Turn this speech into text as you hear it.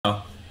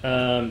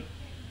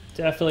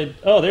Definitely.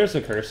 Oh, there's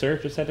a cursor.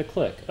 Just had to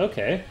click.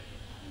 Okay.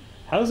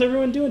 How's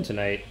everyone doing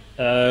tonight?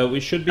 We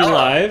should be Hello.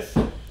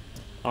 live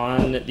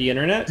on the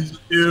internet.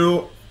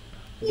 You.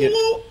 Give,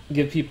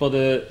 give people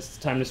the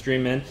time to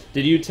stream in.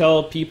 Did you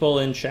tell people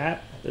in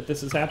chat that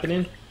this is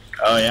happening?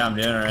 Oh yeah, I'm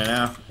doing it right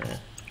now.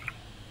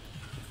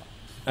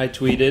 I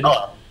tweeted.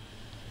 Oh,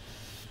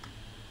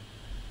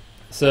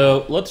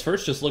 So let's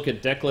first just look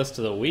at deck list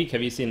of the week.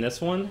 Have you seen this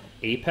one?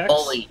 Apex?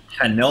 holy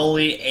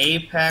cannoli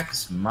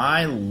Apex,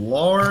 my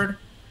lord!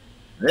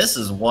 This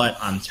is what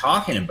I'm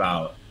talking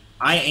about.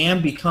 I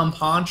am become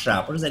pawn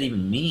shop. What does that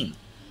even mean?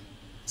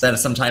 Is that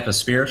some type of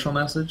spiritual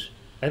message?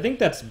 I think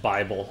that's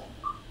Bible.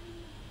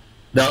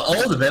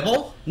 The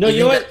Bible? No,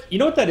 you know think what? You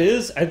know what that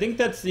is? I think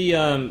that's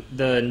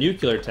the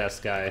nuclear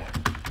test guy.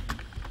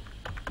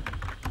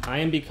 I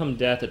am become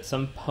death at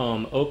some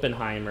poem.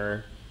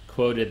 Oppenheimer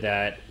quoted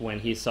that when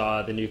he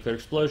saw the nuclear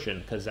explosion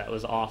because that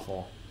was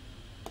awful.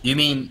 You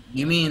mean? Do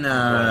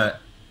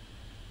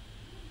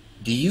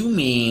you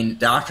mean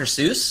Dr.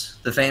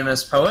 Seuss, the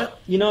famous poet?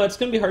 You know, it's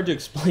going to be hard to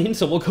explain,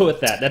 so we'll go with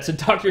that. That's a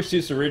Dr.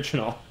 Seuss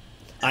original.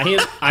 I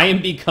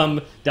am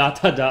become ...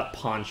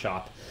 pawn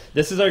shop.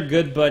 This is our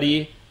good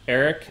buddy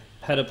Eric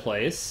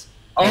Petaplace.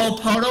 Oh,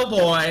 Poto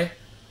Boy.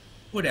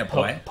 Who that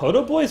boy?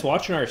 Poto Boy's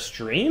watching our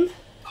stream?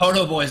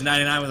 Poto Boy's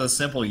 99 with a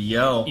simple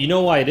yo. You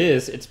know why it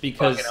is? It's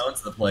because Fucking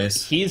owns the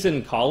place. he's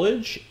in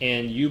college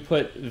and you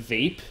put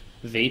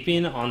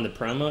vaping on the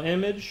promo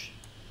image,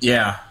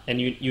 Yeah. and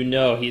you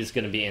know he's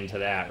going to be into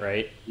that,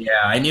 right? Yeah,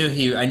 I knew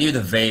the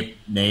vape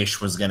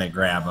Nash was gonna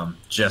grab him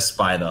just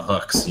by the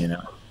hooks, you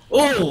know.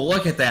 Oh,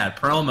 look at that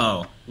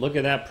promo! Look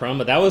at that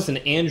promo. That was an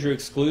Andrew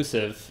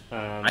exclusive.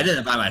 I did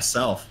it by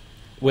myself.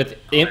 With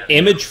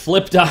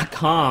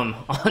imageflip.com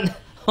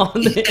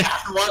on the...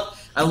 Yeah,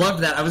 I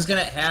love that. I was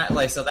gonna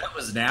have so that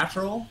was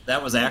natural.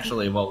 That was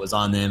actually what was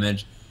on the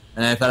image,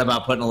 and I thought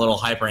about putting a little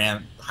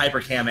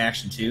hypercam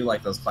action too,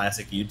 like those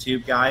classic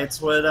YouTube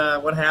guides would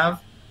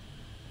have,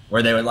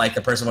 where they would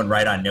the person would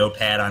write on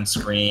notepad on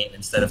screen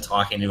instead of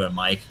talking to a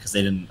mic because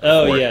they didn't.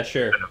 Oh yeah,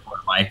 sure. Afford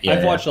a mic. Yeah,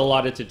 I've watched a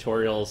lot of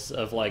tutorials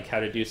of how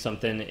to do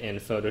something in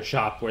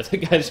Photoshop where the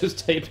guy's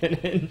just typing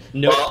in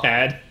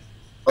notepad.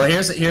 Well,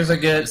 here's a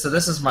good. So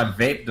this is my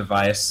vape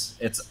device.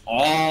 It's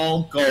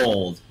all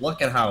gold.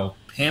 Look at how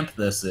pimp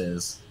this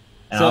is,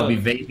 and So- I'll be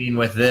vaping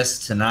with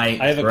this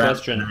tonight. I have a throughout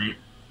question. the night.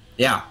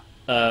 Yeah.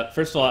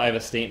 First of all, I have a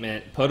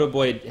statement. Poto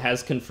Boy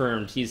has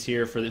confirmed he's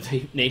here for the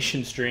Vape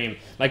Nation stream.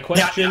 My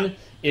question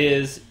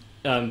is,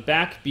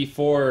 back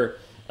before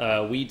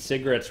weed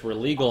cigarettes were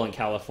legal in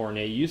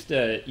California, you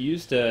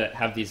used to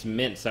have these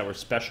mints that were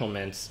special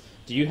mints.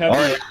 Do you have Oh,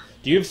 yeah.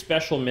 do you have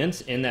special mints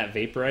in that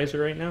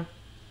vaporizer right now?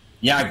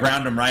 Yeah, I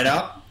ground them right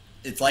up.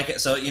 It's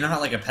so you know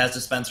how a Pez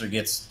dispenser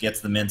gets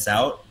the mints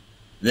out.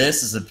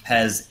 This is a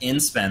Pez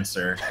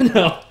inspenser.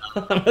 No,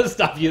 I'm gonna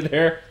stop you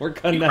there. We're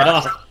cutting that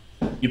off.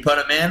 You put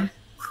them in.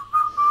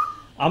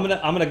 I'm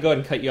gonna go ahead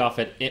and cut you off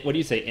at what do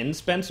you say, in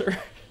Spencer?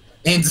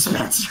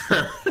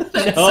 Inspenser.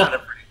 that,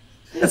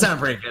 No. sounded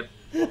pretty good.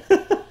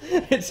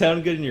 It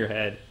sounded good in your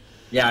head.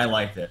 Yeah, I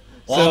liked it.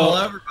 Well, So-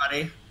 hello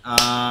everybody.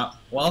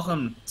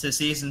 Welcome to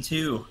season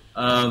 2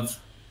 of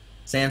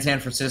San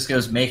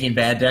Francisco's Making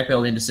Bad Deck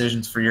Building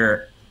Decisions for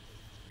Your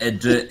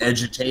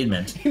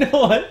Edutainment. You know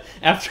what?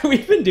 After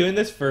we've been doing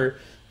this for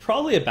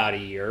probably about a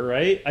year,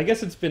 right? I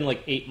guess it's been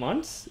 8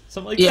 months,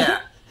 something like Yeah.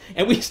 that.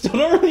 And we still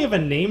don't really have a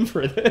name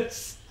for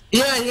this.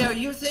 Yeah,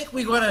 you think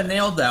we would have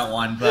nailed that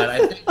one, but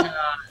I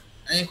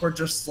think we're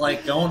just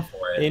going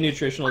for A it.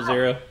 Nutritional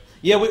Zero.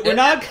 Yeah, we're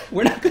not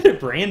good at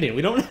branding.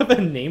 We don't have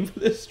a name for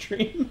this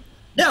stream.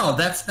 No,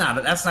 that's not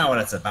what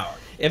it's about.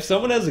 If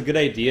someone has a good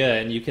idea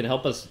and you can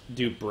help us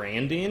do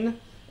branding,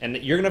 and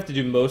you're gonna have to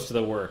do most of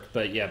the work,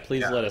 but yeah,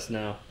 please let us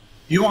know.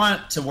 If you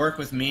want to work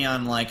with me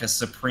on a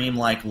supreme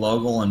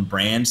logo and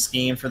brand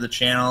scheme for the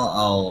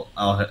channel,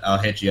 I'll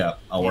hit you up.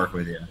 I'll work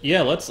with you.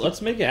 Yeah,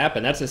 let's make it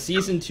happen. That's a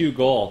season 2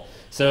 goal.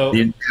 So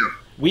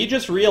we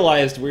just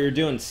realized we were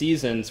doing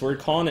seasons. We're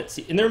calling it,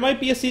 and there might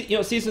be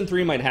season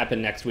 3 might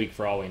happen next week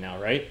for all we know,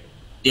 right?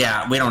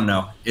 Yeah, we don't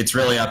know. It's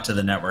really up to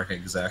the network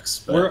execs.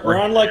 But We're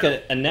on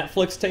a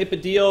Netflix type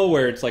of deal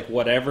where it's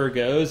whatever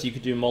goes. You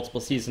could do multiple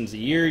seasons a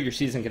year. Your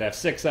season could have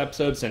 6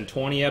 episodes and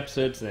 20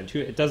 episodes and then 2.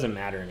 It doesn't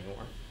matter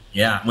anymore.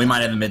 Yeah, we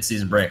might have a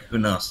mid-season break. Who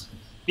knows?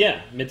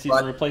 Yeah,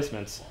 mid-season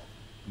replacements.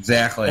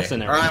 Exactly. That's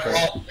in All there. right,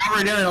 well, what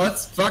we're doing,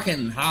 let's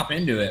fucking hop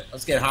into it.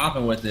 Let's get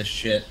hopping with this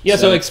shit. Yeah,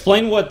 so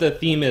explain what the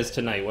theme is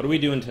tonight. What are we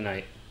doing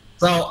tonight?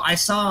 So I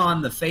saw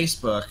on the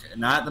Facebook,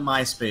 not the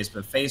MySpace,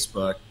 but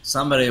Facebook,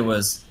 somebody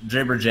was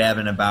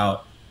jibber-jabbing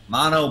about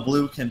mono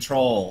blue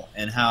control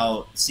and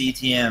how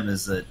CTM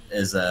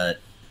is a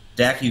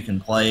deck you can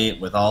play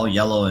with all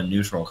yellow and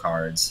neutral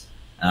cards.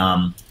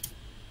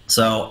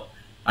 So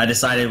I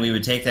decided we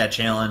would take that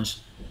challenge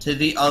to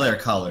the other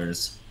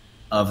colors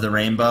of the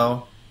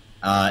rainbow.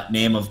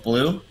 Name of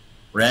blue,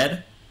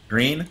 red,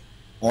 green,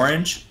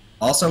 orange,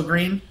 also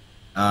green,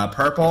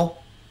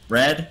 purple,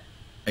 red,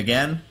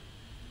 again,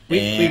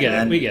 We get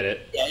it. We get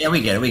it. Yeah,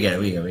 we get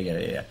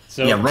it. Yeah.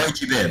 So yeah, Roy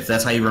G. Biv.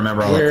 That's how you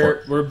remember all the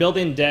cards. We're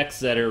building decks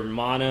that are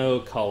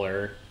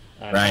monocolor.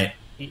 Right.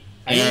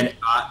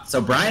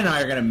 So Brian and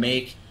I are gonna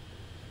make.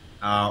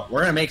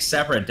 We're gonna make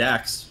separate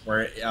decks.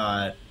 We're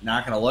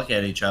not gonna look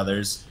at each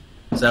other's.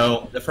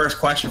 So the first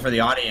question for the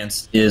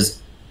audience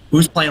is,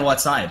 who's playing what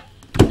side?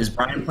 Is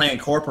Brian playing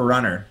Corp or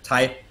Runner?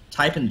 Type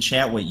in the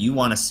chat what you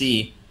want to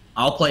see.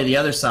 I'll play the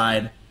other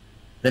side.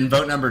 Then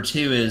vote number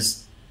 2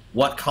 is,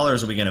 what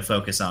colors are we going to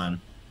focus on,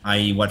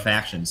 i.e. what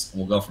factions?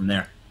 We'll go from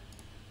there.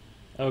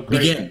 Oh,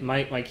 great. Begin.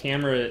 My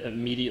camera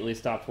immediately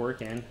stopped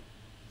working.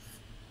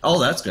 Oh,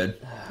 that's good.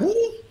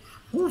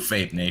 Ooh,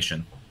 Faith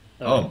Nation.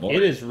 Oh, boy.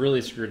 It is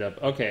really screwed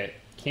up. Okay,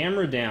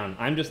 camera down.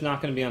 I'm just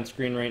not going to be on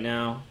screen right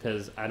now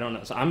because I don't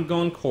know. So I'm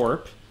going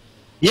Corp.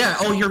 Yeah,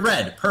 oh, you're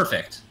red.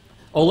 Perfect.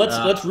 Oh,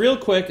 let's real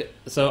quick.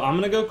 So I'm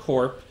going to go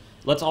Corp.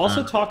 Let's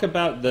also talk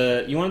about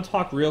you want to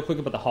talk real quick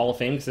about the Hall of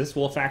Fame, because this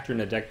will factor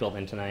into deck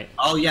building tonight.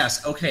 Oh,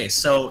 yes. Okay,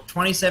 so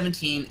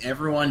 2017,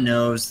 everyone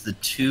knows the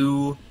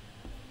 2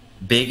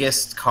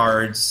 biggest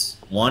cards,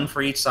 one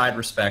for each side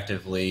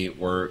respectively,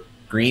 were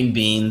Green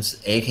Beans,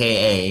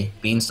 a.k.a.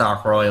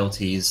 Beanstalk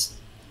Royalties,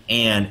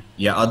 and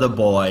your other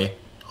boy,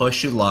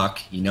 Push Your Luck.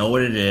 You know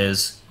what it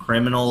is.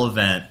 Criminal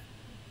Event.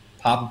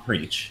 Papa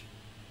Preach.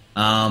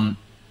 We're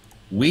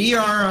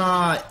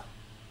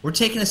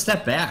taking a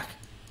step back.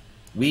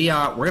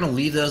 We're going to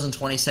leave those in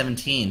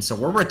 2017, so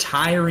we're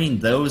retiring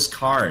those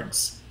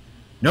cards.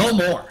 No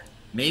more.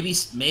 Maybe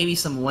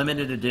some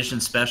limited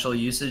edition special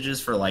usages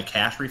for like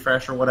Cash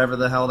Refresh or whatever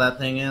the hell that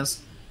thing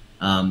is.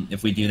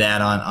 If we do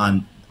that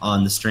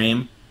on the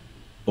stream,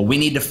 but we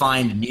need to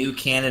find new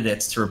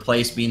candidates to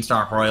replace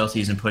Beanstalk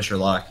Royalties and Push Your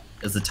Luck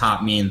as the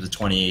top means of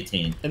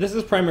 2018. And this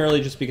is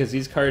primarily just because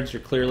these cards are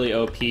clearly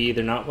OP.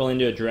 They're not willing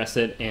to address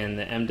it in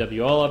the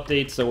MWL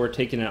update, so we're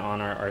taking it on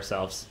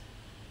ourselves.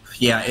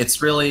 Yeah,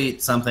 it's really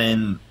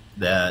something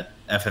that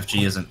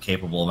FFG isn't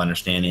capable of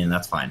understanding, and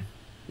that's fine.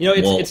 You know,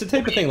 it's the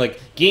type of thing, like,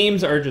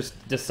 games are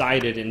just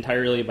decided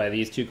entirely by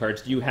these 2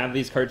 cards. Do you have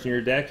these cards in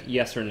your deck?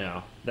 Yes or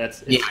no?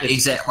 It's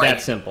exactly.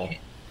 That simple.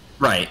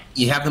 Right.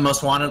 You have the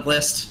most wanted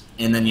list,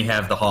 and then you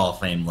have the Hall of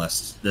Fame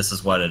list. This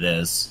is what it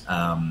is.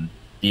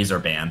 These are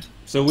banned.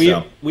 So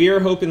we are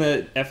hoping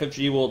that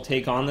FFG will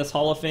take on this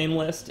Hall of Fame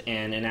list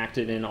and enact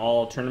it in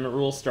all tournament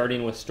rules,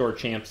 starting with Store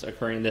Champs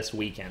occurring this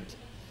weekend.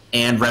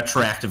 And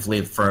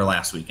retroactively for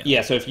last weekend.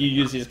 Yeah, so if you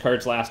use these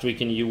cards last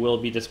weekend, you will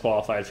be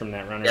disqualified from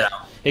that runner. Yeah.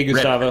 Hey,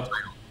 Gustavo.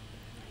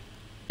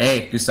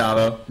 Hey,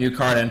 Gustavo. New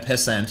card and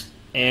Pissant.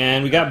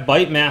 And we got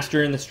Bite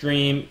Master in the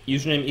stream.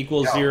 Username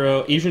equals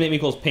 0. Username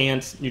equals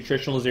pants.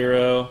 Nutritional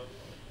 0.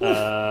 Look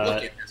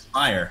at this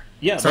fire.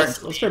 Yeah, let's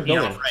start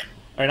building.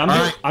 All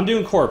right, I'm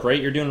doing Corp,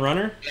 right? You're doing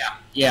Runner?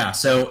 Yeah,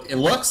 so it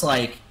looks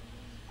like,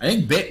 I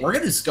think we're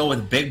going to just go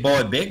with Big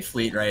Boy Big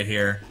Fleet right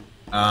here.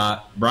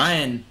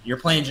 Brian, you're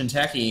playing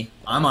Jinteki.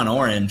 I'm on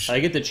orange. I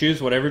get to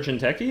choose whatever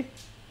Jinteki?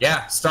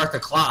 Yeah, start the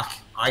clock.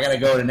 I got to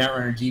go to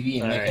Netrunner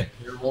GV and make it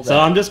terrible. So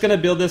I'm just going to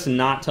build this and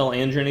not tell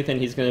Andrew anything.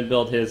 He's going to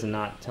build his and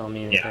not tell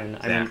me anything. Yeah,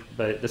 exactly.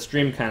 But the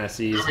stream kind of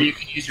sees. Or you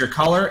can use your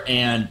color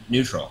and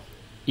neutral.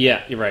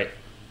 Yeah, you're right.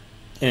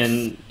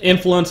 And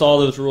influence, all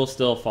those rules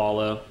still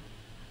follow.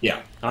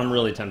 Yeah. I'm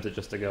really tempted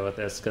just to go with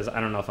this because I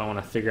don't know if I want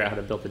to figure out how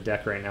to build the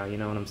deck right now. You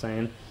know what I'm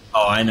saying?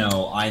 Oh, I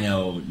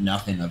know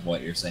nothing of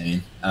what you're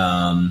saying.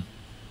 So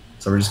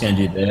we're just going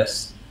to do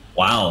this.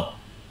 Wow.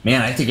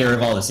 Man, I have to get rid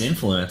of all this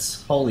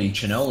influence. Holy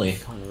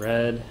cannoli. On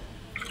red.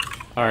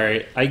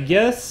 Alright, I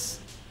guess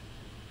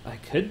I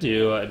could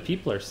do,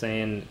 people are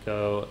saying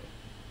go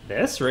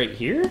this right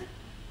here?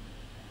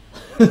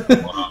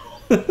 Wow.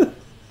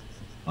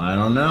 I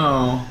don't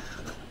know.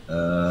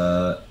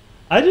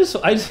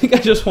 I think I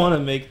just want to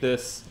make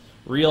this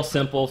real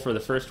simple for the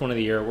first one of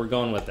the year. We're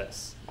going with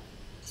this.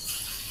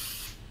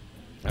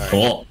 All right.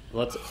 Cool.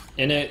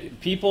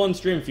 People in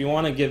stream, if you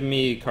want to give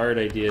me card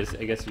ideas,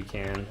 I guess you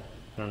can.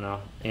 I don't know.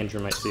 Andrew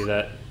might see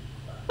that.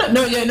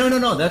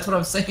 No. That's what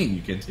I'm saying.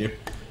 You can do.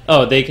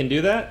 Oh, they can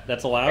do that?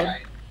 That's allowed?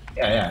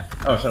 Yeah.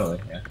 Oh,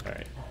 totally. Yeah. All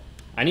right.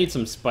 I need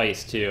some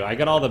spice too. I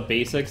got all the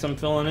basics I'm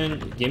filling in.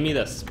 Give me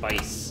the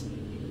spice.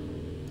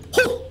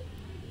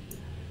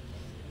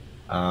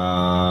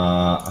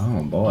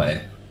 Oh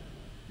boy.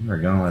 We're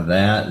going with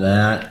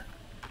that.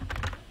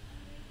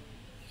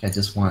 I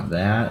just want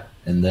that.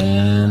 And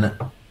then,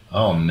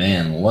 oh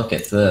man, look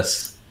at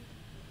this.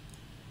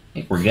 I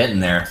think we're getting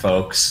there,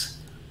 folks.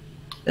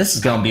 This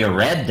is going to be a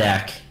red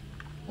deck.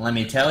 Let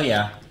me tell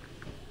ya.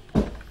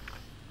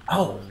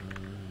 Oh.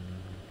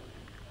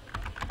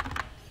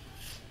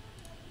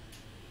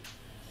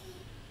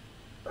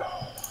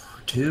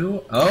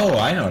 Two? Oh,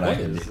 I know what I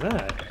did. What is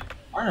that?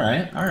 All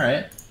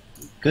right.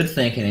 Good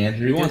thinking,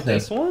 Andrew. You want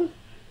this one?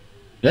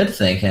 Good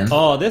thinking.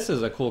 Oh, this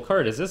is a cool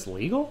card. Is this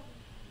legal?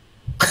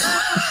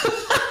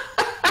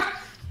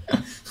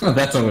 Oh,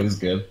 that's always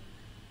good.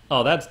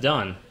 Oh, that's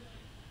done.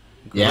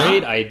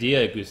 Great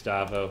idea,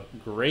 Gustavo.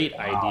 Great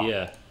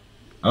idea.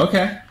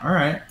 Okay, all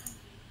right.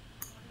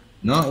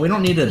 No, we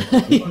don't need to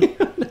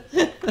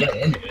get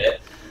into it.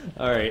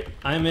 All right,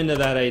 I'm into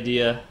that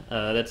idea.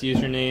 That's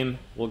username.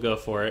 We'll go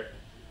for it.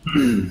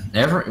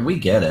 We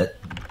get it.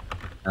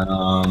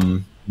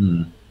 I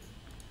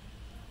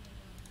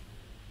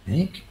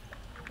think.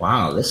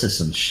 Wow, this is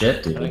some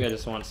shit, dude. I think I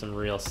just want some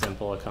real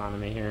simple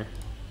economy here.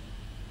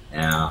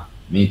 Yeah,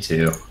 me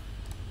too.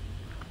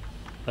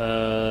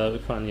 We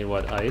probably need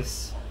what,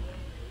 ice?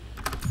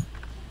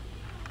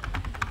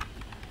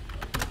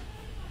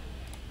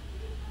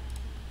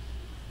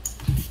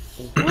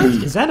 What?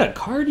 Is that a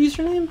card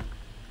username?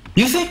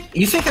 You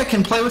think I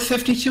can play with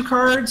 52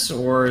 cards,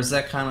 or is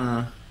that kind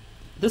of?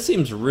 This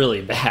seems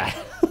really bad.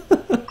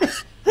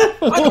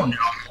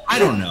 I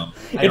don't know.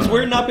 It's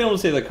weird not being able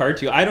to say the card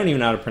to you. I don't even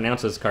know how to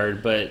pronounce this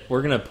card, but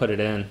we're gonna put it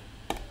in.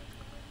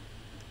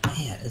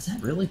 Man, is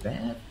that really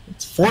bad?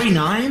 It's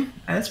 49.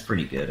 That's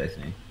pretty good, I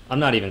think. I'm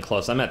not even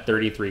close. I'm at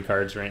 33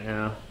 cards right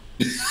now.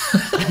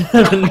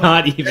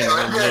 Not even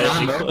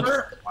remotely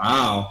close.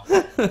 Wow.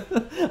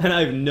 And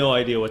I have no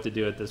idea what to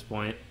do at this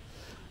point.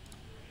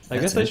 I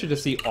guess I should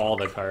just see all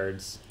the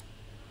cards.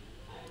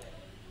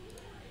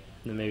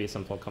 Then maybe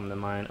something will come to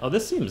mind. Oh,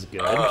 this seems good.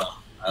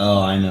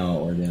 Oh, I know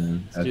what we're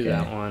doing. Let's do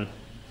that one.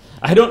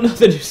 I don't know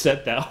the new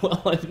set that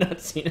well. I've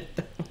not seen it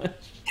that much.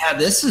 Yeah,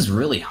 this is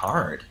really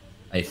hard,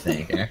 I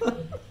think.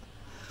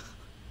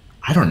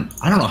 I don't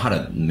know how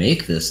to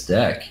make this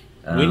deck.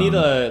 We need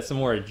some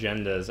more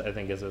agendas, I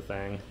think, is a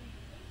thing.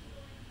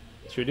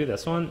 Should we do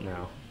this one?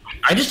 No.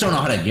 I just don't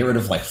know how to get rid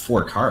of, like,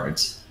 4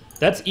 cards.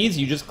 That's easy.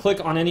 You just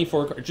click on any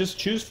 4 cards. Just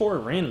choose 4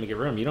 at random to get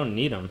rid of them. You don't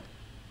need them.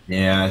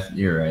 Yeah,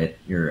 you're right.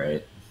 You're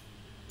right.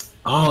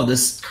 Oh,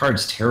 this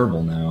card's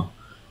terrible now.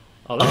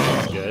 Oh, this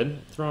one's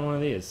good. Throw on one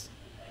of these.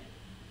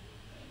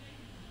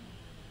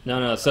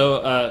 No.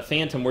 So,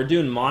 Phantom, we're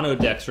doing mono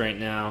decks right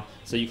now.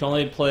 So you can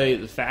only play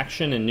the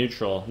faction and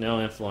neutral.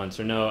 No influence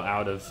or no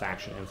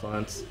out-of-faction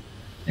influence.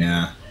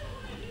 Yeah.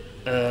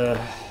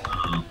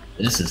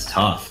 This is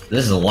tough.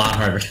 This is a lot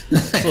harder.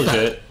 It's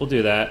legit. We'll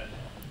do that.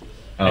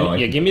 Oh,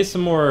 yeah, give me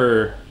some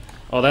more...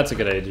 Oh, that's a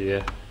good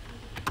idea.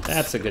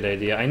 That's a good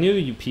idea. I knew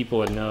you people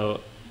would know...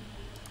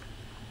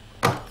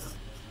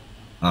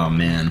 Oh,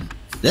 man.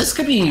 This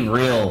could be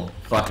real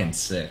fucking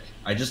sick.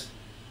 I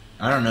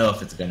don't know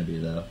if it's gonna be,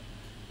 though.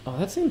 Oh,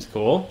 that seems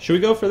cool. Should we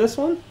go for this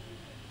one?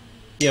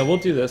 Yeah, we'll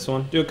do this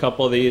one. Do a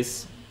couple of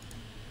these.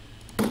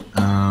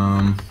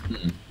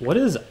 What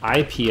is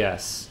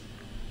IPS?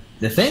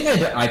 The thing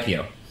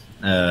IPO.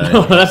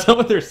 No, that's not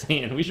what they're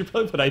saying. We should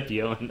probably put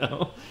IPO in,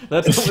 though.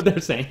 That's not what they're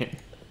saying.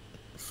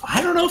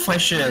 I don't know if I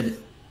should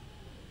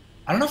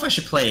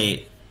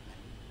play...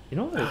 You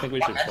know what I think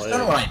we should play? I don't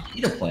know what I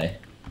need to play.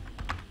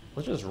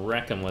 Let's just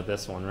wreck him with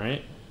this one,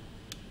 right?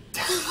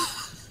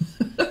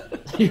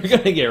 You're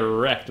gonna get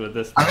wrecked with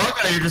this thing. I love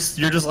how you're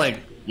just like,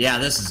 yeah,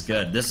 this is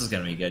good. This is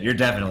gonna be good. You're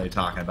definitely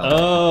talking about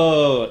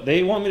that.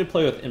 They want me to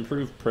play with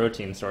improved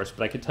protein source,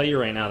 but I can tell you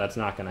right now that's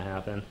not gonna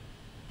happen.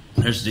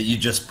 You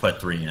just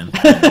put 3 in.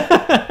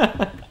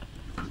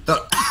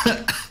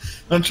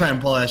 Don't try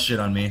and pull that shit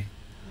on me.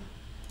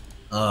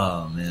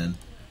 Oh, man.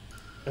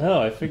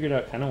 Oh, I figured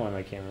out kind of why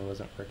my camera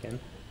wasn't working.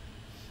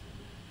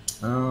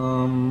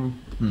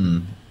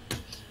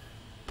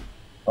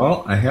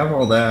 Well, I have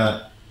all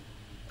that.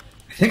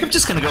 I think I'm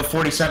just going to go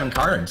 47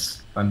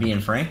 cards, if I'm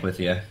being frank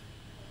with you.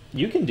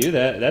 You can do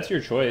that. That's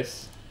your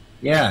choice.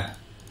 Yeah.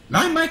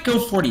 I might go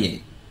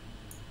 48.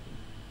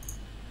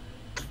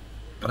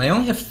 But I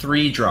only have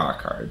 3 draw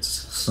cards.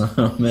 So,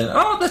 man,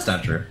 oh, that's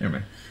not true. Never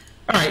mind.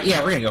 All right, yeah,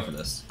 we're going to go for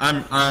this.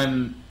 I'm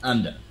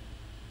done.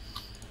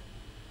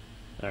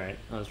 All right,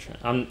 I was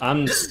trying.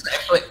 I'm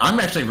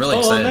actually really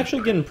excited. I'm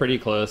actually getting pretty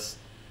close.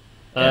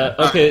 Yeah.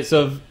 Okay,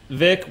 so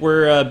Vic,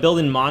 we're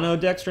building mono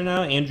decks right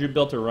now. Andrew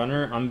built a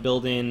runner. I'm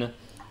building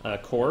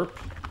Corp.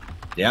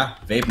 Yeah,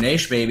 Vape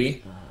Nation,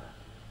 baby.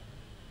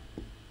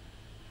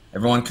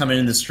 Everyone coming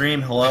in the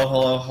stream,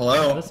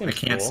 hello. I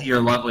can't see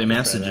your lovely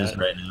messages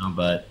right now,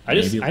 but I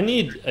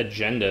need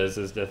agendas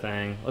is the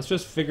thing. Let's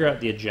just figure out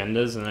the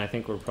agendas, and I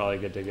think we're probably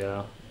good to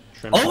go.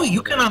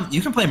 You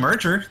can play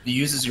Merger. That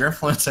uses your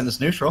influence and is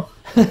neutral.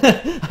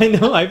 I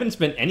know. I haven't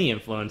spent any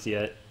influence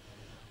yet.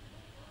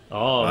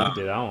 Oh, wow. We can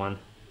do that one.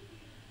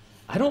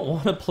 I don't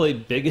want to play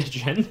big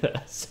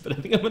agendas, but I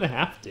think I'm gonna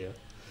have to.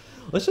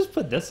 Let's just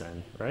put this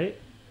in, right?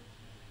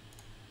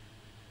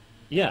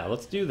 Yeah,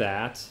 let's do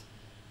that.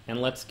 And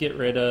let's get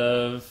rid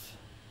of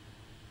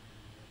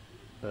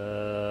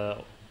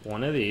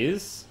one of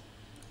these.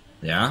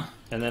 Yeah.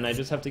 And then I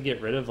just have to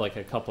get rid of like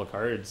a couple of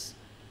cards.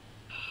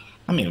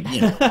 I mean,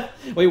 you know.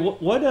 Wait,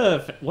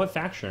 what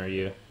faction are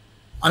you?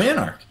 I'm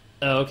Anarch.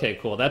 Oh, okay,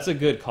 cool. That's a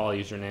good call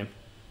username.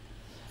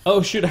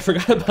 Oh shoot, I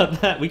forgot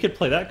about that. We could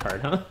play that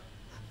card, huh?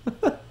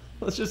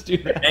 Let's just do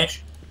that.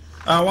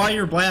 While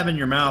you're blabbing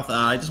your mouth,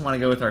 I just want to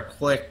go with our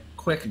quick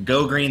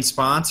Go Green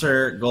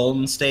sponsor,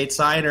 Golden State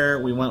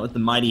Cider. We went with the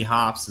Mighty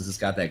Hops, as it's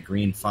got that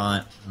green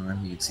font.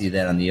 You can see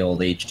that on the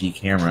old HD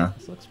camera.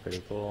 This looks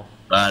pretty cool.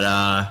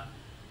 But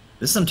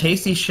this is some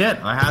tasty shit.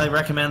 I highly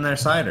recommend their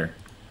cider.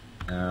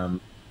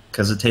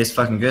 Because it tastes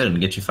fucking good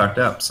and gets you fucked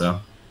up, so...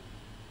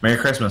 Merry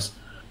Christmas.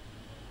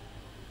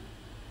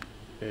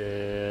 I need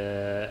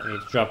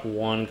to Drop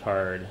one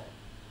card.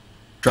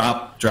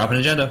 Drop an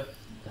agenda.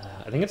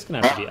 I think it's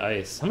gonna have to be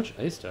ice. How much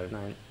ice do I have?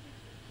 9.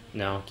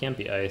 No, it can't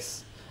be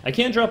ice. I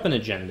can't drop an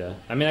agenda.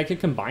 I mean, I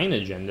could combine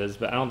agendas,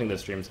 but I don't think the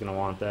stream's gonna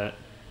want that.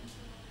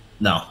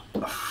 No.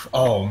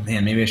 Oh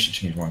man, maybe I should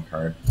change one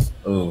card.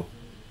 Oh,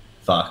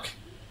 fuck.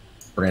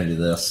 We're gonna do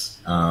this.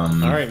 All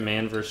right,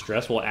 man versus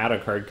stress. We'll add a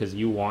card because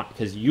you want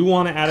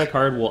to add a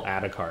card. We'll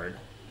add a card,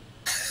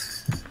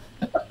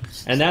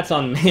 and that's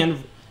on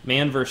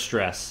man versus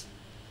stress.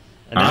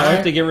 And now I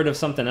have to get rid of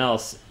something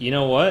else. You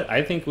know what?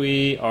 I think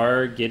we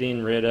are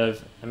getting rid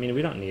of... I mean,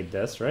 we don't need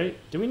this, right?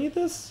 Do we need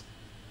this?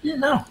 Yeah,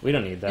 no. We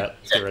don't need that.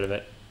 Let's get rid of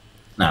it.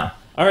 No.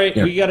 All right,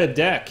 we got a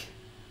deck.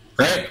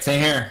 Great. Stay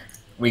here.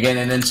 We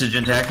getting into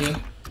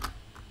Jinteki?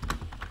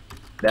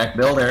 Deck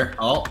builder.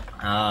 Oh,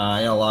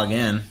 I gotta log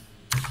in.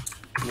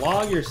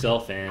 Log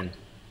yourself in.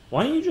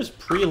 Why don't you just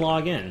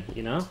pre-log in,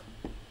 you know?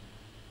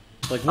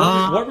 Like,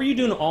 what were you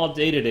doing all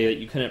day today that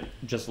you couldn't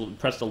just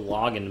press the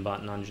login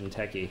button on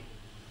Jinteki?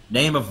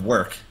 Name of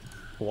work.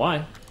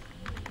 Why?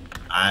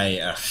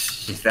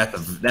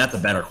 That's a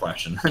better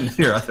question than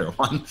your other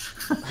one.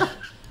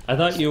 I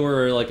thought you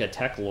were like a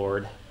tech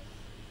lord.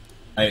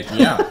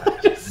 Yeah.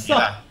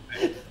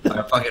 I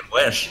fucking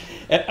wish.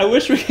 I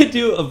wish we could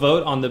do a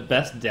vote on the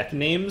best deck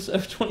names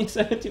of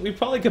 2017. We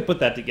probably could put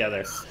that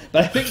together.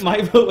 But I think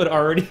my vote would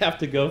already have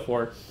to go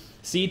for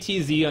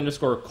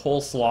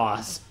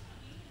CTZ_coleslaws.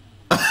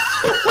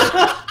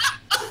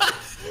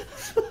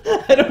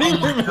 I don't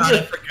even remember. God,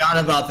 I forgot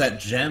about that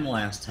gem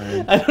last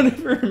time. I don't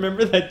even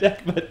remember that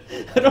deck, but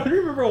I don't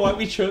remember why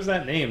we chose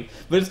that name.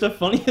 But it's the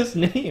funniest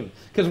name.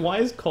 Because why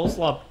is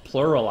coleslaw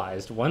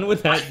pluralized? When would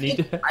that need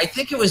to... I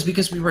think it was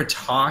because we were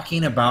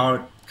talking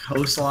about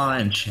coleslaw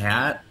in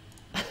chat.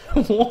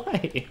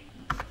 Why?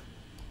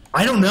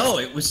 I don't know.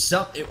 It was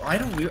I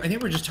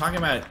think we're just talking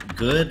about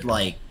good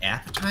like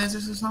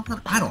appetizers or something.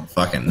 I don't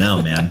fucking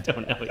know, man. I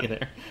don't know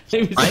either.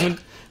 Maybe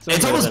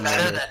it's almost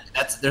better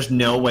that there's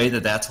no way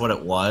that that's what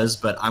it was,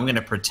 but I'm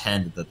gonna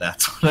pretend that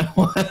that's what it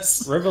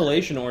was.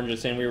 Revelation Orange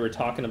is saying we were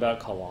talking about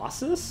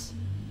Colossus.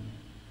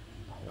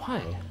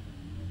 Why?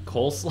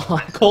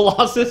 Coleslaw,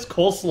 Colossus,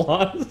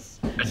 coleslaws.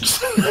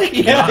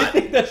 Yeah, I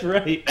think that's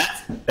right.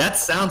 That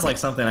sounds like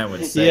something I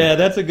would say. Yeah,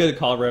 that's a good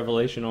call,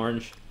 Revelation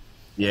Orange.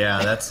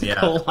 Yeah,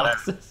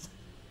 Colossus.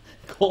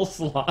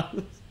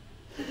 Coleslaws.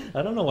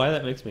 I don't know why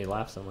that makes me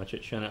laugh so much.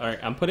 It shouldn't. All right,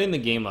 I'm putting the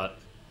game up.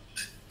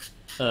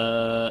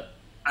 I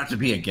have to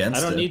be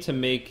against it. I don't need to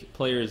make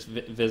players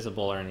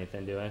visible or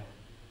anything, do I?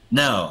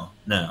 No.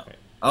 Right.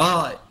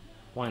 Oh,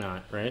 why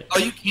not? Right? Oh,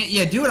 you can't.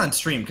 Yeah, do it on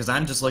stream because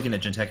I'm just looking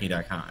at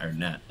Jinteki.com or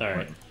net. All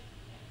right.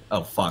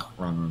 Oh fuck,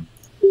 wrong one.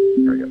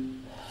 There we go.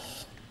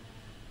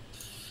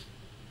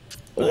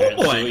 Oh boy!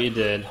 Let's see what you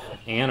did.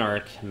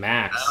 Anarch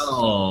Max.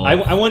 Oh.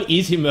 I want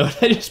easy mode.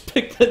 I just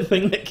picked the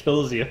thing that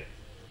kills you.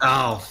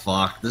 Oh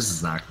fuck! This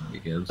is not gonna be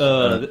good.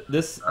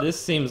 This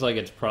seems like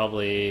it's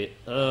probably.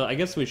 I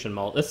guess we should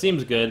mull. This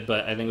seems good,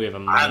 but I think we have a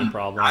mulligan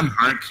problem. I'm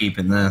hard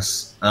keeping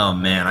this. Oh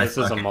man, this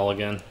is a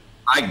mulligan.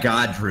 I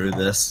god drew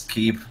this.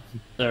 Keep.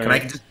 Right. Can I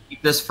just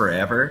keep this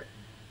forever?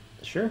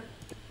 Sure.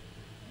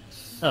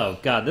 Oh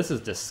god, this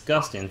is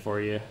disgusting for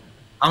you.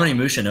 How many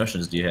Musha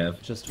Notions do you have?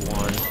 Just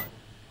one.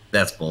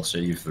 That's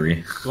bullshit. You have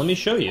 3. Let me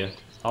show you.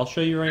 I'll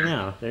show you right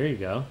now. There you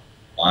go.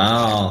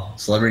 Wow.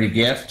 Celebrity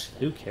gift.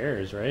 Who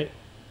cares, right?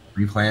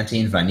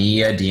 Replanting,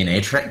 vanilla,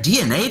 DNA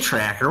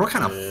tracker? What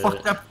kind of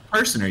fucked up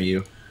person are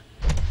you?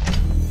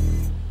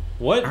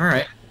 What?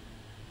 Alright.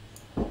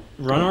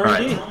 Run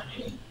R&D.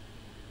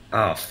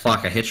 Oh,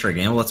 fuck. I hit your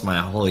game. What's my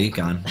whole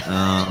econ?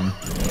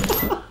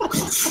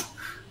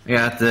 We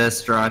got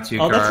this. Draw 2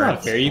 cards. Oh, that's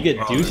not fair. You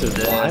get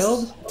deuces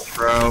wild?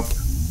 Rope.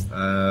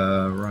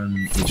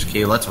 Run HQ.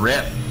 Let's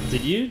rip.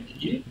 Did you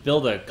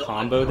build a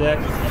combo deck?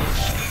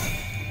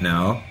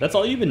 No. That's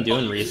all you've been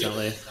doing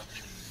recently.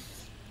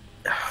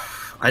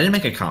 I didn't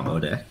make a combo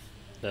deck.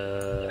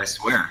 I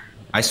swear.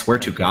 I swear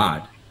to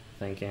God.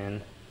 I think I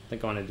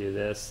want to do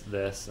this,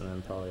 and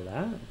then probably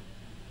that.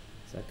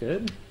 Is that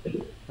good?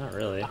 Not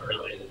really. Not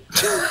really.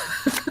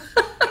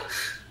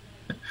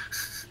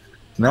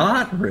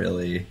 Not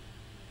really.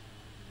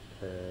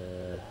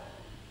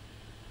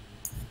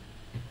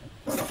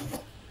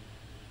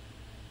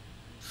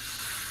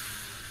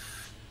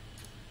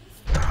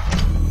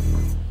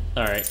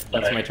 Alright,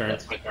 that's my turn.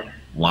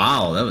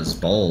 Wow, that was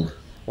bold.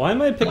 Why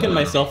am I picking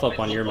myself up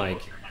on your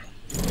mic?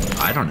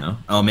 I don't know.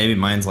 Oh, maybe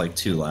mine's like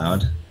too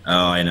loud.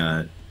 Oh, I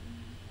know.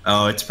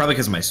 Oh, it's probably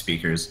because of my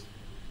speakers.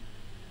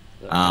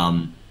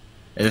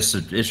 It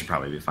should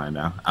probably be fine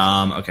now.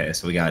 Okay,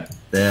 so we got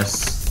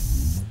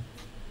this.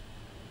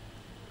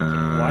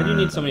 Why do you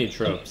need so many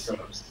tropes?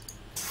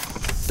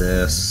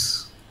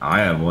 This.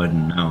 I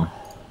wouldn't know.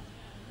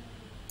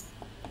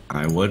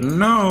 I wouldn't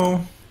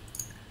know.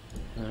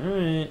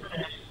 Alright.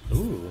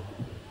 Ooh.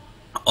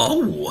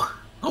 Oh.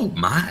 Oh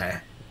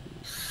my.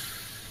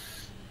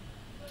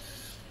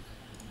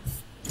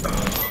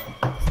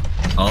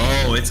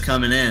 Oh, it's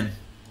coming in.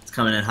 It's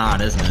coming in hot,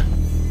 isn't it?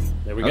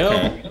 There we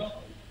go.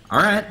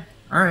 All right.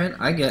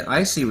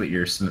 I see what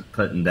you're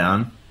putting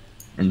down.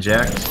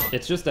 Inject.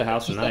 It's just a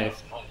house of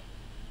knife.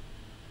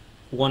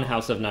 One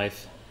house of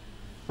knife.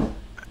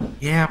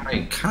 Yeah,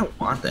 I kind of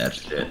want that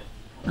shit.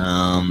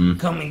 Come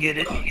and get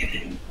it.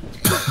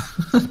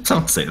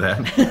 Don't say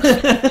that.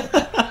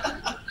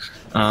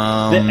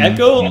 The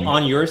echo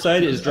on your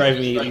side is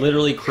driving me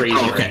literally crazy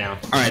right now.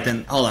 All right,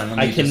 then hold on.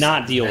 I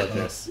cannot deal with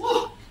this.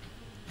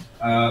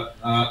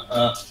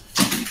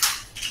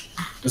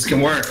 This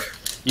can work.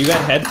 You got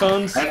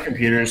headphones? I have a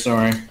computer,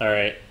 sorry. All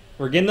right.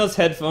 We're getting those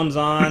headphones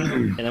on,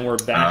 and then we're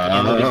back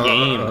into the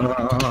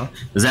game.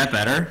 Is that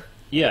better?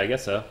 Yeah, I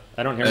guess so.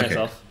 I don't hear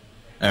myself.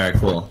 All right,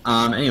 cool.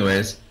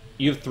 Anyways.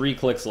 You have 3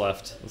 clicks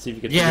left. Let's see if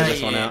you can figure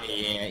this one out.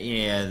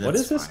 Yeah, that's what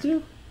does this fine.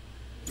 do?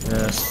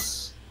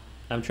 This.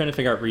 I'm trying to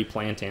figure out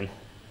replanting.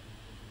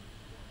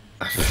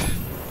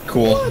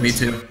 Cool. What? Me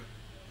too.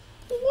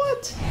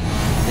 What?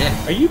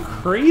 Yeah. Are you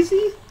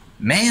crazy?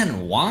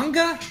 Man,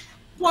 Wanga?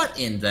 What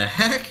in the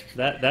heck?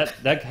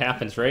 That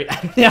happens, right?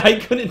 Yeah, I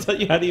couldn't tell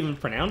you how to even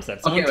pronounce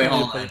that. Okay, wait,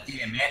 hold on.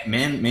 Yeah,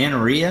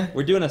 Manaria?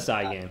 We're doing a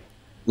side game.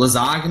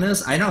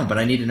 Lasagnas? I know, but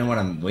I need to know what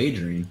I'm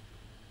wagering.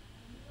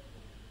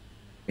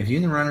 If you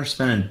and the runner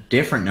spend a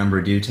different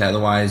number due to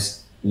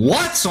otherwise...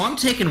 What? So I'm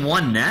taking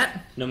 1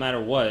 net? No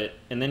matter what.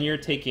 And then you're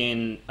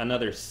taking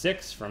another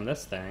 6 from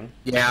this thing.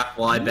 Yeah,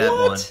 well, I bet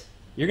what? 1.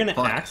 You're going to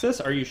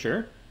access? Are you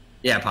sure?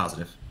 Yeah,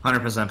 positive.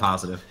 100%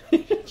 positive.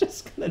 You're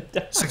just going to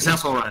die.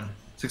 Successful run.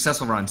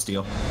 Successful run,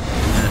 Steel.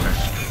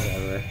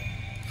 Whatever.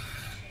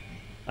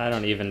 I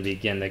don't even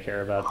begin to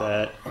care about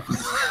that.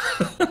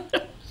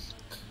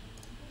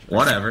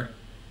 Whatever.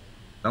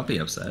 Don't be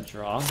upset.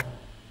 Draw.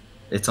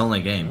 It's only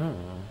a game.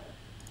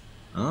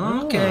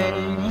 Oh. Okay.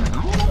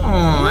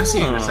 Oh, I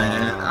see what you're saying.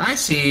 I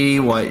see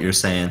what you're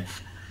saying.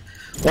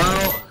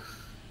 Well,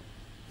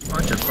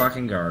 bunch of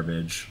fucking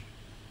garbage.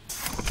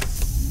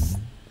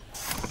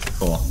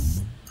 Cool.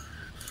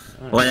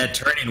 Well, that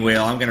turning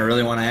wheel, I'm gonna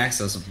really want to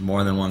access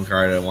more than 1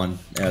 card at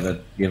a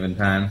given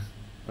time.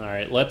 All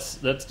right, let's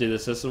do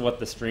this. This is what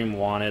the stream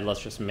wanted.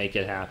 Let's just make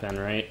it happen,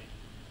 right?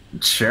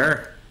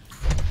 Sure.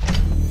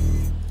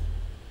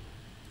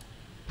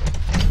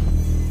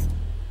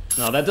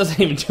 No, that doesn't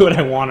even do what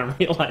I want. I'm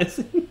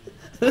realizing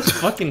this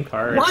fucking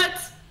card. What?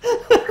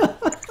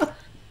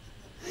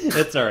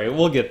 It's all right.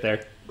 We'll get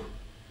there.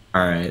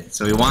 All right.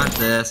 So we want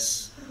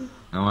this.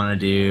 I want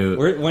to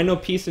do. Why no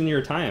peace in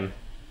your time?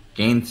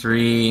 Gain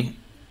 3,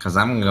 because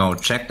I'm going to go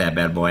check that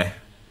bad boy.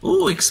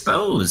 Ooh,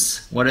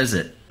 expose. What is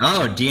it?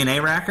 Oh,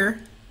 DNA Racker?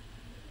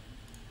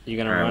 You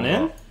gonna run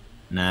in?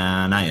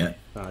 Nah, not yet.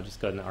 Oh, just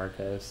go into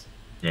archives.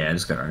 Yeah,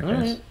 just go to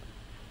archives.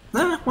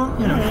 Alright. Well,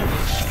 you know.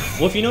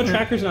 Well, if you know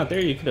Tracker's not there,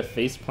 you could have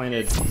face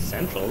planted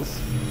Centrals.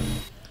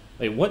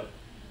 Wait, what?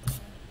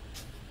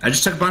 I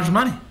just took a bunch of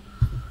money.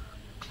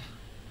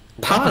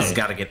 Papa's Why?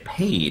 got to get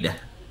paid.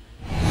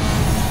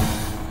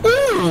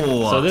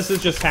 Ooh! So this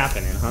is just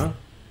happening, huh?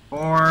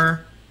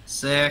 4,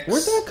 6.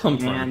 Where'd that come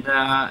from? And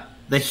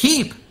the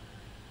heap.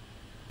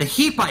 The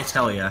heap, I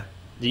tell ya.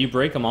 Do you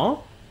break them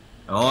all?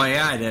 Oh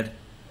yeah, I did.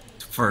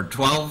 For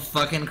 12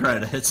 fucking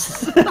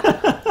credits. Fuck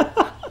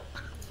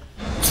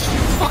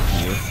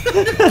you.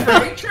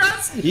 Break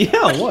trust?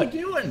 Yeah, what? Are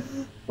you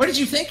doing? What did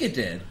you think it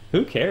did?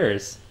 Who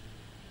cares?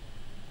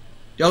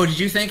 Oh, did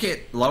you think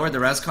it lowered the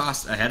res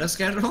cost ahead of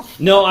schedule?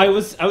 No, I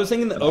was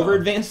thinking the over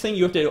advance thing.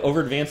 You have to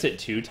over advance it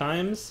 2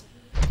 times.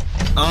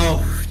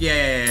 Oh,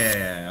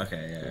 yeah.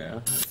 Okay, yeah.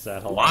 That's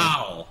that whole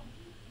Wow.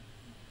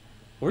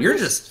 We're You're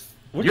just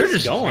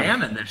going.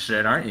 jamming this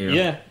shit, aren't you?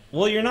 Yeah.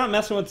 Well, you're not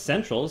messing with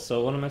Centrals,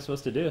 so what am I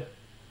supposed to do?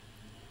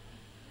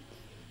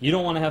 You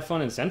don't want to have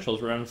fun in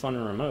Centrals. We're having fun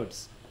in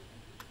remotes.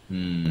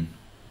 Hmm.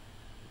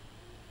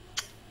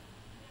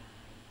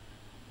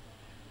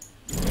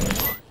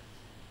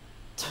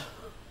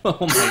 Oh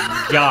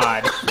my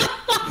god.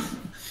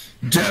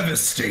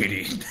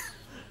 Devastating.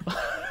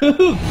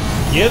 Who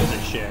gives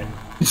a shit?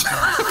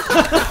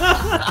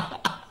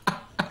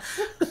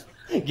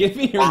 Give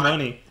me your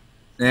money.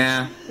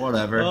 Yeah,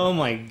 whatever. Oh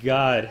my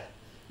god.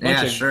 Bunch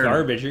Yeah, of sure.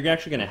 garbage. You're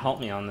actually going to help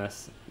me on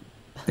this.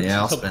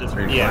 Yeah, I'll spend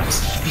 3 bucks.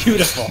 Yeah,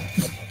 beautiful.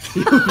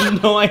 You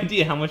have no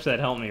idea how much that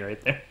helped me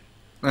right there.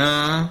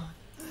 Yeah,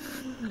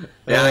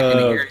 I can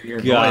hear your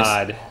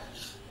God.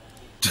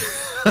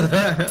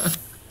 voice.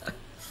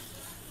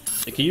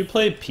 Can you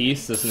play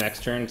peace this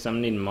next turn? Because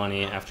I'm needing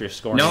money after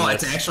scoring. No,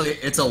 this.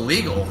 it's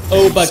illegal.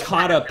 Oh,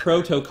 Bacata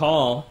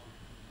Protocol.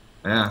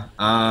 Yeah.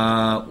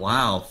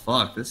 Wow.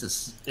 Fuck. This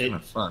is kind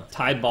of fucked.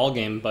 Tie ball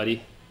game,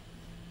 buddy.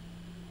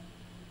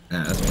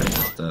 Yeah, that's pretty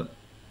messed up.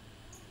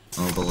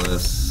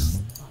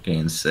 Obelisk.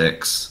 Gain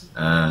 6.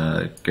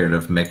 Get rid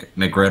of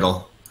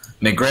McGriddle.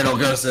 McGriddle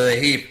goes to the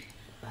heap.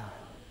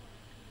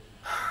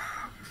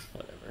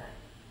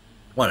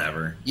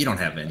 Whatever. You don't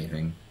have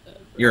anything.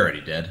 You're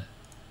already dead.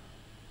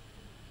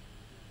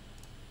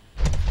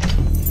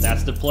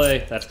 That's the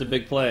play. That's the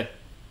big play.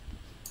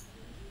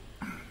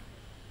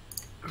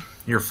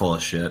 You're full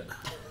of shit.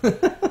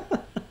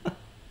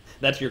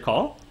 That's your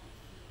call?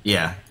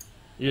 Yeah.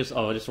 You're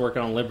just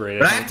working on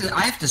Liberated. But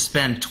I have to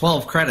spend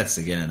 12 credits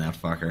to get in that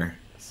fucker.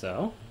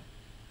 So?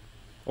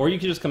 Or you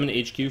could just come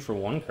into HQ for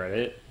 1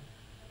 credit.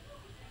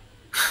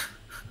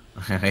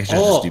 I should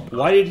Oh, just do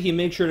why did he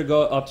make sure to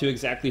go up to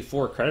exactly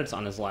 4 credits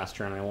on his last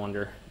turn, I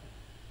wonder?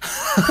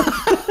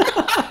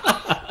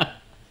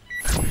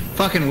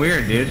 Fucking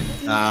weird, dude.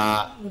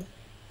 That,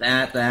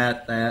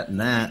 and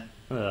that.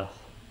 Ugh.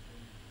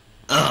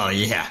 Oh,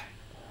 yeah.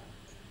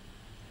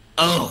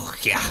 Oh,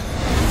 yeah.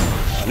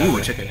 Ooh,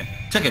 we took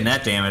a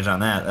net damage on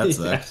that. That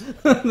sucks.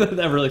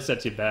 That really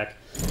sets you back.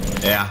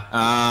 Yeah.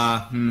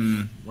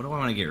 What do I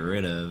want to get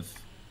rid of?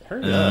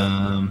 Hurry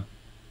up.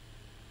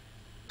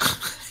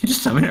 You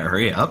just tell me to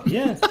hurry up?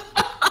 Yeah.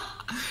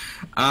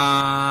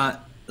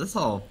 This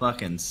all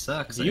fucking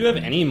sucks. Do you have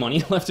any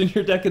money left in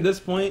your deck at this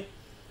point?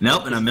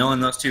 Nope, and I'm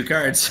milling those 2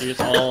 cards. You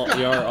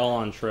are all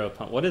on trope.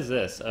 Huh? What is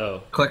this?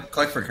 Oh.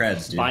 Click for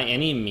creds, dude. By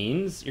any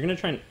means? You're gonna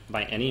try and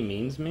by any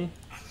means me?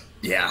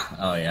 Yeah.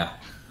 Oh, yeah.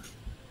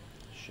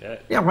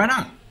 Shit. Yeah, why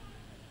not?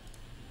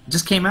 It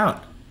just came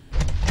out.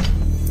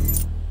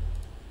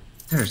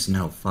 There's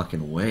no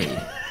fucking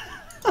way.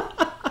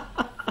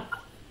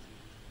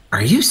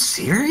 Are you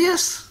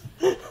serious?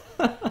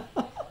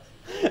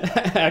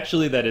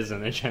 Actually, that is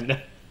an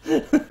agenda.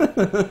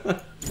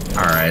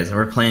 Alright, so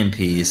we're playing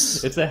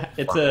peace. It's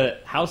a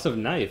house of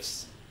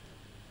knives.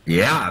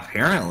 Yeah,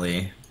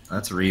 apparently.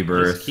 That's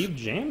Rebirth. Just keep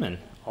jamming.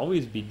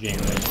 Always be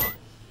jamming.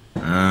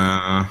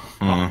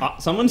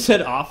 Someone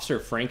said Officer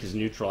Frank is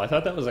neutral. I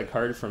thought that was a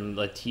card from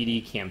the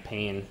TD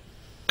campaign.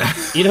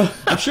 You know,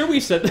 I'm sure we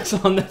said this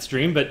on that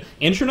stream, but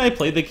Andrew and I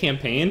played the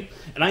campaign,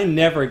 and I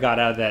never got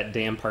out of that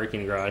damn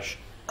parking garage.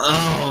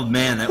 Oh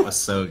man, that was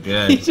so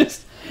good.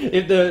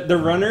 If the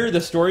runner, the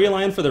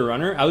storyline for the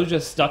runner, I was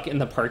just stuck in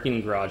the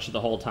parking garage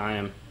the whole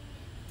time.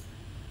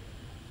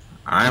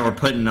 Alright, we're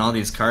putting all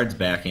these cards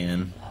back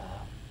in.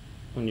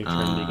 When your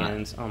turn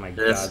begins. Oh my god,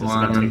 this is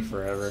one. gonna take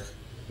forever.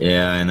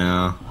 Yeah, I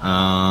know.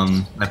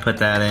 I put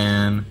that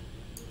in.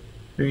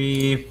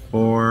 3,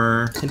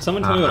 4. Can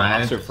someone tell me what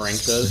Officer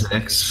Frank does?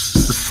 6,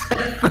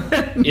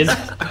 7.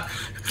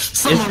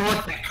 Someone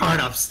look that card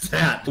up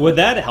stat. Would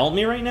that help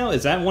me right now?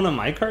 Is that one of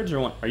my cards, or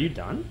one? Are you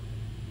done?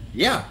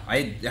 Yeah,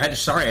 I had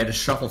to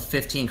shuffle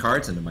 15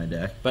 cards into my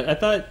deck. But I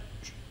thought,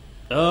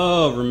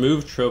 oh,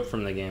 remove trope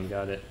from the game.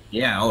 Got it.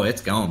 Yeah, oh,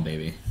 it's going,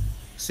 baby.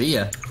 See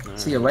ya. All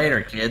See you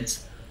later,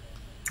 kids.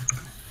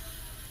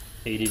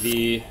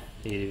 ADV.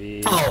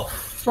 Oh,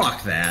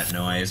 fuck that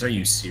noise. Are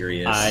you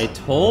serious? I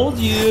told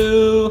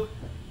you.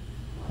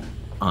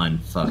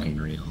 Unfucking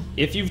real.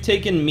 If you've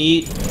taken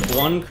meat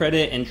 1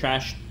 credit and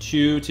trash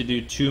 2 to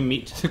do 2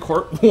 meat to the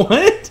corp,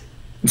 what?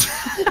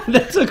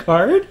 That's a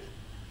card?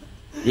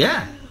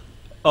 Yeah.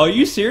 Oh, are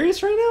you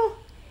serious right now?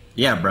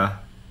 Yeah, bruh.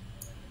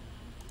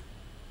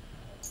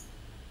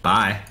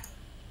 Bye.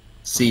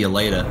 See you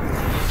later.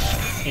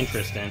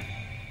 Interesting.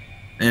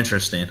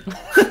 Interesting.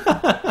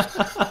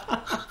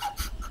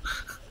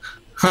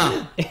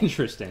 Huh.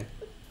 Interesting.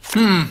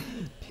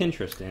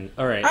 Interesting.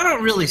 All right. I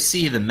don't really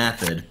see the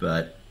method,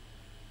 but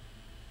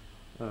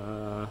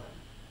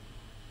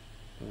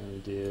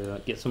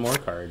get some more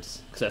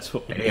cards because that's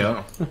what we there you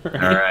go.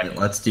 Right? All right,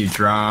 let's do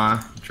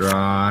draw.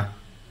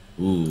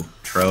 Ooh,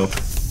 trope.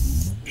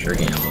 Sure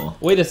gamble.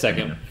 Wait a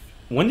second.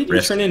 When did you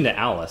Risk. turn into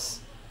Alice?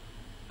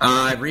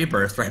 I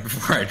rebirthed right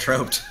before I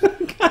troped.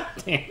 God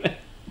damn it.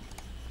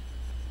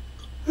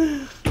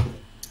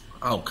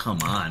 Oh, come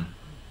on.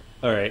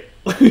 All right.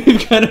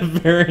 We've got a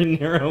very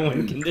narrow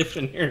win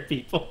condition here,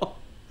 people.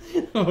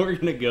 We're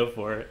going to go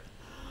for it.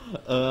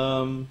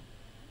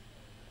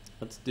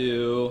 Let's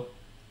do...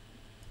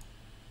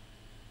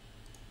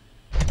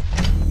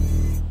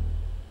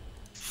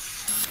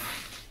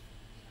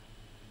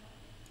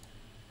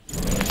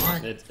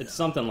 It's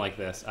something like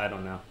this. I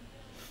don't know.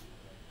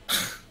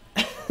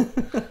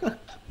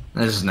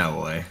 There's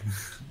no way.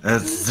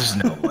 There's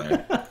no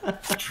way.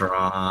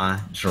 Draw.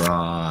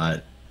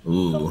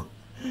 Ooh.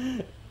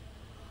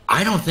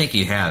 I don't think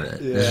you have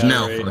it. Yeah, There's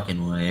no right.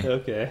 fucking way.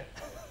 Okay.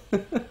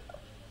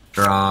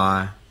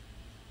 Draw.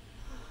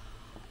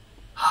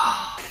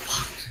 Oh,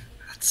 fuck.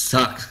 That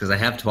sucks, because I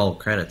have 12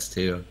 credits,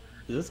 too.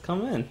 Does this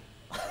come in?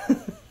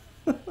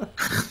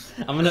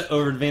 I'm going to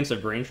over-advance a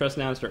Brain Trust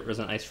now and start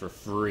Resident Ice for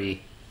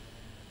free.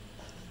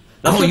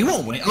 Oh, you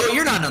won't win. Oh,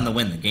 you're not on the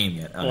win the game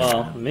yet. Oh,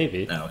 Well, no.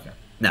 maybe. No, okay.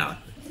 No.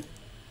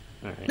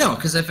 All right. No,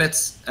 because if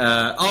it's...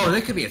 oh,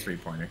 that could be a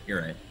 3-pointer.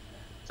 You're right.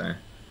 Sorry.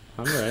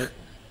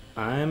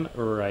 I'm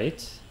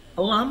right.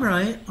 Oh, I'm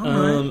right. All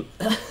right.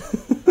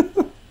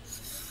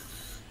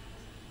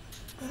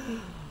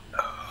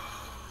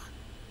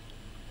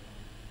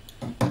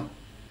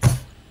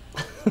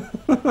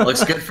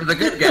 Looks good for the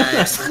good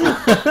guys.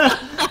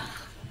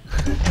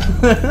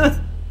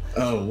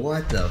 Oh,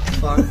 what the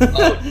fuck?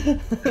 Oh.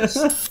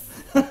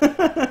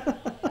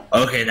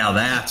 Okay, now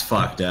that's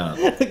fucked up.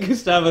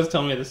 Gustavo's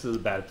telling me this is a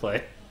bad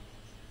play.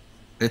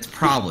 It's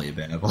probably a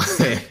bad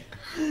play.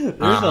 There's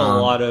a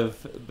lot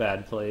of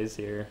bad plays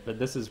here, but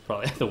this is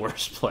probably the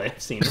worst play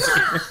I've seen this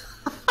year.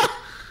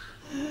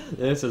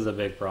 This is a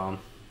big problem.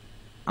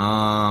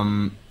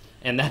 And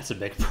that's a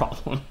big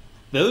problem.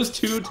 Those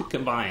two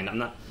combined, I'm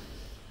not...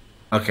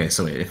 Okay,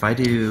 so wait, if I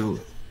do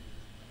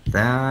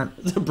that...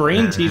 It's a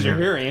brain teaser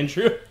here,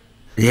 Andrew.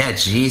 Yeah,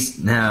 jeez.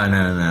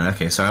 No.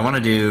 Okay, so I want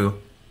to do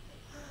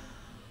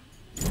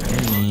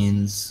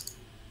means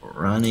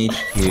run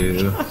HQ,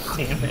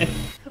 Damn it.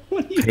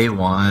 What are you, pay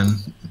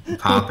 1,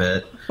 pop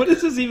it. what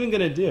is this even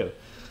going to do?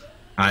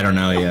 I don't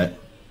know yet.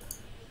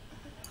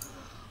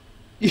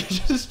 You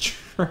just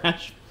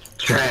trash.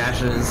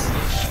 Trashes.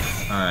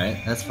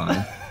 Alright, that's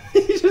fine.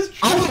 You just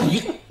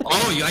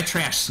I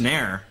trash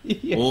snare.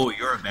 Yeah. Oh,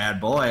 you're a bad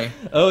boy.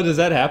 Oh, does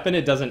that happen?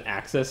 It doesn't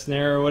access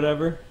snare or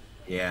whatever?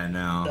 Yeah,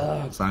 no.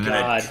 Oh, so I'm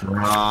God. gonna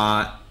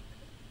draw.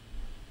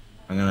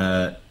 I'm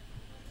gonna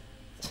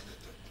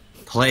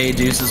play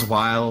Deuce's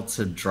Wild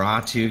to draw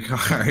 2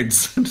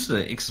 cards to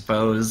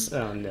expose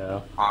Oh,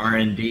 no.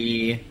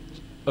 R&D.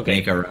 Okay.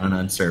 Make a run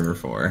on server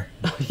 4.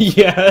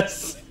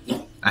 Yes.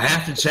 I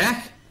have to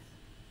check.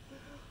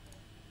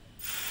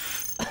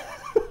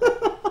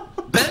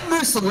 Ben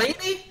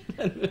Mussolini?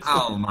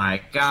 Oh my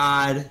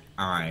god.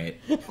 Alright.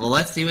 Well,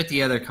 let's see what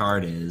the other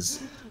card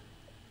is.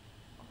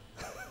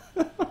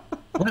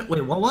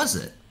 Wait, what was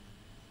it?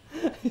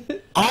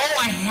 Oh,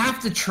 I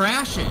have to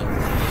trash it.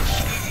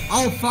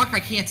 Oh, fuck, I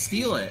can't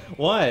steal it.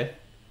 Why?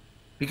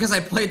 Because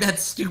I played that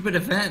stupid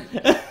event.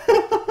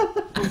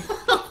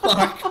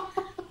 Fuck.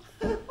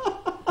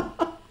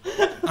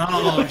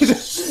 Oh,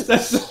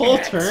 That's the whole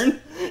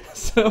turn?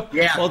 So,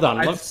 Yeah, hold on.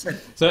 I Look. just-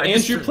 So I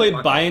just Andrew said played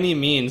fuck. by any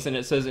means, and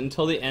it says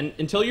until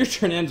your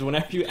turn ends,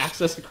 whenever you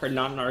access a card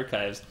not in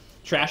archives,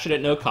 trash it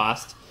at no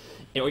cost,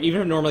 or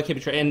even if normally can't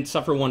be trashed, and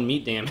suffer 1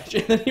 meat damage.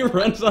 And then he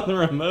runs on the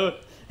remote.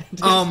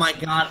 Oh my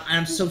god,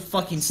 I'm so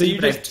fucking So you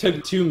stupid. just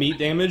took 2 meat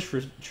damage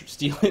for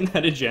stealing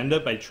that agenda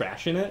by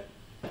trashing it?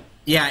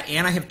 Yeah,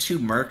 and I have 2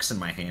 mercs in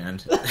my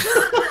hand.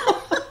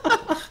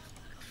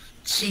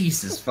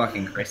 Jesus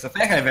fucking Christ. The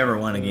fact I've ever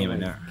won a game Oh in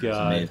my there is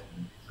God. amazing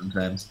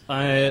sometimes.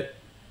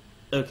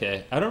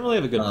 Okay, I don't really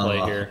have a good play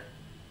here.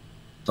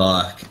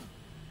 Fuck.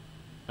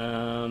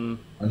 Um,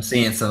 I'm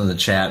seeing some of the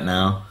chat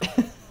now.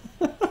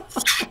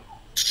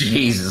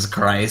 Jesus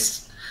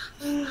Christ.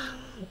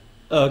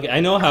 okay, I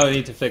know how I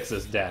need to fix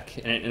this deck,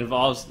 and it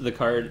involves the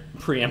card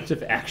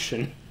Preemptive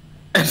Action.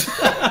 Just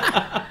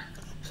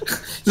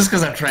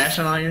because I'm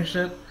trashing all your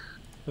shit?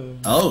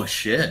 Oh,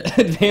 shit.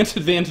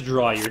 Advance,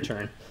 draw your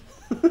turn.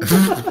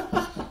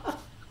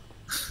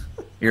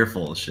 You're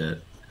full of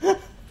shit.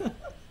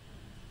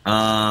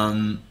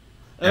 Oh,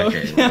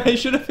 Okay. yeah, I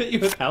should have hit you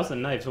with House of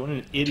Knives. What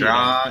an idiot.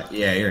 Draw.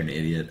 Yeah, you're an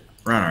idiot.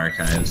 Run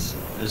archives.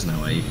 There's no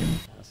way you can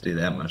do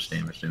that much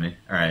damage to me.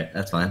 Alright,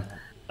 that's fine.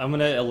 I'm going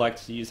to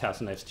elect to use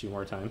House of Knives 2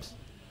 more times.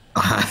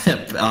 Pass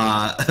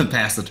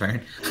the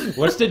turn.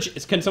 What's the...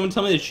 Can someone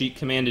tell me the cheat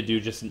command to do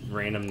just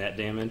random net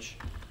damage?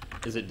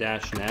 Is it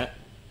dash net?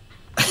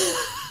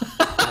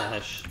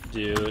 Dash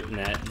do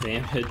net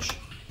damage.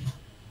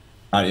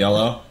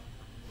 Yellow?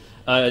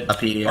 A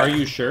PDF? Are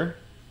you sure?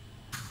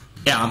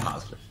 Yeah, I'm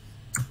positive.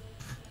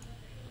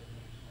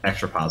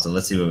 Extra positive.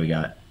 Let's see what we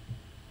got.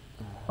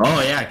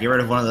 Oh, yeah, get rid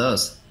of one of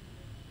those.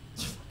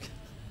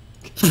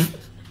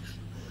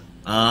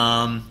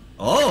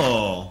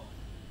 Oh,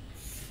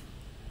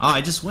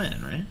 I just win,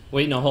 right?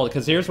 Wait, no, hold.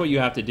 Because here's what you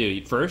have to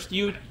do. First,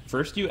 you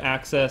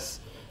access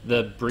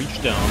the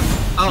breach dome.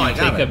 Oh, you I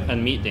got take it. a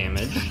meat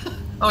damage,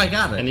 Oh, I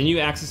got it. and then you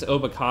access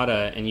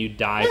Obakata, and you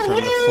die from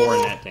the 4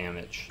 net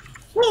damage.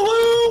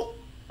 Woohoo!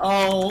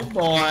 Oh,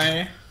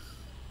 boy.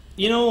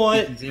 You know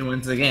what? He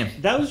wins the game.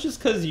 That was just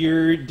because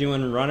you're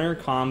doing runner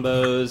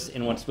combos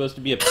in what's supposed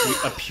to be a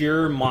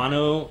pure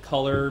mono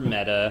color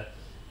meta,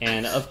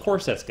 and of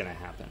course that's gonna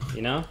happen.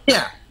 You know?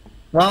 Yeah.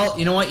 Well,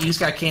 you know what? You just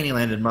got candy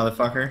landed,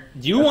 motherfucker.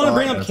 Do you That's want to all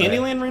bring I up gotta say.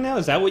 Candyland right now?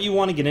 Is that what you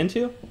want to get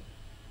into?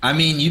 I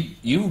mean,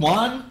 you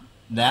won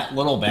that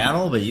little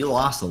battle, but you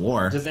lost the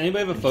war. Does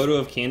anybody have a photo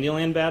of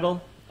Candyland battle?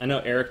 I know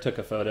Eric took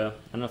a photo. I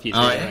don't know if he's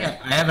Oh, here, right?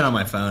 I have it on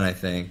my phone, I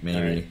think, maybe.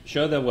 All right.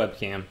 Show the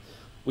webcam.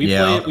 We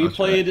Yeah, played I'll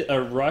played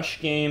a rush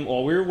game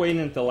while we were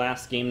waiting at the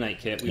last game night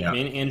kit. Yeah.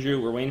 Me and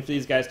Andrew were waiting for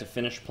these guys to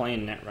finish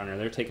playing Netrunner.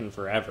 They're taking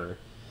forever.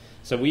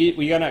 So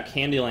we got out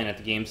Candyland at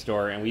the game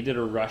store and we did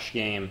a rush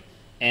game,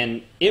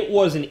 and it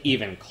wasn't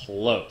even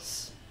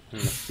close. I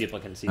don't know if people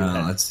can see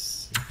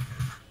that.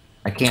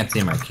 I can't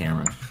see my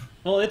camera.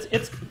 Well,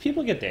 it's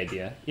people get the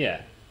idea.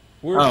 Yeah,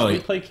 we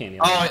play Candyland.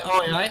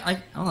 Oh, yeah, I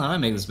don't know. I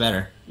make this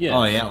better. Yeah.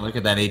 Oh, yeah, look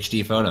at that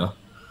HD photo.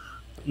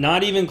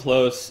 Not even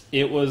close.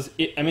 I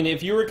mean,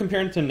 if you were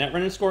comparing to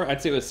Netrunner score,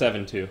 I'd say it was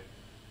 7-2.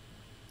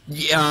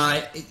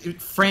 Yeah,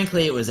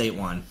 frankly, it was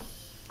 8-1.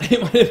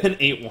 It would have been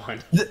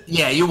 8-1.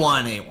 Yeah, you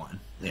won 8-1.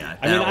 Yeah.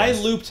 I mean, I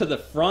looped to the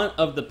front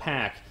of the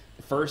pack,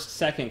 first,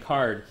 second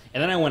card,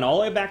 and then I went all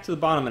the way back to the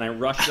bottom and I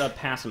rushed up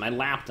past him. I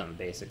lapped him,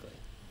 basically.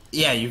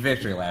 Yeah, you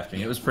victory lapped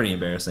me. It was pretty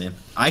embarrassing.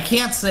 I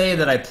can't say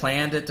that I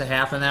planned it to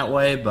happen that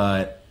way,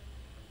 but...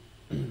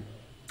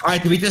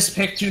 Alright, did we just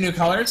pick 2 new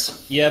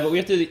colors? Yeah, but we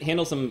have to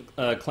handle some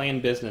clan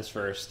business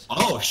first.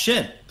 Oh,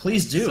 shit.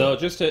 Please do. So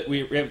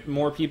we have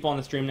more people on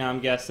the stream now, I'm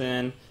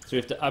guessing. So we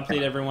have to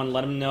update everyone,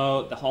 let them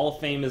know the Hall of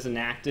Fame is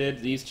enacted.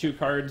 These 2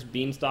 cards,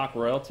 Beanstalk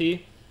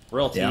Royalties.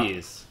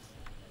 Royalties?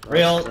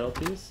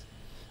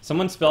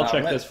 Someone spell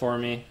check this for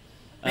me.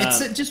 It's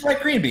just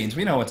white green beans.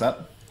 We know what's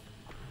up.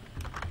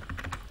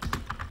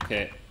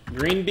 Okay.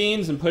 Green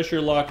beans and push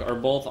your luck are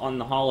both on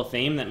the Hall of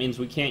Fame. That means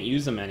we can't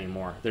use them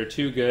anymore. They're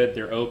too good.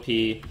 They're OP.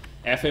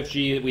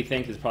 FFG, we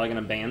think, is probably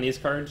going to ban these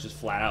cards. Just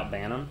flat out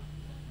ban them.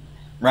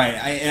 Right.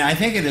 And I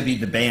think it'll be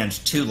the banned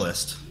 2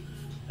 list.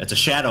 It's a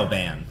shadow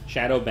ban.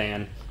 Shadow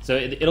ban. So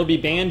it'll be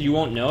banned. You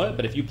won't know it.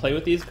 But if you play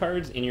with these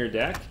cards in your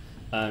deck,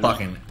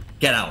 fucking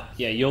get out.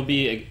 Yeah, you'll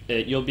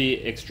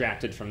be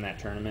extracted from that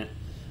tournament.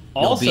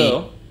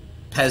 Also,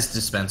 Pez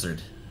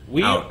dispensered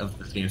out of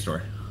the game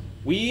store.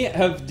 We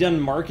have done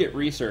market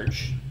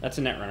research. That's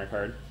a Netrunner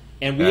card.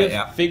 And we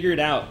have figured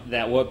out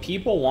that what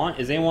people want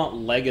is they want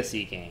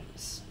legacy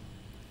games.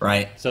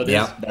 Right. So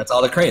that's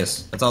all the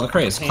craze. That's all the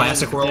craze.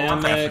 Classic World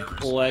of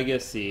Warcraft.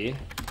 Legacy.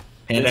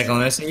 Pandemic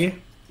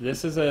Legacy.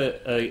 This is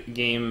a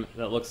game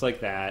that looks like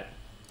that.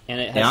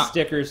 And it has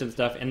stickers and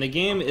stuff. And the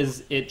game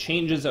it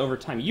changes over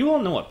time. You all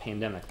know what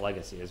Pandemic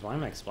Legacy is. Why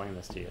am I explaining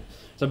this to you?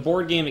 It's a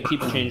board game. It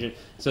keeps changing.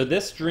 So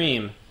this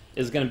stream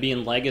is going to be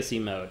in legacy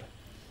mode.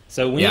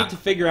 So we need to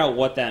figure out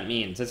what that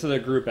means. This is a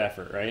group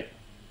effort, right?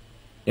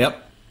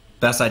 Yep.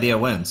 Best idea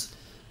wins.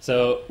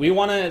 So we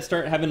want to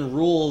start having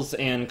rules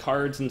and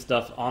cards and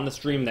stuff on the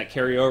stream that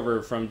carry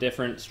over from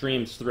different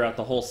streams throughout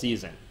the whole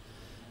season.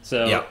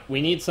 So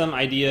we need some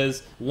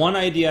ideas. One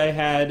idea I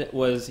had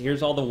was,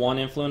 here's all the 1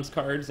 influence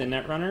cards in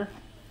Netrunner.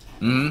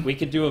 Mm-hmm. We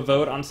could do a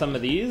vote on some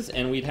of these,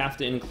 and we'd have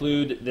to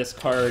include this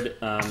card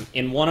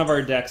in one of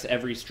our decks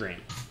every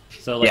stream.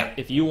 So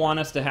if you want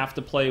us to have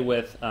to play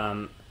with...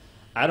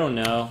 I don't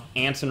know,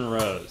 Anson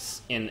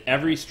Rose. In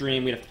every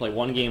stream, we'd have to play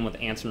 1 game with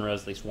Anson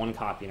Rose, at least 1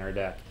 copy in our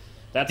deck.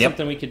 That's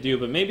something we could do,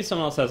 but maybe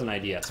someone else has an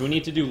idea. So we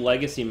need to do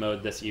legacy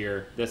mode this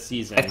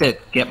season. I have to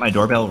get my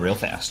doorbell real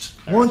fast.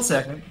 One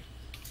second.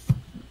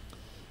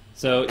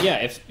 So yeah,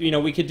 if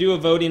we could do a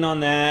voting on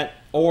that,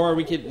 or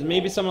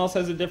maybe someone else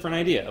has a different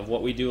idea of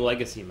what we do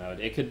legacy mode.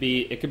 It could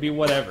be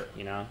whatever.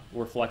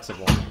 We're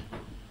flexible.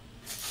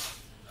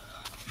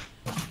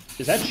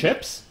 Is that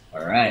chips?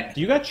 All right.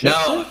 Do you got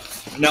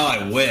chips? No,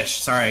 I wish.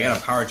 Sorry, I got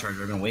a power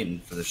charger. I've been waiting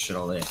for this shit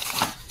all day.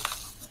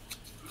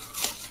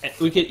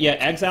 We could,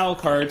 exile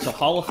cards. So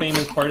Hall of Fame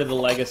is part of the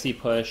legacy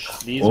push.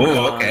 These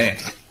are okay.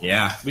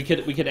 Yeah. We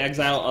could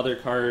exile other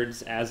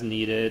cards as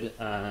needed.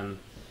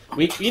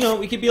 We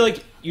could be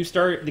like, you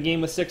start the game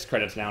with 6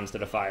 credits now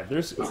instead of 5.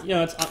 There's,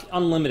 it's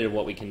unlimited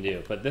what we can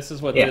do. But this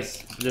is what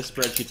this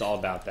spreadsheet's all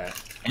about.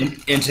 That.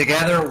 And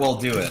together we'll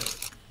do it.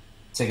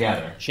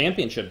 Together.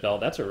 Championship belt.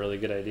 That's a really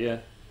good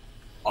idea.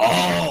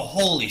 Oh,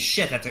 holy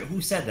shit! Who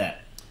said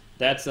that?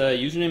 That's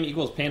username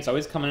equals pants.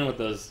 Always coming in with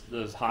those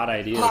hot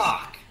ideas.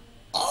 Fuck!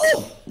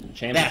 Oh!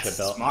 Championship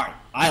belt. Smart.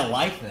 I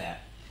like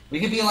that.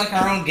 We could be like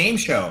our own game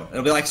show.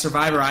 It'll be like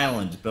Survivor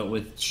Island, but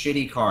with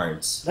shitty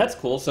cards. That's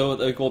cool. So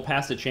we'll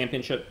pass the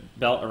championship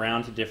belt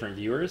around to different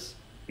viewers?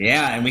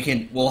 Yeah, and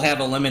we'll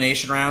have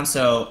elimination rounds,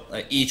 so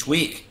each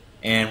week.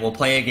 And we'll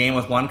play a game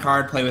with 1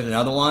 card, play with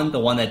another one. The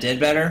one that did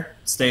better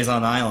stays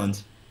on the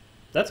island.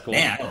 That's cool.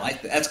 Man, I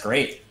like that. That's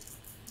great.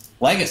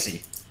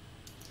 Legacy.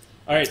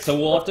 All right, so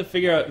we'll have to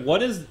figure out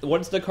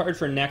what's the card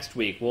for next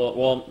week.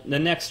 Well, the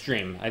next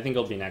stream. I think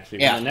it'll be next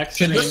week. Yeah. The next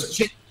Should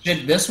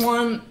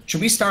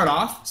we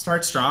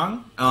start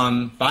strong?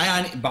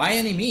 By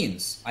any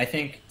means, I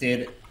think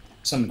did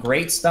some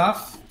great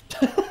stuff.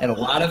 Had a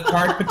lot of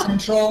card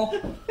potential.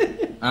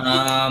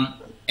 And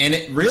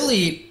it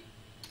really,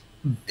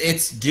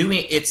 it's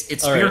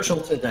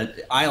spiritual to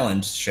the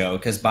island show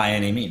because by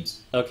any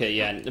means. Okay,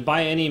 yeah.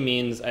 By any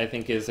means, I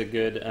think is a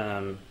good.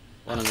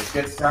 One of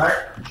the good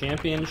start.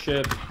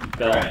 Championship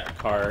belt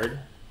card.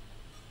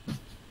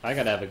 I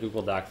gotta have a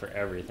Google Doc for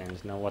everything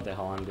to know what the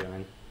hell I'm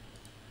doing.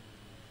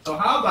 So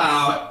how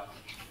about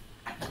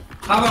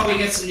we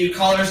get some new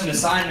colors and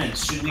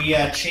assignments? Should we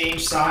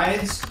change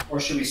sides or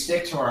should we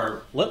stick to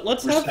our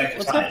let's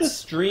have the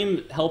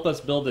stream help us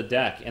build a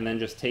deck and then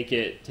just take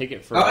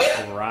it for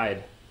a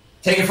ride.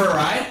 Take it for a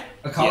ride?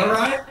 A color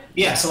ride?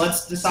 Yeah. So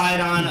let's decide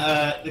on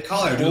the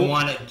color. Do we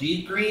want a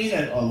deep green,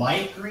 a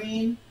light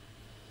green?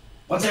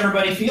 What's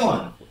everybody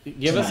feeling?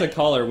 Give us a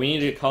color. We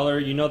need a color.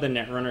 You know the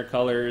Netrunner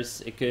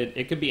colors. It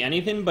could be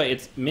anything,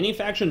 but mini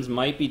factions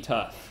might be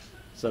tough.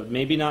 So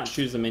maybe not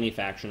choose the mini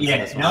factions.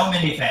 Yeah, no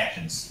mini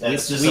factions.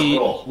 That's just a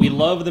rule. We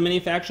love the mini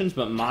factions,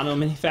 but mono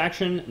mini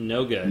faction,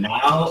 no good.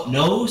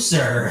 No,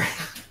 sir.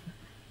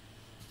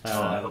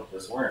 I hope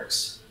this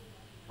works.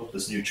 Hope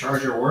this new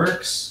charger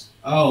works.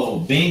 Oh,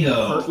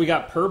 bingo. We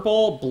got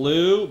purple,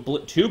 blue,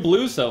 2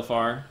 blues so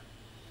far.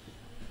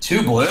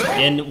 2 blue?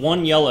 And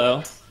 1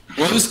 yellow.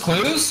 Blue's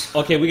clues?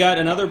 Okay, we got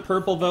another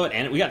purple vote,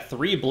 and we got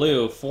 3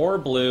 blue, 4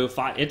 blue,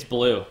 5. It's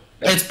blue.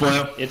 It's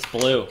blue. It's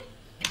blue.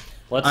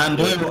 I'm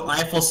blue.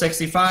 Eiffel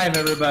 65,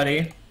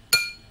 everybody.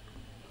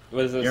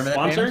 What is this,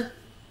 sponsor?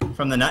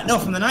 From the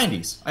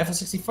 90s. Eiffel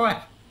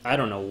 65. I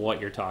don't know what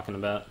you're talking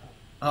about.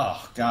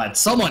 Oh, God.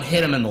 Someone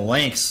hit him in the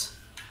links.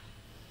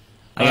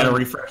 I gotta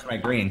refresh my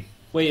green.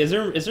 Wait, is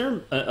there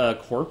a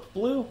corp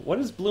blue? What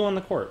is blue on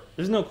the corp?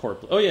 There's no corp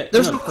blue. Oh, yeah.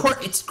 There's no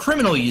corp. It's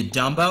criminal, you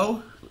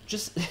dumbo.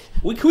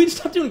 Can we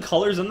stop doing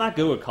colors? I'm not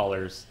good with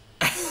colors.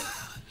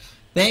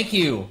 Thank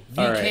you.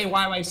 All right.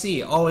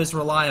 VKYYC, always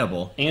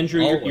reliable.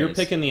 Andrew, Always. you're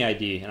picking the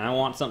ID, and I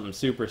want something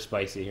super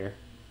spicy here.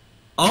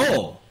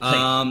 Oh,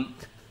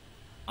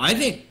 I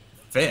think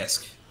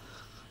Fisk.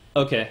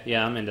 Okay,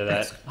 yeah, I'm into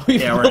that. Fisk.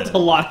 We've Yeah, built a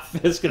lot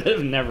of Fisk that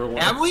have never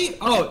worked. Have we?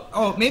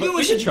 Oh, maybe But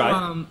we should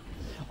try.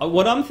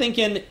 What I'm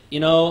thinking,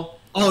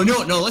 Oh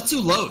no, let's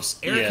do Los.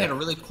 Eric Yeah. had a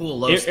really cool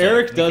Los.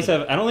 Eric does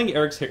have. I don't think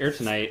Eric's here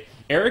tonight.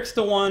 Eric's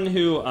the one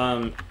who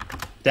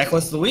deck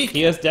list of the week.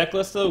 he has deck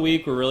list of the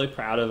week. We're really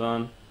proud of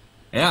him.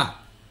 Yeah.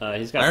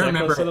 He's got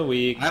deck list of the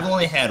week. I've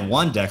only had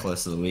one deck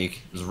list of the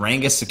week. It was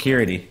Rangus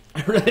Security.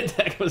 That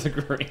deck was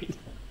great.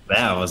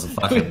 That was a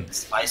fucking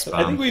spice bomb.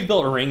 I think we've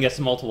built Ringus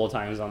multiple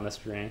times on this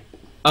stream.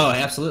 Oh,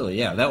 absolutely,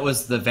 yeah. That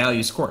was the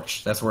Value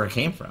Scorch. That's where it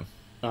came from.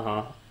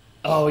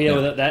 Oh yeah,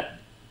 well, that.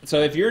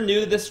 So if you're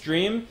new to this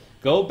stream,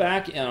 go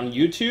back on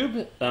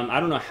YouTube. I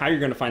don't know how you're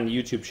going to find the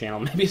YouTube channel.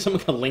 Maybe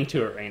someone can link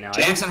to it right now.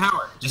 Jackson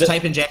Howard. Just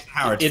type in Jackson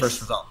Howard. It's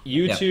first result.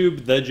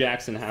 YouTube the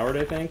Jackson Howard,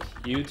 I think.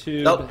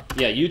 YouTube. Nope.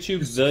 Yeah,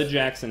 YouTube the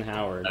Jackson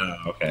Howard. Oh,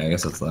 okay. I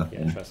guess that's that.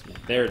 Yeah, trust me.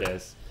 There it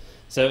is.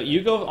 So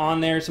you go on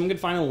there. Someone can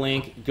find a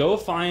link. Go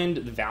find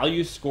the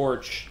Value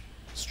Scorch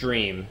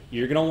stream.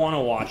 You're going to want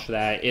to watch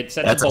that. It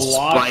sets up a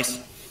lot.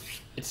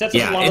 It sets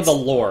up a lot of the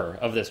lore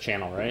of this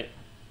channel, right?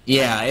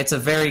 Yeah, it's a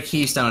very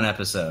keystone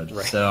episode.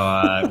 Right.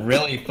 So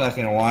really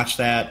fucking watch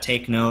that.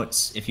 Take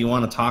notes. If you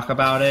want to talk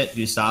about it,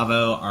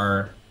 Gustavo,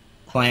 our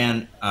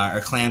clan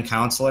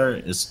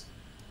counselor,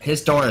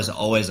 his door is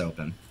always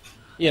open.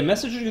 Yeah,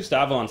 message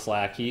Gustavo on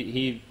Slack.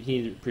 He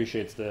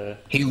appreciates the.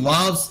 He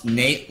loves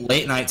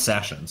late night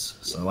sessions.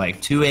 So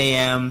like 2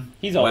 a.m.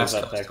 He's always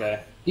up, that guy.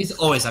 He's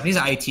always up. He's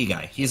an IT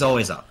guy. He's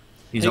always up.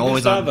 He's hey,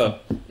 always Gustavo,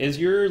 up. Is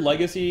your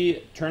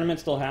Legacy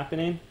tournament still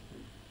happening?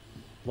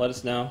 Let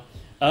us know.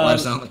 Let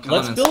us know in the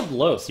comments. Let's build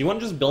Los. You want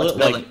to just build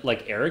it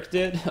like Eric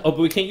did? Oh, but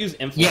we can't use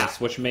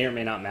influence, which may or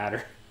may not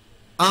matter.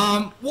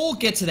 We'll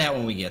get to that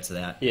when we get to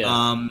that.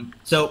 Yeah.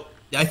 So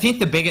I think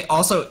the biggest,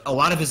 also a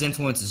lot of his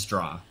influence is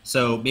draw.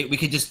 So we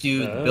could just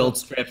do build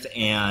script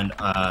and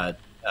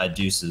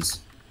deuces.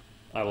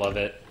 I love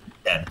it.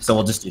 Yeah, so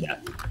we'll just do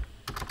that.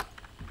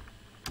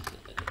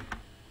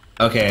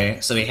 Okay,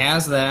 so he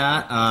has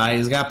that.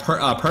 He's got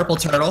Purple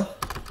Turtle,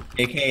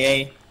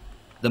 a.k.a.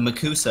 the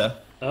Makusa.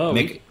 Oh,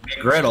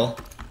 McGriddle.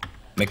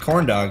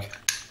 McCorndog.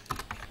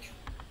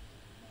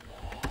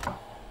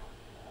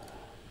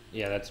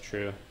 Yeah, that's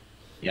true.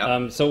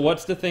 Yeah. So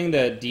what's the thing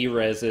that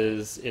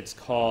dereses? It's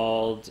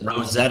called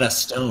Rosetta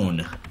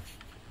Stone,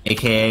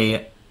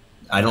 aka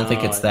I don't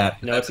think it's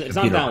that. No, it's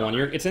not that one.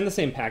 It's in the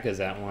same pack as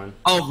that one.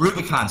 Oh,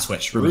 Rubicon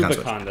Switch.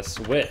 Rubicon the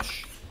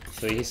Switch.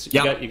 So you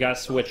got to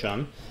switch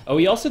them. Oh,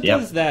 he also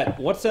does that.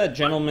 What's that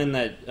gentleman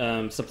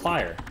that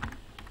supplier?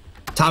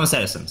 Thomas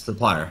Edison,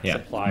 supplier. Yeah.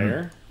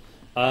 Supplier.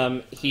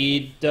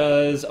 He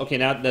does. Okay,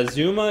 now the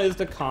Zuma is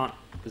the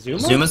Zuma.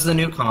 Zuma's the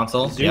new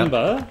console.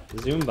 Zumba. Yep.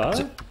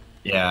 Zumba.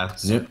 Yeah.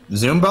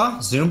 Zumba.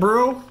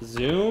 Zumbrew.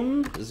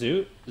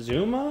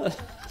 Zuma.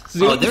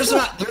 Oh, there's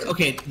not.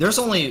 There's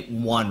only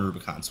one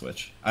Rubicon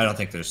Switch. I don't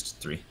think there's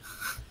three.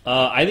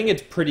 I think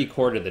it's pretty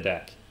core to the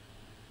deck.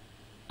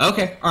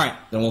 Okay. All right.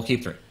 Then we'll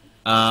keep three.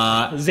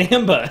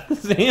 Zamba.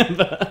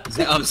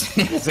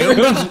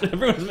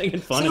 Everyone's making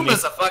fun of me.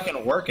 Zumba's a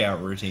fucking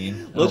workout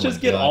routine. Let's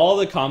just get all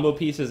the combo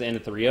pieces into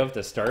 3 of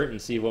to start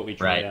and see what we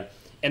try out.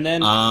 And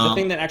then the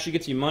thing that actually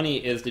gets you money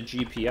is the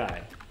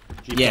GPI.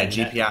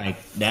 GPI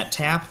net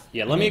tap.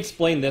 Yeah, let me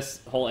explain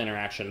this whole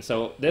interaction.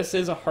 So this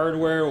is a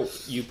hardware.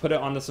 You put it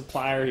on the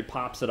supplier, he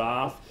pops it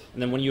off,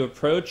 and then when you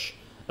approach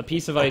a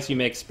piece of ice, you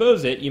may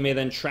expose it. You may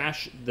then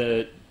trash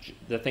the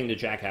thing to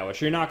jack out,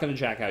 which you're not going to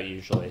jack out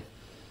usually.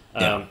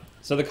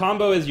 So the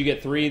combo is you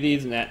get 3 of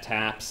these net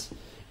taps,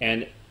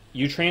 and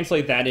you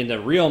translate that into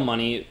real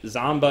money.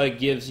 Zamba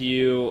gives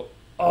you...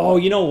 Oh,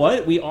 you know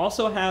what? We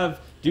also have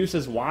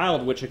Deuce's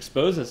Wild, which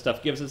exposes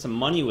stuff, gives us some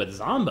money with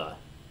Zamba.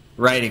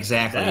 Right,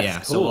 exactly,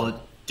 That's cool. So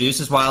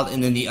Deuce's Wild,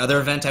 and then the other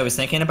event I was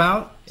thinking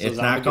about, so it's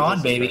not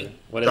gone, baby.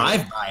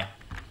 Drive-by.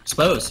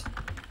 Expose.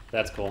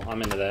 That's cool.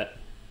 I'm into that.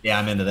 Yeah,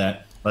 I'm into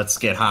that. Let's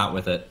get hot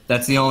with it.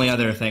 That's the only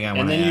other thing I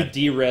want to add. And then you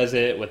de-res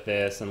it with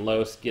this, and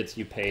Los gets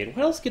you paid.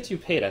 What else gets you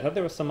paid? I thought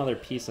there was some other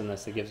piece in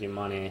this that gives you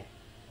money.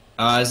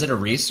 Is it a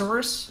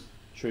resource?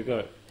 Should we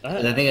go?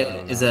 I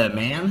think is it a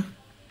man?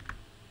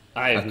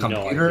 I have no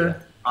computer?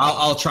 Idea.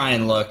 I'll try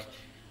and look.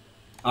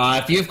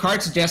 If you have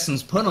card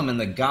suggestions, put them in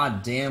the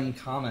goddamn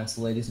comments,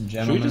 ladies and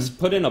gentlemen. Should we just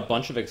put in a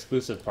bunch of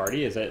exclusive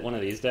party? Is that one of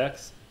these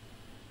decks?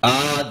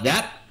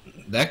 That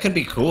could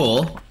be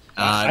cool.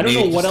 I don't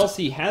know what else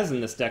he has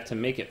in this deck to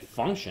make it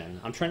function.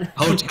 I'm trying to...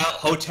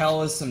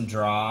 Hotel is some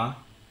draw.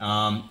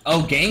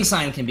 Gang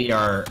Sign can be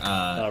our...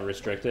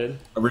 restricted?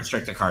 A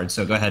restricted card,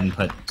 so go ahead and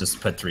put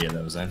 3 of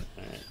those in.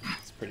 All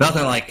right.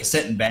 Nothing like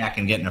sitting back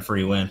and getting a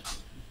free win.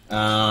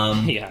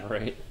 Yeah,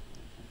 right.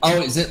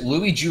 Oh, is it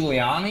Louis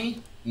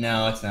Giuliani?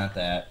 No, it's not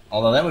that.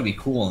 Although that would be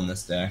cool in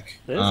this deck.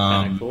 That is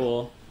kind of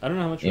cool. I don't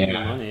know how much would be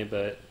money,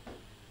 but...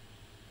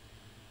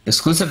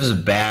 Exclusive is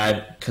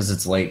bad because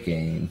it's late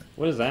game.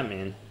 What does that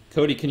mean?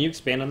 Cody, can you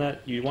expand on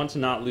that? You want to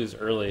not lose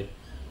early.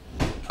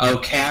 Oh,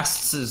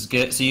 casts is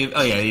good. So you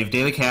have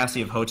daily cast,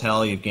 you have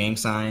hotel, you have gang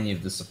sign, you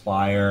have the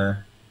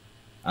supplier.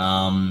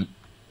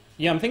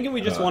 Yeah, I'm thinking we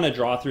just want to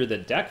draw through the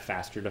deck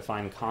faster to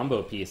find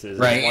combo pieces.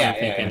 Right, I'm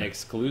thinking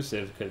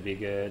exclusive could be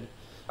good.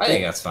 I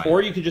think that's fine.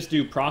 Or you could just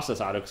do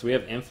process auto because we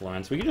have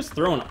influence. We could just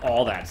throw in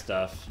all that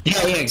stuff.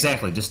 Yeah,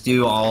 exactly. Just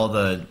do all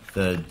the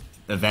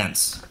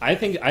events. I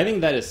think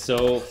that is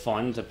so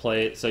fun to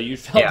play. So you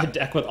fill the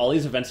deck with all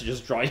these events to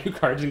just draw you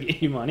cards and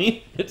get you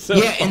money. It's so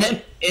fun.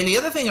 And the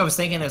other thing I was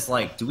thinking is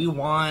like, do we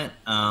want?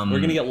 We're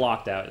gonna get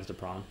locked out is the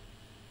problem.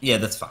 Yeah,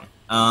 that's fine.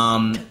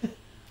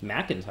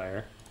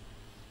 McIntyre.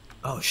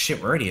 Oh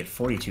shit, we're already at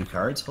 42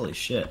 cards. Holy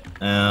shit.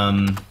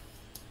 The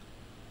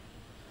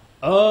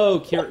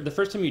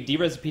first time you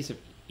derez a piece of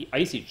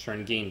ice each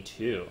turn, gain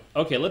 2.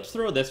 Okay, let's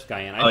throw this guy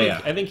in.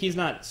 I think he's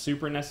not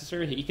super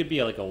necessary. He could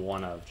be like a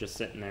 1-of, just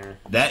sitting there.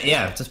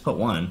 Just put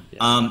 1.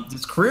 Yeah.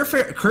 Career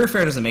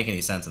fair doesn't make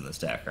any sense in this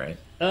deck, right?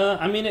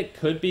 I mean, it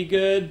could be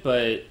good,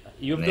 but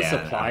you have the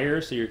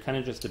supplier, so you're kind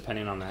of just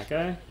depending on that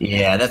guy.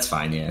 Yeah, that's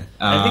fine. Yeah.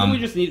 I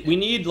think we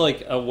need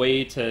like a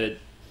way to.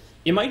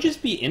 It might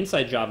just be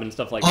inside job and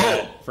stuff like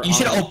that. You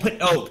should put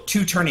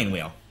 2 turning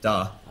wheel.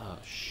 Duh. Oh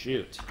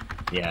shoot.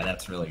 Yeah,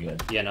 that's really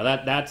good. Yeah, no,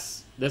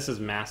 this is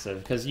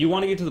massive because you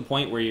want to get to the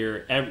point where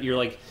you're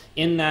like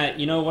in that,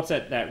 what's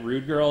that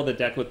Rude Girl, the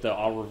deck with the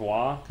Au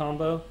Revoir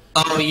combo.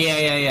 Oh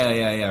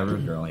yeah,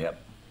 Rude Girl,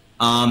 yep.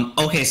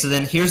 Okay, so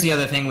then here's the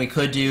other thing we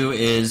could do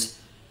is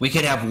we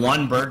could have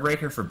 1 Bird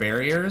Breaker for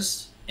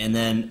barriers and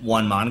then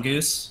 1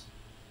 Mongoose.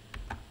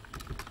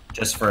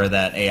 Just for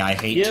that AI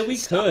hate. Yeah, we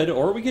could,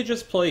 or we could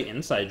just play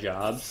inside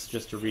jobs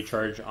just to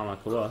recharge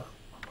Amakua.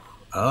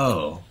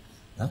 Oh,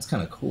 that's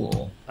kind of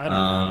cool. I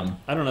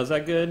don't know. Is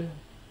that good?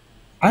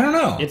 I don't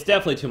know. It's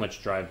definitely too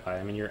much drive-by.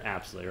 I mean, you're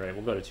absolutely right.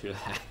 We'll go to 2 of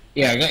that.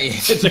 Yeah, I got you.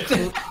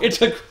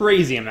 It's a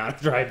crazy amount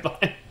of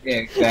drive-by. Yeah,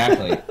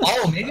 exactly.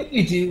 Maybe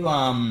we do.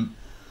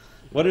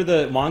 What are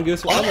the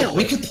Mongoose?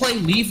 We could play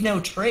Leave No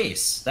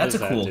Trace. That's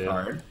a cool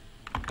card.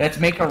 Let's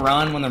make a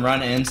run. When the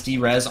run ends,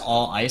 derez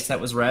all ice that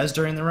was res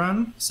during the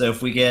run. So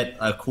if we get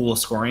a cool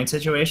scoring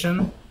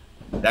situation,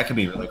 that could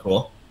be really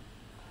cool.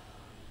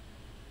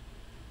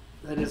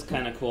 That is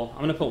kind of cool.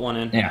 I'm going to put 1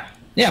 in.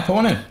 Yeah, put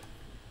 1 in.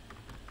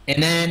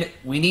 And then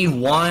we need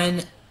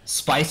 1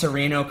 Spice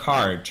Areno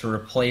card to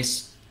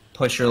replace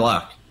Push Your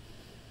Luck.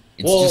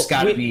 It's just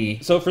got to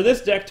be... So for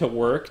this deck to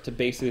work, to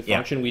basically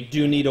function, we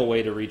do need a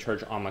way to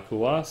recharge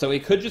Amakua. So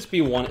it could just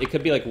be 1... It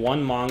could be like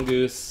 1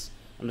 Mongoose.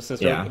 I'm just going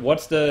to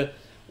start...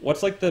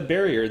 What's like the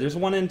barrier? There's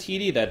 1 in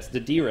TD that's the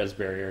D-Res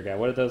barrier guy.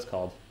 What are those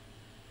called?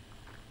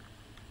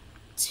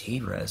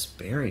 D-Res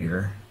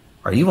barrier?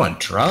 Are you on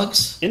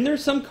drugs? And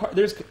there's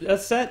there's a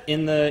set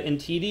in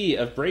TD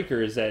of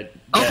breakers that the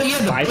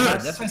bypass.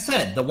 Bird. That's what I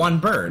said. The 1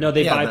 bird. No,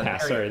 they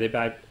bypass.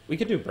 We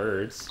could do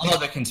birds. Oh,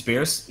 the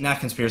conspiracy,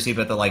 not conspiracy,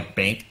 but the like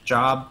bank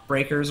job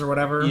breakers or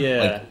whatever.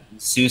 Yeah, like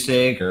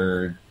Susig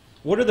or.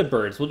 What are the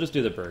birds? We'll just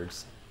do the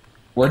birds.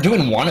 We're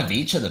doing 1 of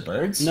each of the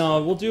birds?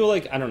 No, we'll do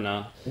I don't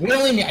know.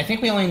 I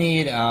think we only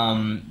need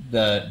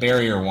the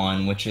barrier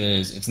one, which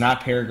is it's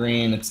not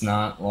Peregrine, it's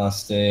not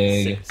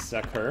Lustig.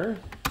 Sakur?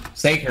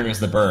 Sakur is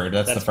the bird.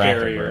 That's the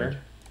fractal bird.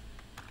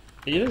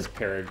 It is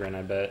Peregrine,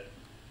 I bet.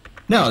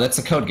 No, that's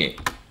the code gate.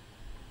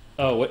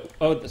 Oh, what?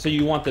 Oh, so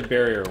you want the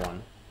barrier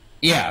one?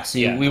 Yeah. So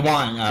we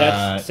want.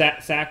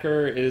 That's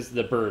Sakur is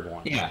the bird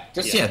one. Yeah.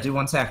 Do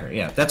 1 Sakur.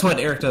 Yeah, that's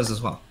what Eric does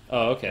as well.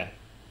 Oh, okay.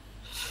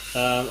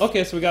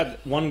 Okay, so we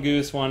got 1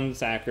 Goose, 1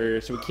 Sacker,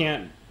 so we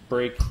can't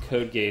break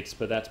code gates,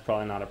 but that's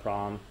probably not a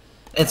problem.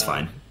 It's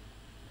fine.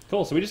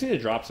 Cool, so we just need to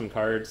drop some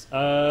cards.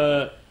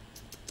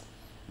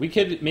 We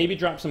could maybe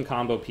drop some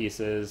combo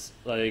pieces.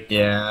 We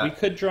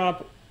could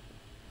drop...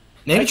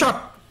 Maybe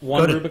drop...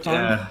 1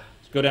 Rubicon?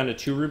 Go down to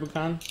 2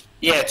 Rubicon?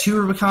 Yeah, 2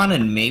 Rubicon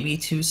and maybe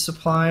 2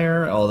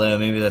 Supplier, although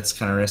maybe that's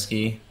kind of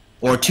risky.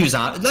 Or 2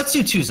 Zomba. Let's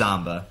do 2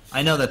 Zomba.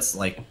 I know that's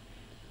like...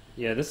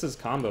 Yeah, this is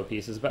combo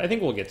pieces, but I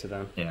think we'll get to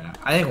them. Yeah,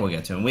 I think we'll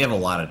get to them. We have a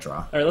lot of draw.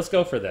 All right, let's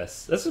go for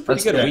this. This is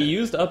pretty good. We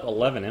used up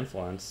 11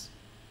 influence.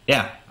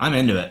 Yeah, I'm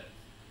into it.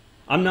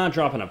 I'm not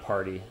dropping a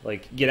party.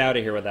 Get out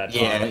of here with that.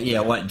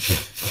 What?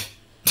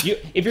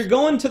 If you're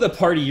going to the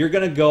party, you're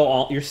gonna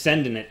go you're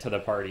sending it to the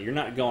party. You're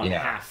not going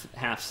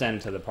half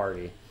send to the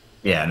party.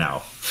 Yeah,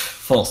 no.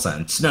 Full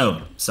send.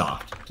 Snow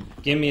soft.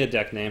 Give me a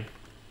deck name.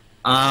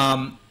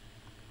 CTZ,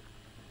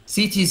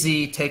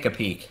 take a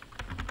peek.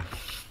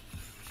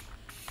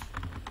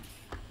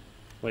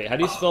 Wait, how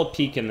do you spell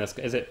peek in this?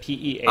 Is it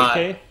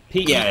P-E-A-K?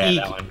 P-E-E-K. Yeah,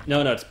 that one.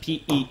 No, it's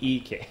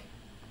P-E-E-K.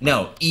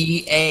 No,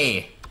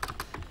 E-A.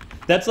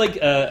 That's like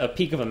a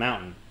peak of a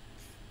mountain.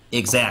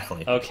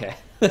 Exactly. Okay,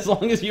 as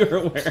long as you're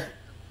aware.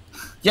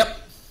 Yep.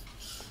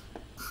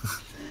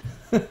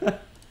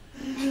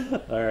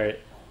 All right.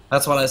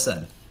 That's what I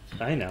said.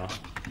 I know.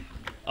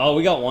 Oh,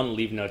 we got 1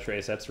 Leave No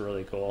Trace. That's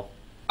really cool.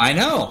 I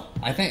know.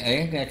 I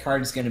think that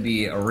card is going to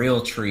be a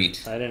real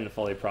treat. I didn't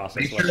fully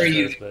process Make what sure that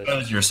you is, but...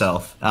 expose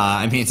yourself.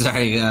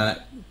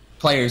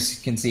 Players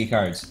can see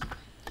cards.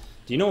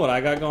 Do you know what I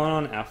got going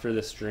on after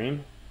this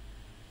stream?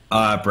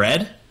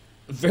 Bread?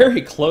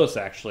 Very close,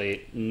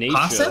 actually.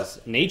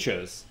 Pasta?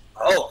 Nachos.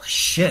 Oh,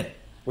 shit.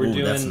 We're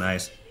doing... That's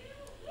nice.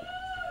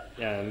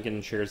 Yeah, I'm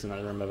getting cheers in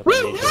another room of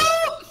nachos.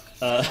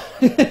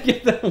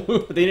 Get that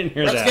woo. They didn't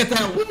hear that. Let's get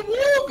that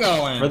woo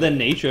going. For the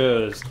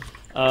nachos.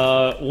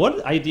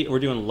 What ID? We're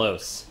doing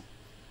Los.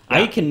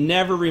 Yeah. I can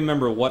never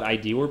remember what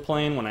ID we're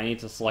playing when I need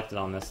to select it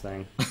on this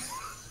thing.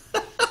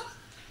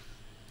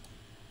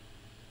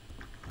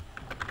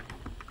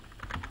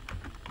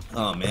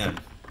 Oh, man.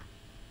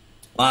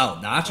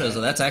 Wow, nachos,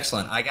 that's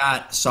excellent. I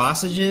got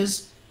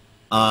sausages,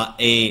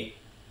 a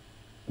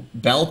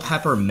bell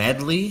pepper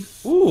medley.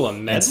 Ooh, a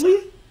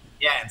medley?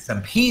 And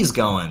some peas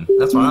going.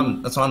 That's what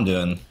I'm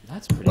doing.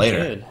 That's pretty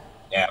good.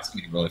 Yeah, it's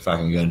gonna be really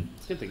fucking good.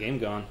 Let's get the game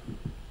going.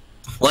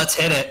 Let's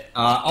hit it.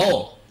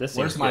 This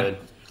seems good.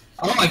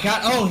 Oh my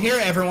god. Oh, here,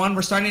 everyone.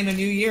 We're starting a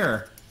new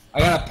year. I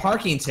got a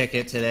parking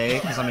ticket today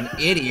because I'm an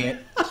idiot.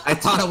 I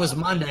thought it was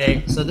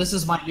Monday, so this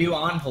is my new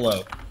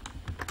envelope.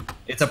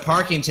 It's a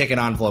parking ticket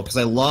envelope because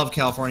I love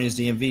California's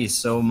DMV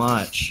so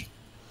much.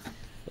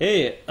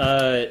 Hey,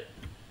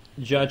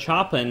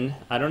 Choppin,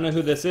 I don't know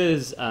who this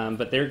is,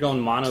 but they're going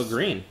mono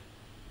green.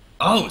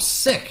 Oh,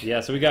 sick!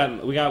 Yeah, so we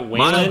got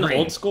Wayland,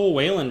 old school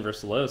Wayland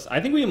versus Los. I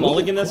think we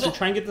mulligan this to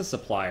try and get the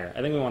supplier.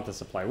 I think we want the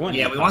supplier. We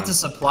want the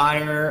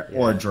supplier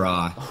or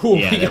draw. Ooh,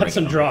 we got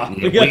some draw.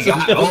 Yeah,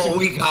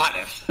 we got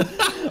it.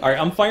 All right,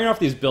 I'm firing off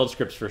these build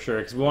scripts for sure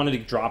because we wanted to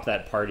drop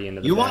that party into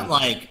the. You want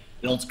like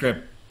build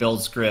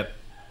script.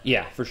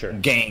 Yeah, for sure.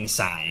 Gang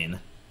sign.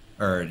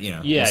 Or,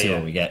 we'll see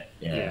what we get.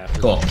 Yeah,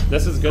 cool.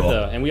 This is good,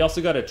 though. And we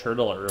also got a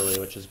turtle early,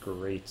 which is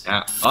great.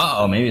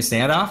 Uh-oh, maybe a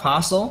standoff?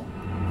 Hostile?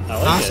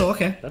 Hostile,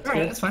 okay. That's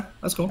good. That's fine.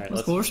 That's cool.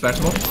 That's cool.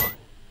 Respectable.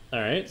 All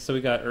right, so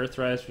we got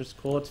Earthrise, which is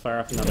cool. Let's fire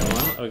off another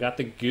one. Oh, we got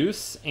the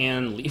Goose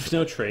and Leave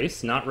No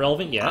Trace. Not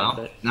relevant yet. Wow.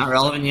 But... Not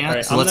relevant yet.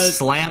 Right, so let's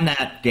slam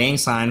that gang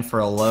sign for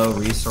a low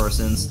resource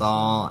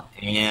install.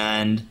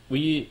 And...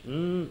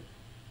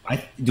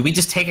 do we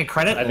just take a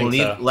credit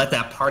and let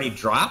that party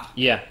drop?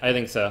 Yeah, I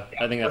think so.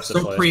 Yeah, I think that's the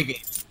play.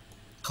 Pregame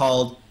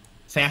called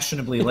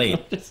Fashionably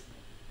Late.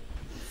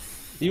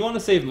 You want to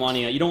save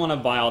money. You don't want to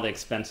buy all the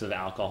expensive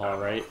alcohol,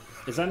 right?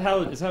 Is that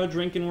how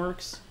drinking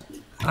works?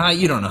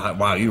 You don't know how.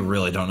 Wow, you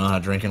really don't know how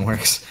drinking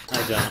works.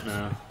 I don't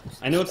know.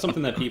 I know it's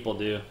something that people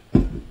do.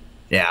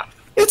 Yeah,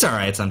 it's all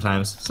right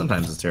sometimes.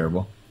 Sometimes it's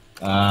terrible.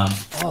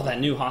 Oh, that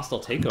new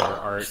Hostile Takeover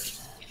art.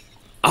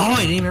 Oh,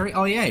 I didn't even.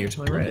 Oh, yeah, you're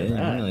totally right. I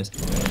didn't realize.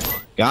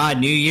 God,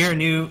 new year,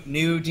 new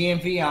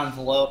DMV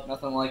envelope.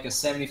 Nothing like a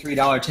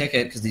 $73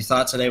 ticket because he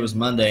thought today was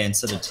Monday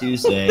instead of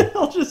Tuesday.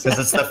 Because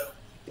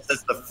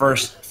it's the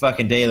first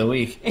fucking day of the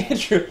week.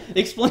 Andrew,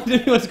 explain to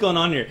me what's going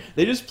on here.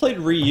 They just played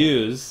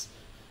reuse.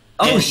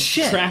 Oh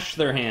shit! Trashed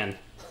their hand.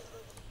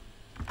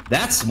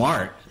 That's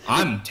smart.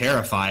 I'm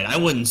terrified. I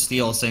wouldn't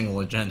steal a single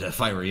agenda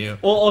if I were you.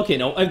 Well, okay,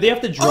 no, they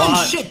have to draw.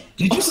 Oh shit!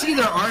 Did you see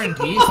their R&D?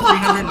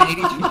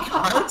 383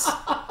 cards.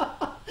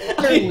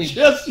 I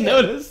just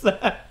noticed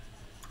that.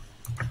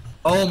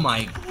 Oh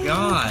my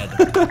god.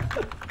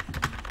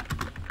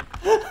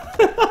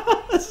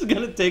 This is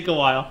gonna take a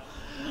while.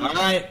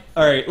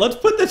 Alright, let's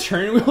put the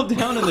turn wheel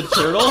down in the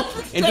turtle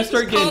and just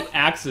start getting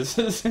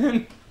axes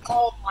in.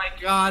 Oh my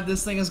god,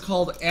 this thing is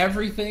called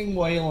Everything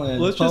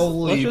Wayland. Let's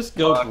just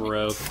go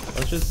broke.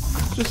 Let's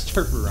just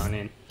start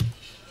running.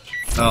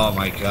 Oh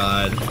my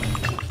god.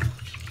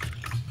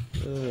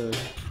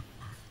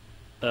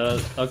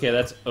 Okay,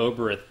 that's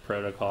Oberith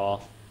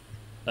Protocol.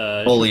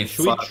 Holy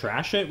should we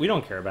trash it? We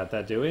don't care about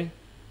that, do we?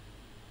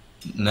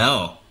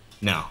 No.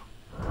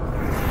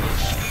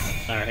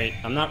 Alright,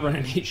 I'm not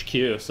running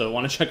HQ, so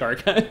want to check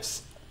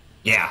archives?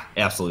 Yeah,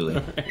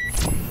 absolutely.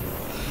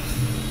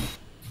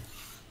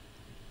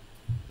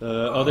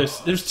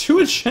 There's 2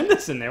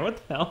 agendas in there, what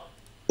the hell?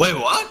 Wait,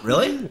 what?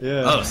 Really?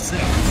 Yeah. Oh, sick.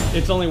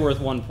 It's only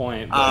worth 1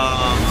 point.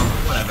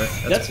 Whatever.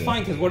 That's cool.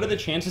 Fine, because what are the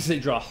chances they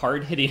draw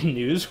hard-hitting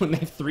news when they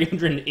have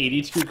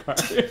 382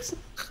 cards?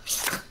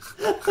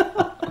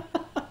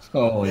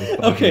 Holy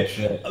fucking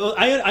shit.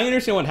 I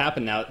understand what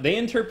happened now. They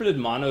interpreted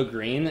mono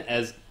green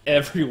as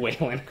every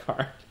Wayland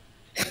card.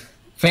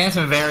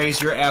 Phantom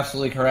Varies, you're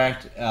absolutely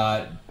correct.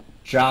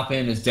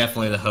 Drop-In is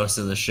definitely the host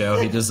of the show.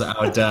 They just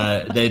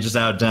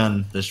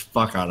outdone the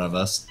fuck out of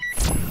us.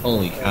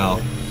 Holy cow.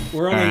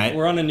 We're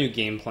on a new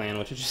game plan,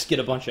 which is just get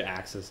a bunch of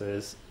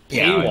accesses.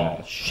 Paywall.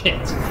 Yeah,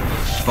 shit.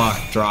 Fuck,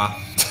 draw.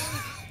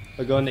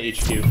 We'll go into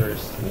HQ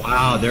first.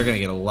 Wow, they're gonna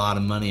get a lot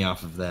of money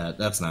off of that.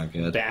 That's not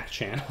good. Back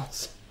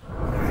channels.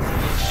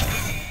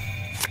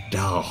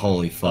 Oh,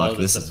 holy fuck.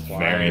 This is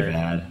very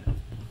bad.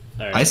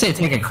 Right. I say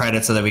take a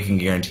credit so that we can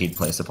guaranteed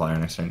play supplier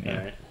next turn. Yeah.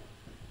 Alright.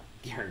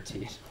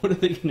 Guaranteed. What are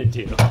they gonna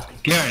do?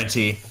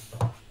 Guarantee.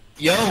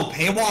 Yo,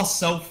 paywall's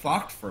so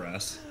fucked for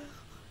us.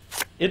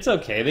 It's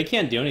okay. They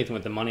can't do anything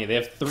with the money. They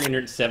have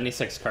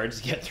 376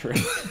 cards to get through.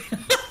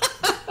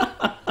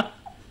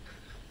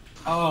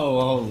 Oh,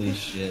 holy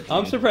shit. Dude.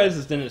 I'm surprised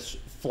this didn't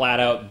flat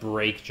out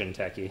break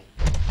Jinteki.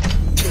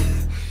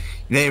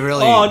 They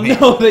really... Oh,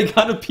 no, they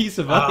got a piece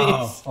of ice.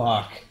 Oh,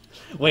 fuck.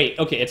 Wait,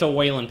 okay, it's a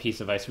Wayland piece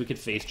of ice. We could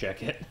face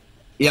check it.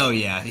 Oh,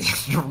 yeah.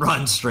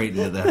 Run straight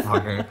into that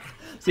fucker.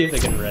 See if they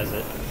can res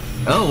it.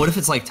 Oh, what if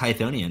it's like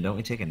Tythonian? Don't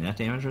we take a net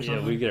damage or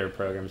something? Yeah, we get our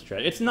programs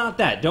tried. It's not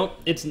that.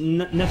 That's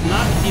not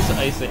a piece of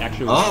ice that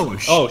actually.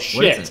 Oh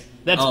shit!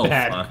 That's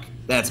bad. Fuck.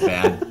 That's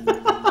bad.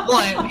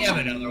 Well, we have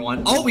another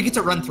one. Oh, we get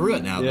to run through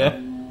it now. Yeah. Though.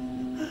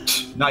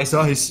 Nice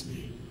ice.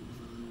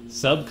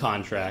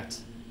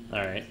 Subcontract. All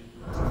right.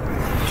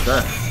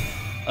 Sure.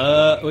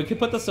 We could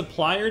put the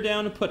supplier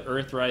down and put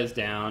Earthrise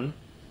down,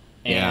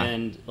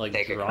 and like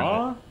Take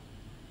draw.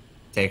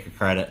 Take a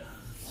credit.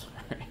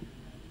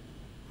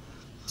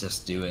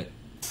 Just do it.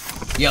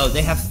 Yo,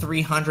 they have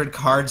 300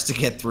 cards to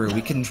get through.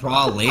 We can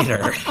draw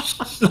later.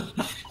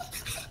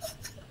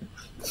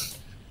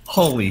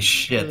 Holy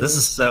shit, this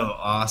is so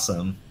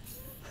awesome.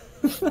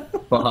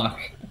 Fuck.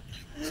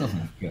 Oh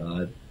my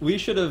god. We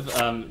should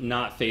have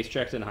not face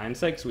checked in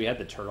hindsight because we had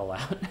the turtle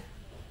out.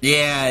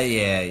 Yeah,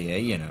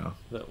 you know.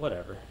 But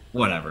whatever.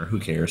 Whatever, who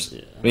cares?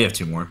 Yeah. We have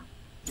 2 more.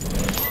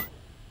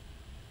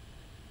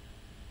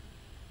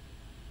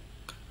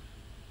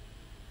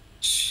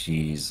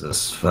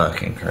 Jesus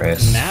fucking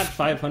Christ. Nat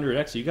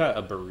 500X, you got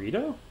a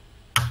burrito?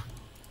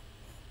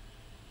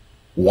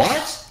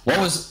 What? What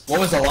was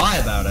the lie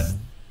about it?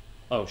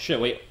 Oh shit,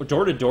 wait,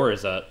 door to door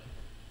is up.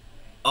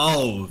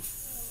 Oh,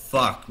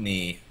 fuck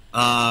me.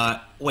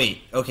 Wait,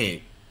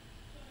 okay.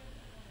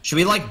 Should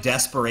we, like,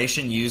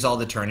 desperation use all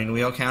the turning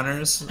wheel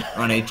counters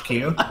on HQ?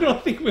 I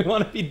don't think we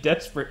want to be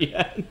desperate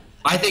yet.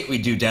 I think we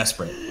do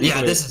desperate.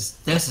 Yeah, Wait. this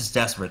is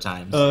desperate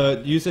times.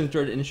 Use in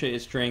to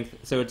initiate strength,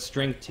 so it's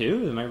strength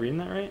 2? Am I reading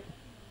that right?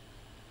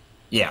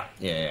 Yeah.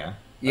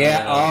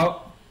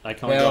 I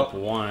can only go up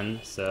 1,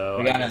 so...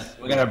 We got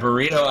a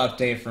burrito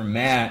update from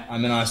Matt.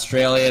 I'm in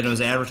Australia, and it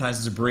was advertised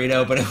as a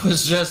burrito, but it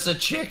was just a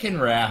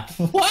chicken wrap.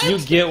 What? You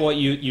get what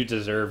you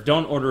deserve.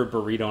 Don't order a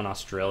burrito in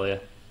Australia.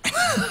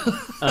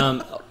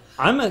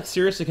 I'm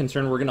seriously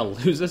concerned we're gonna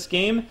lose this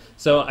game,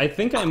 so I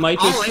think I might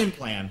just...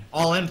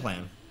 All in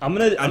plan. I'm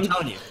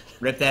telling you.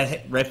 Rip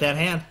that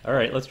hand. All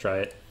right, let's try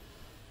it.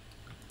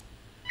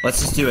 Let's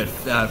just do it.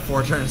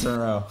 4 turns in a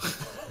row.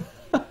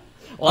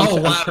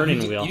 Well, I'm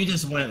turning wheel. You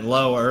just went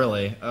low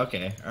early.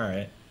 Okay, all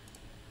right.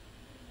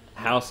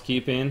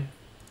 Housekeeping.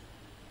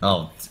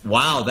 Oh,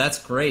 wow, that's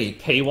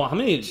great. Paywall. How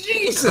many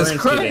currency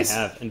do they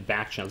have in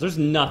back channels? There's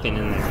nothing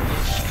in there.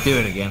 Do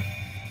it again.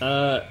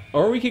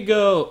 Or we could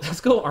go... Let's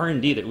go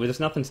R&D.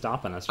 There's nothing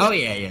stopping us. Oh,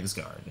 yeah, let's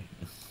go R&D.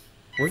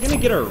 We're going to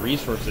get our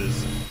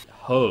resources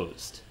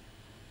hosed.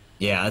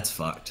 Yeah, that's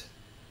fucked.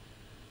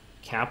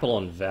 Capital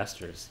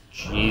investors.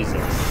 Jesus.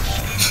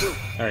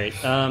 All right,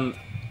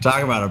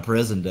 Talk about a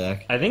prison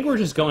deck. I think we're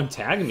just going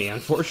tag me,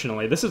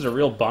 unfortunately. This is a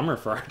real bummer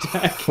for our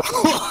deck.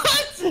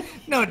 What?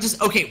 No,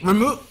 just... Okay,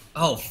 remove...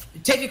 Oh,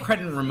 take a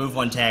credit and remove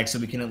 1 tag so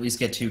we can at least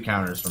get 2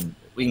 counters from...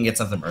 We can get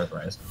something from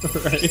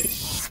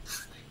Earthrise.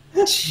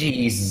 Right.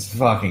 Jesus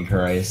fucking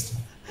Christ.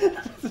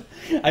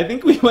 I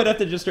think we might have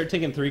to just start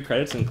taking 3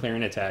 credits and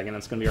clearing a tag, and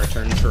that's going to be our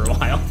turn for a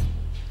while.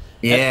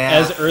 Yeah.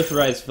 As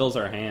Earthrise fills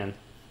our hand.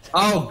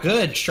 Oh,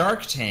 good.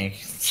 Shark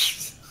Tank.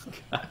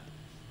 God.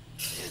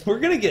 We're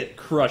going to get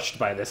crushed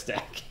by this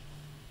deck.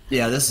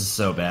 Yeah, this is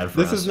so bad for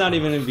us. This is not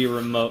even going to be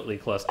remotely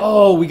close.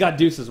 Oh, we got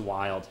Deuces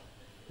Wild.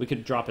 We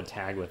could drop a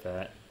tag with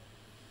that.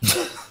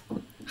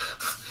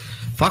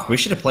 Fuck, we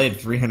should have played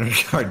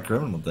 300-card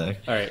criminal deck.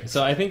 All right,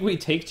 so I think we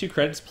take 2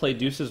 credits, play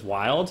Deuces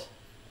Wild,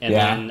 and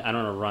then, I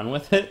don't know, run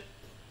with it.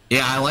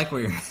 Yeah, I like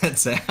where your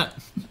head's at.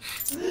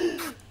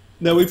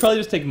 No, we probably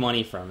just take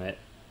money from it.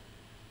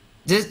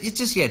 Draw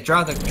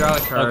the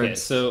cards. Okay,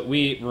 so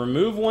we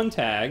remove 1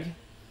 tag.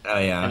 Oh,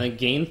 yeah. And then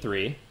gain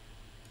 3.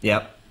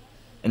 Yep.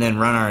 And then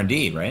run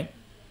R&D, right?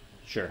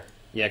 Sure.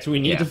 Yeah, because we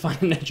need to find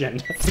an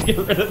agenda to get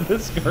rid of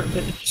this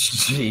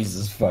garbage.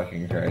 Jesus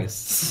fucking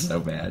Christ.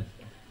 So bad.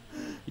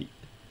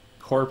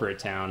 Corporate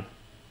town.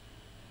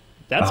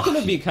 That's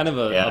going to be kind of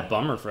a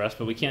bummer for us,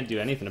 but we can't do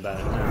anything about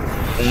it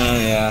now. Oh,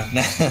 yeah.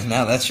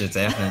 Now that shit's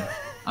happening.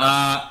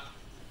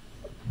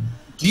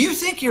 Do you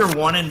think your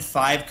 1 in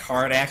 5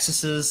 card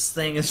accesses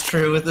thing is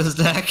true with this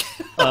deck?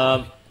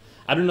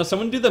 I don't know.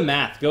 Someone do the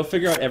math. Go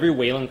figure out every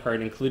Wayland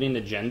card, including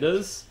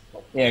agendas.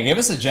 Yeah, give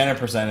us agenda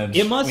percentage.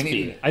 It must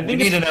be. I think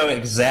we need to know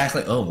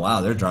exactly. Oh,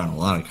 wow, they're drawing a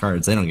lot of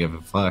cards. They don't give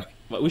a fuck.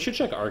 But we should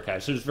check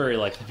archives. There's very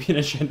likely to be an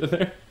agenda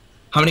there.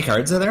 How many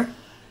cards are there?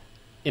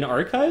 In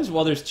archives?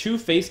 Well, there's 2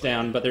 face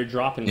down, but they're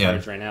dropping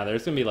cards right now.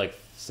 There's going to be like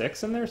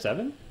 6 in there?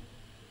 7?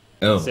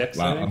 Oh, 6,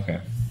 wow,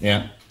 okay.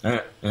 Yeah.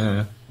 All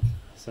right.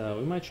 So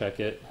we might check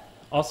it.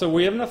 Also,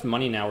 we have enough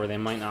money now where they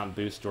might not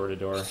boost door to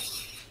door.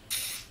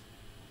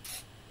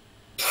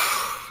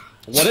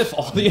 What if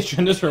all the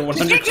agendas are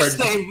 100 Did you cards? just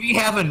say we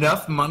have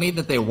enough money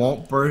that they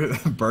won't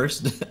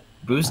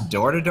boost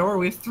door to door?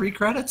 We have 3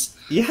 credits.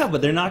 Yeah,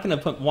 but they're not going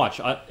to put. Watch,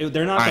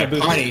 they're not going to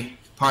boost.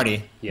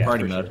 Party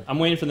mode. Sure. I'm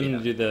waiting for them to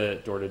do the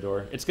door to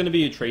door. It's going to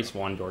be Trace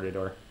 1 door to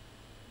door.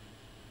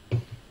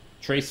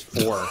 Trace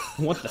 4.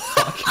 What the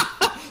fuck?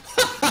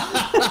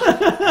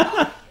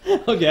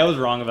 Okay, I was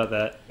wrong about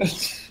that.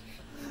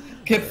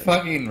 Get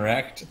fucking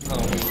wrecked.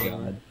 Oh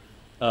my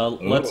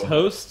god. Let's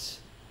host.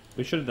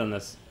 We should have done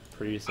this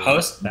previously.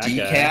 Host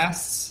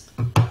decasts.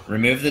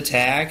 Remove the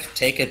tag.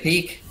 Take a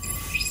peek.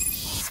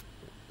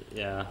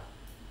 Yeah.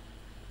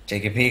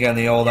 Take a peek on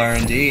the old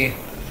R&D.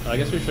 I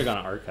guess we should have gone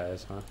to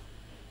archives, huh?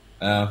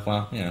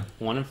 Well, yeah.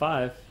 1 and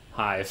 5.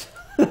 Hive.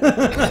 Oh,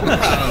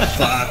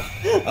 fuck.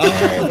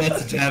 Oh,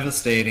 that's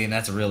devastating.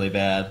 That's really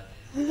bad.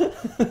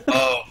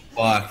 Oh,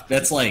 fuck.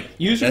 That's like...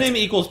 Username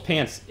equals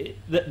pants.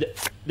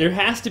 There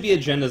has to be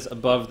agendas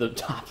above the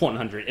top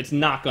 100. It's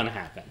not going to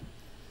happen.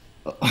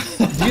 Do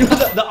you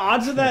know the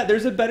odds of that?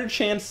 There's a better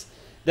chance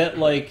that,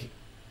 like,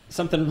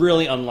 something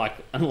really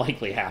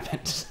unlikely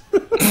happened.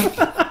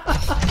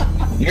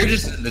 You're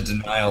just in the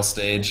denial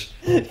stage.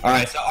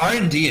 Alright, so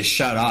R&D is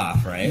shut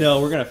off, right?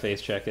 No, we're going to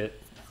face check it.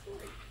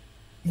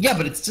 Yeah,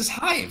 but it's just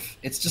Hive.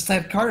 It's just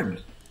that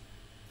card.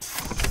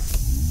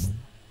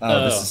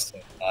 Oh, this is so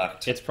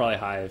fucked. It's probably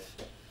Hive.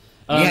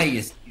 Yeah,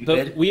 you stupid.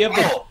 But we have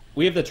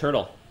the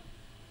turtle.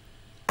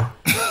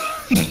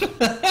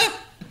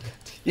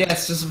 Yeah,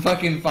 it's just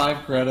fucking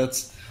 5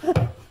 credits.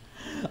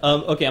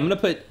 Okay, I'm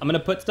gonna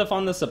put stuff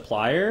on the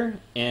supplier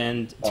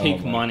and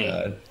take money.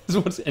 God.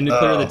 And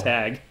clear the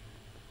tag.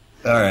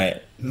 All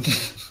right,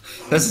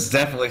 this is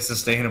definitely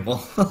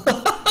sustainable.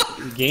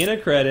 Gain a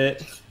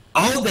credit.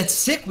 Oh, that's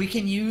sick. We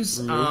can use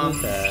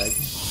Tag.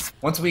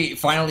 once we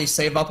finally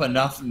save up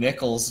enough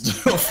nickels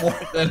to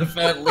afford the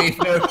event Leave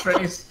No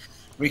Trace.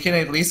 We can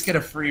at least get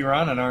a free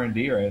run on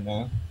R&D right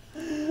now.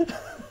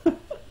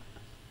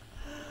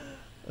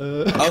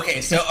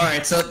 Okay, so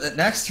alright, so the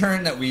next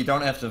turn that we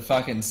don't have to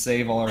fucking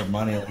save all our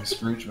money like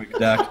Scrooge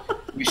McDuck,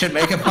 we should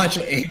make a bunch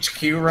of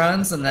HQ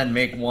runs and then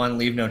make one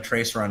Leave No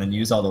Trace run and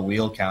use all the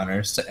wheel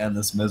counters to end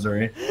this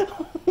misery.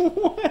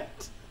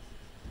 What?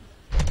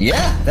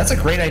 Yeah, that's a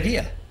great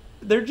idea.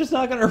 They're just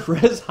not gonna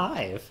res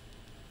Hive.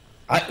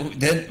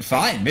 Then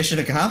fine, mission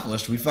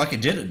accomplished. We fucking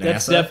did it, NASA.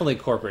 That's definitely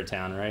corporate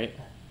town, right?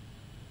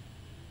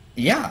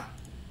 Yeah.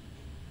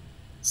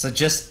 So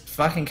just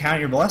fucking count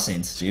your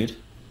blessings, dude.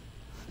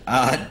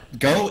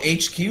 Go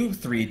HQ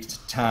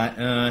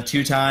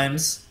 2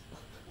 times.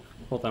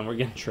 Hold on, we're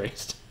getting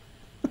traced.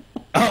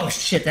 Oh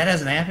shit, that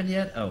hasn't happened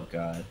yet? Oh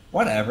god.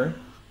 Whatever.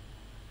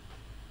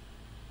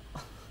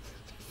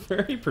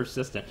 Very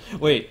persistent.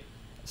 Wait,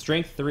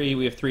 strength 3,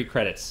 we have 3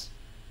 credits.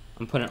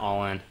 I'm putting it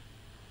all in.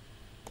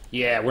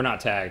 Yeah, we're not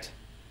tagged.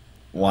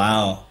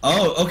 Wow.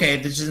 Oh, okay,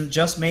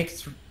 just make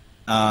 4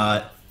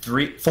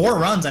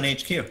 runs on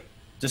HQ.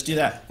 Just do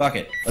that. Fuck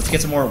it. Let's get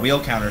some more wheel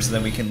counters so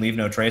that we can leave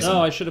no trace. Oh,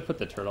 I should have put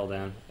the turtle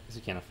down, because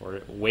you can't afford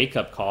it. Wake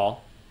up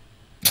call.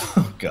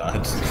 Oh,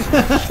 God.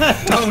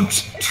 Don't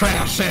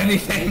trash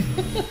anything.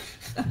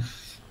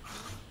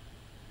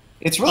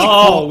 It's really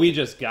cool. We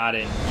just got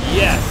it.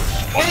 Yes.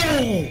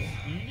 Oh!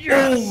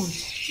 Yes. Oh,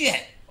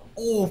 shit.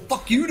 Oh,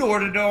 fuck you, door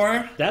to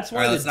door. That's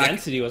why the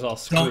density was all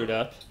screwed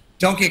up.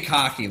 Don't get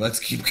cocky. Let's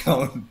keep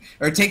going.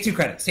 Or take 2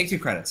 credits. Take 2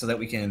 credits so that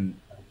we can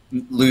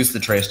lose the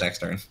trace next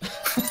turn.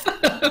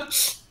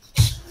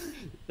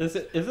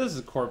 If this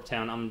is Corp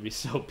Town, I'm gonna be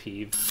so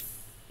peeved.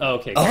 Oh,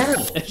 okay.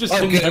 Oh, it's just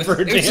a never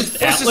advanced it's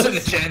just an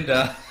Atlas.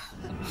 agenda.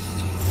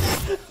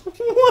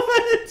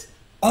 What?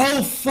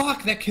 Oh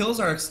fuck! That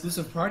kills our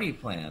exclusive party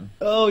plan.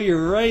 Oh,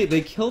 you're right.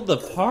 They killed the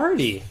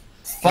party.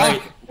 Fuck.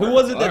 Right. Who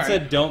was it that All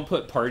said right. don't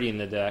put party in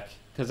the deck?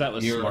 Because that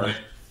was smart.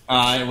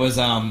 Right. It was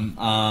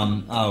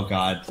oh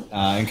god,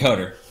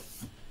 encoder.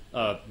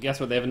 Guess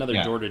what? They have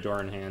another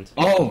door-to-door in hand.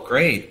 Oh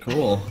great,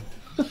 cool.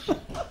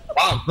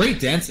 Wow, great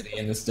density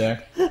in this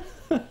deck.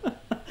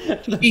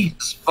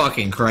 Jesus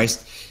fucking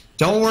Christ!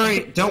 Don't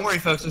worry,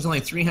 folks. There's only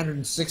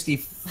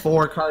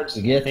 364 cards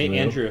to get through. Hey,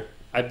 Andrew.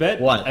 I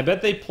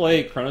bet they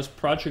play Chronos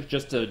Project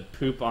just to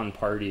poop on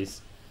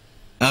parties.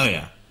 Oh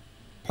yeah,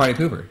 party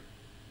pooper.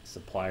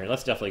 Supplier.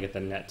 Let's definitely get the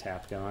net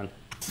tap going.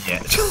 Yeah.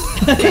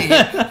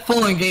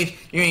 Full engage.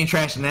 You ain't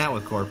trashing that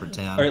with corporate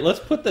town. All right, let's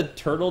put the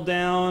turtle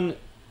down.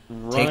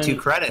 Take 2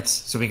 credits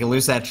so we can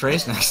lose that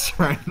trace next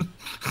turn.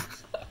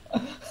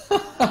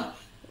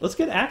 Let's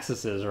get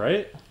accesses,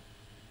 right?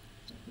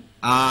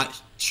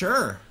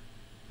 Sure.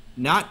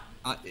 Not.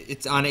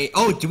 It's on a.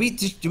 Oh, do we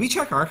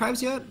check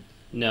archives yet?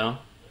 No.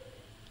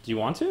 Do you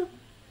want to?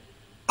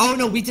 Oh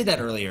no, we did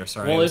that earlier.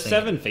 Sorry. Well, there's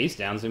 7 face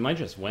downs. We might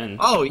just win.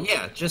 Oh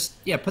yeah,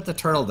 put the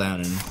turtle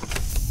down and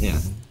yeah.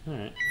 All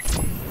right.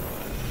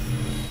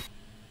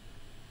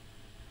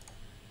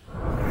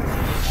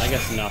 I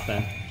guess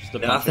nothing. Just a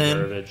bunch of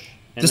garbage.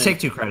 And just take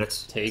 2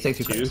 credits. Take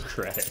 2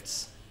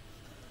 credits.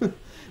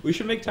 We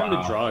should make time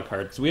to draw a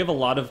card because we have a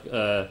lot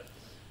of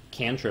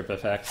cantrip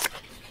effects.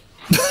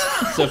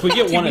 So if we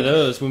get one of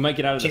those, we might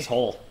get out of this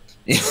hole.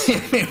 We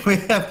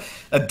have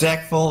a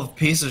deck full of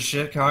piece of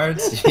shit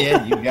cards.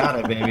 Yeah, you got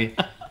it, baby.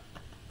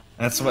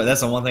 That's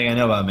the one thing I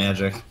know about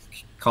Magic.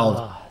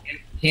 Called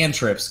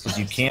cantrips because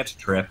you can't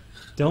trip.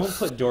 Don't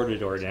put door to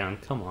door down.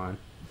 Come on.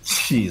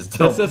 Jeez,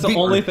 that's the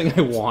only thing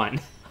I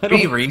want.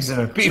 Be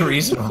reasonable. Be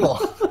reasonable.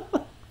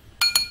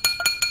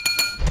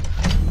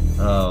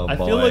 Oh, I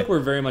feel like we're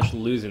very much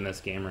losing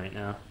this game right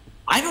now.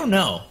 I don't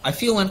know. I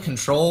feel in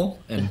control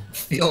and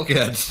feel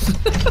good.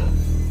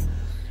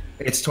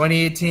 It's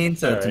 2018,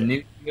 so it's a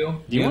new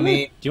you. Do you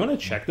want to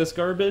check this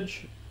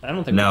garbage? I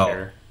don't think we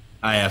care.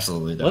 I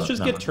absolutely don't. Let's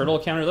just get turtle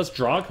counter. Let's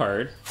draw a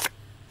card.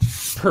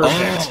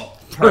 Perfect. Oh,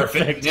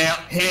 Perfect. Yeah,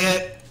 hit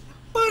it.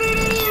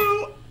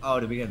 Oh,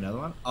 did we get another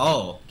one?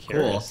 Oh,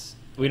 Curious.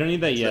 Cool. We don't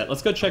need that yet.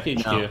 Let's go check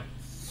HQ. No.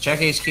 Check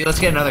HQ. Let's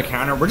get another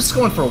counter. We're just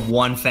going for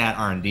one fat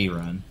R&D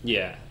run.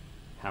 Yeah.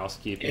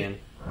 Housekeeping.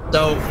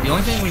 So the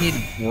only thing we need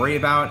to worry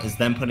about is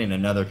them putting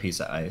another piece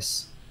of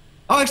ice.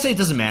 Oh, actually, it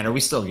doesn't matter. We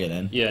still get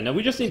in. Yeah, no,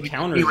 we just need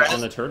counters on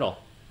the turtle.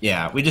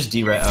 Yeah, we just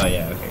de-res. Oh,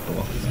 yeah, okay,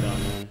 cool.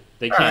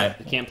 They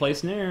can't play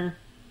snare.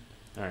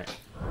 All right.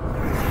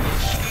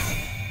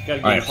 Got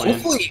a game plan.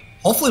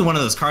 Hopefully one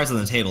of those cards on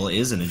the table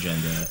is an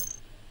agenda.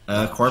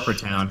 Corporate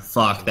town.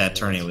 Fuck, that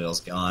turning wheel's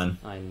gone.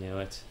 I knew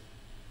it.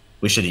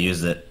 We should have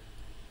used it.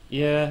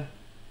 Yeah.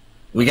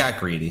 We got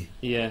greedy.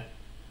 Yeah.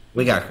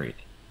 We got greedy.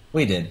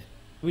 We did.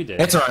 We did.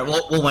 It's alright,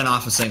 we'll win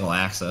off a single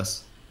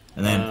access.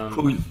 And then,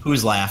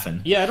 who's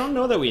laughing? Yeah, I don't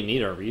know that we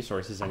need our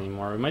resources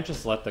anymore. We might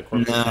just let the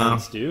corporate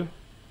towns do.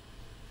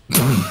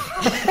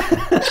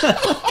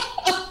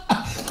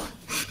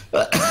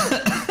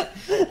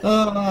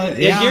 I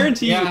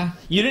guarantee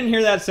you didn't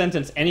hear that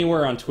sentence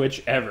anywhere on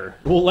Twitch ever.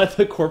 We'll let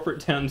the corporate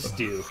towns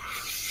do.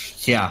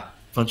 Yeah,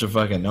 bunch of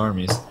fucking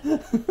normies.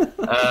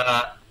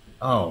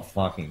 Oh,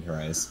 fucking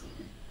Christ.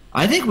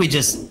 I think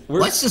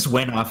let's just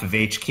win off of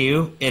HQ.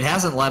 It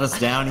hasn't let us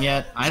down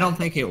yet. I don't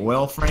think it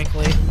will,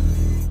 frankly.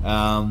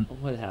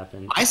 What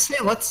happened? I say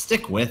let's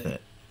stick with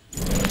it.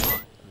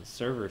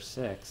 Server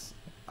 6.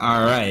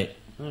 Alright.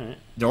 Alright.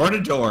 Door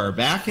to door,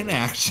 back in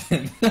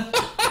action.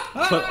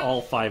 Put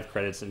all 5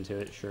 credits into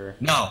it, sure.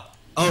 No.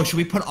 Oh, should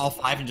we put all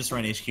 5 and just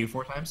run HQ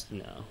 4 times?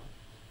 No.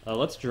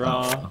 Let's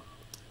draw...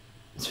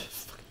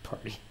 Fucking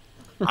party.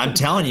 I'm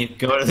telling you,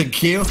 go to the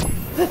queue.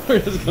 We're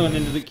just going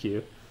into the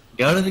queue.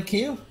 Go to the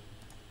queue.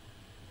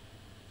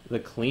 The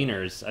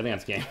cleaners. I think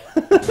that's game.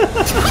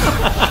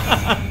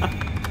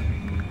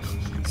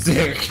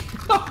 Sick.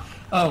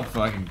 Oh,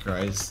 fucking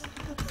Christ.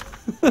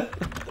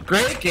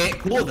 Great game.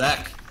 Cool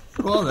deck.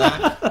 Cool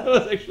deck. That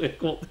was actually a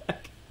cool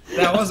deck.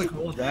 That was a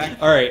cool deck.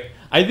 All right.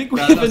 I think we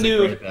have a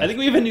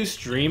new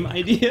stream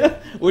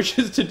idea, which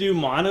is to do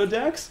mono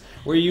decks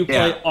where you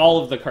play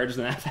all of the cards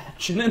in that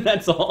faction, and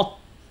that's all.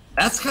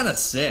 That's kind of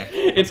sick.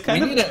 It's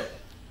kind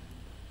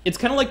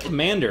of like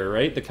Commander,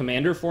 right? The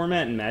Commander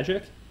format in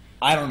Magic.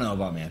 I don't know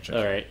about Magic.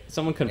 All right,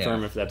 someone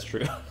confirm if that's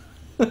true.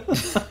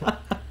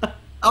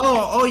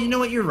 Oh, you know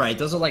what? You're right.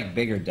 Those are like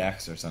bigger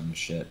decks or some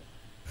shit.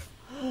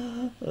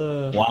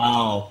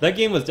 Wow. That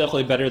game was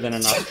definitely better than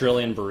an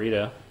Australian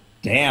burrito.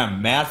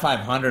 Damn, Mad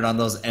 500 on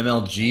those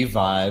MLG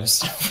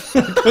vibes.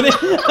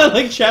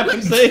 Like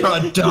Chapin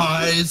saying,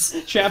 dies.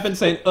 Chapin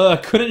saying,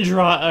 couldn't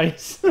draw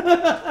ice.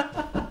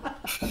 I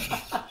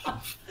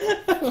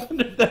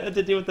wonder if that had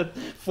to do with the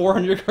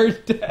 400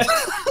 card deck.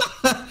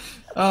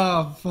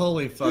 Oh,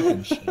 holy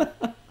fucking shit.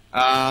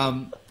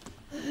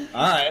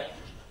 Alright.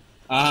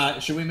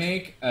 Should we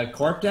make a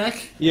Corp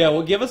deck? Yeah,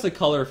 well, give us a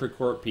color for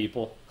Corp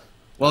people.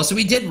 Well, so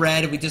we did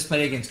red, we just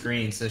played against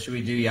green, so should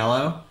we do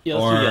yellow? Yeah,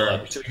 let's do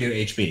yellow. Should we do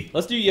HB?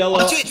 Let's do yellow.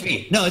 Let's do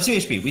HB. No, let's do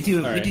HB. We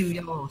do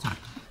yellow all the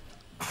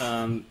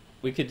time.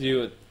 We could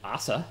do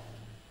Asa.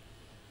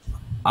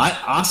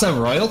 Asa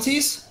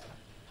royalties?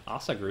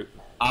 Asa group.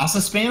 Asa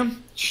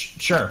spam?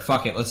 Sure,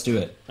 fuck it, let's do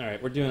it.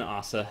 Alright, we're doing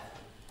Asa.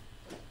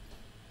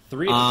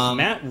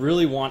 Matt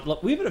really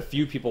we've had a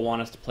few people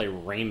want us to play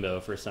Rainbow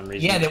for some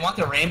reason. Yeah, they want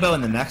the Rainbow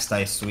in the next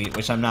dice suite,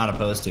 which I'm not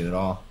opposed to at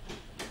all.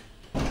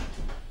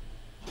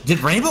 Did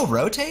Rainbow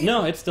rotate?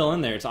 No, it's still in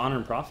there. It's Honor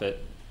and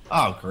Profit.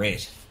 Oh,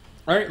 great.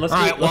 Alright, let's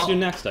do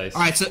next dice.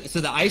 Alright, so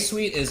the ice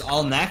suite is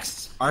all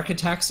next,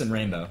 Architects, and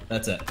Rainbow.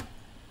 That's it.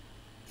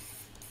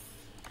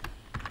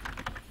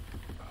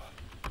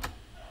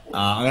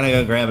 I'm gonna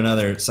go grab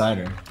another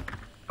cider.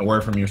 A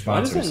word from your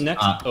sponsors. Why doesn't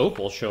next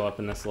Opal show up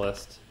in this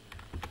list?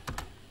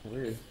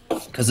 Weird.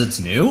 Because it's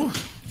new?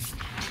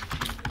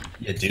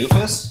 You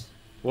doofus?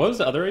 What was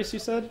the other race you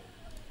said?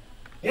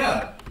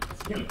 Yeah.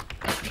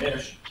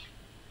 Fish.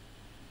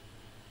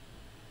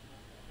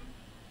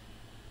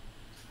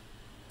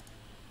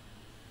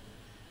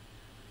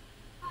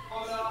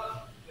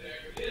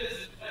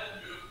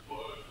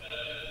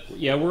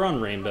 Yeah, we're on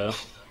Rainbow.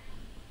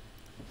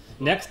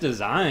 Next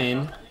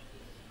design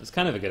is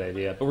kind of a good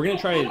idea, but we're gonna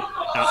try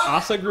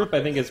Asa group.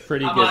 I think is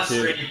pretty good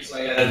too.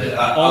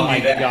 Oh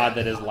my god,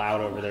 that is loud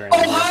over there.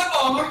 Oh,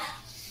 hi,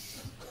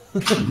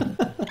 Mark.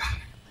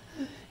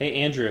 Hey,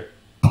 Andrew.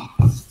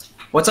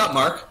 What's up,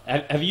 Mark?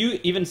 Have you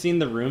even seen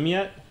The Room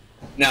yet?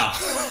 No.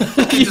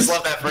 I just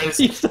love that phrase.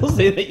 You still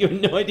say that you have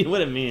no idea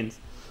what it means.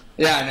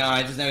 Yeah, I know.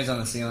 I just know he's on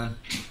the ceiling.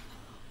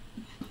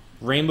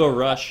 Rainbow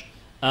Rush.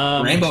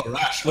 Rainbow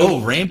Rush. Oh,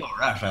 Rainbow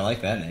Rush. I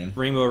like that name.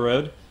 Rainbow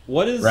Road.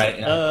 What is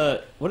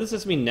what does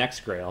this mean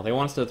next Grail? They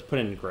want us to put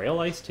in Grail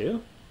ice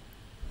too?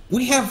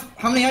 We have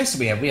how many ice do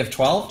we have? We have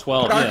 12?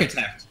 12. Put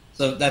Architect.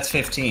 So that's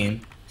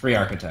 15. 3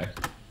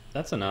 Architect.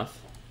 That's enough.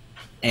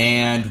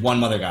 And 1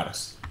 Mother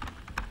Goddess.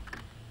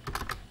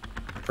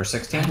 For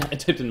 16? I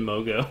typed in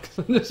Mogo because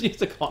I just used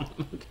to call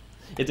them Mogo.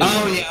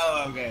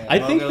 Okay. I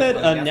think that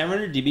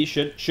Netrunner DB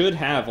should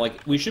have,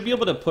 like, we should be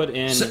able to put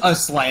in a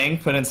slang.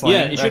 Put in slang.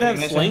 Yeah, it should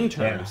have slang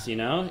terms. You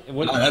know.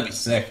 Oh, that'd be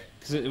sick.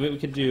 Because we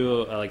could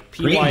do like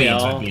Green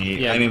beans PYL. would be,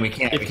 Yeah, I mean, we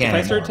can't. If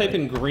I start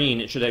typing green,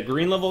 it should have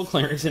green level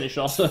clearance, and it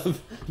should also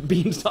have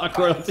beanstalk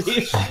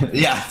royalties.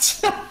 Yeah.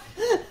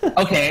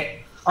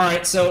 Okay. All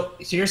right. So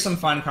here's some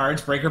fun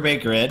cards. Breaker Bay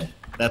Grid.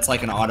 That's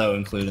like an auto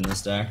include in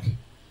this deck.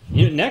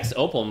 Next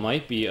Opal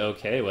might be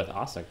okay with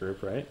Asa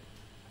Group, right?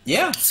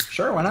 Yeah,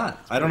 sure. Why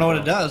not? I don't know what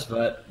it does,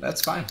 but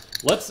that's fine.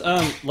 Let's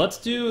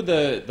do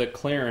the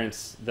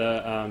clearance.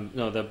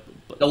 The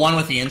one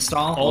with the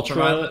install.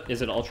 Ultraviolet.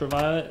 Is it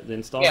ultraviolet? The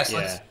install. Yes.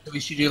 Yeah. We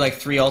should do like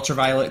 3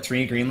 ultraviolet,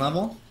 3 green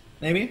level,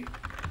 maybe.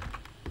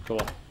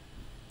 Cool.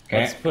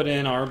 Okay. Let's put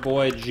in our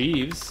boy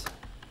Jeeves.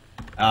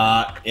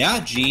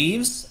 Yeah,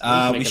 Jeeves.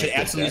 We should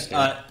absolutely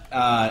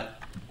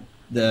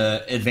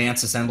the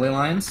advanced assembly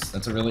lines.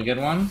 That's a really good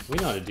one. We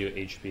know how to do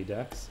HP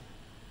decks.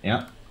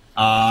 Yeah.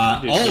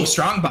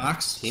 Strong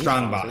box.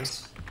 Strong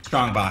box.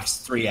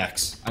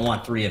 3x. I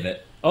want 3 of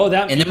it. Oh,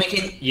 that. And then we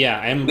can. Yeah,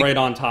 I'm right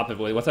on top of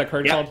it. What's that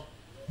card called?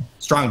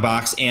 Strong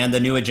box and the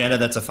new agenda.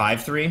 That's a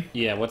 5/3.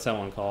 Yeah. What's that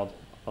one called?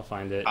 I'll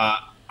find it.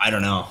 I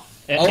don't know.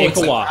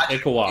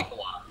 Ikawa.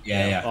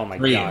 Yeah. Oh my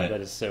god, that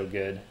is so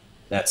good.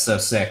 That's so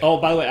sick. Oh,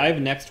 by the way, I have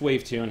next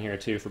wave 2 in here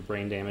too for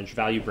brain damage,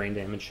 value brain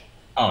damage.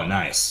 Oh,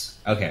 nice.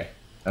 Okay.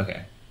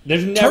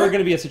 There's never going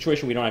to be a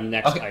situation we don't have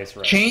next ice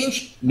rush.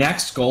 Change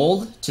next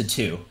gold to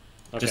 2,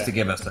 just to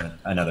give us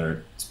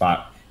another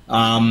spot.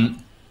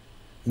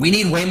 We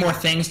need way more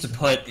things to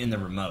put in the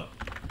remote.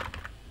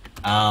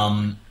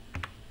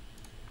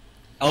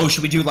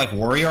 Should we do like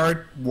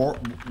Warrioid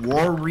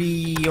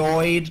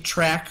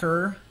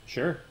Tracker?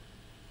 Sure.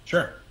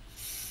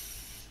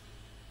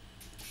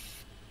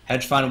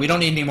 Hedge fund. We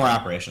don't need any more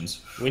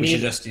operations. We should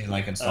just do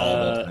like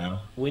installable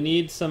now. We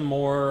need some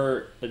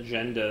more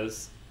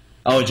agendas.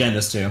 Oh,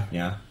 agendas too.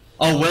 Yeah.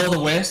 Oh, Will o' the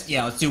Wisp.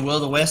 Yeah, let's do Will o'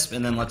 the Wisp,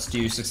 and then let's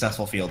do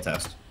successful field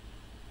test.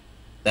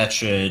 That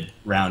should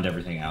round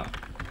everything out.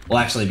 We'll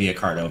actually be a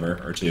card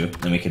over or 2.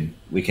 Then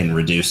we can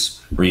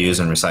reduce, reuse,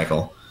 and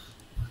recycle.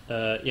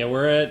 Yeah,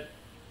 we're at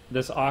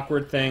this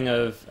awkward thing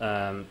of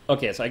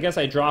okay. So I guess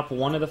I drop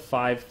one of the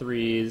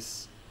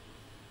 5/3s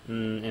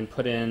and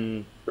put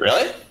in.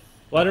 Really?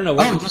 Well, I don't know.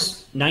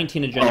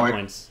 19 agenda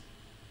points.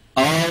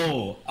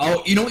 Oh,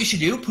 you know what you should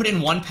do? Put in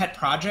 1 pet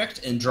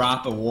project and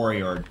drop a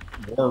Warrioid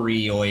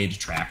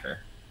Tracker.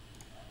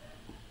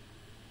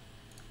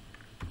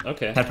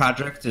 Okay. Pet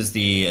project is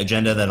the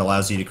agenda that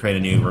allows you to create a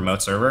new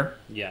remote server.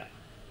 Yeah.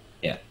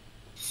 Yeah.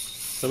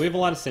 So we have a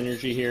lot of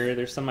synergy here.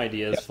 There's some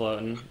ideas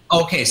floating.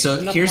 Okay, so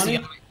here's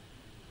the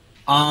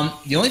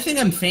only thing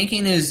I'm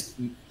thinking is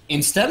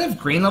instead of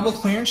green level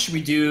clearance, should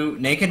we do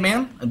Naked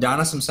Man,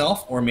 Adonis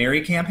himself, or Mary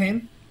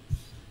campaign?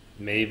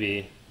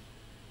 Maybe.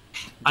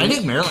 I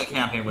think Maryland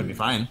campaign would be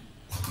fine.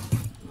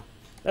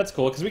 That's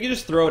cool because we can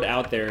just throw it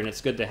out there and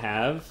it's good to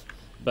have.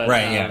 But,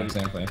 right. Yeah.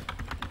 Exactly.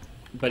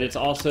 But it's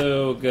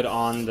also good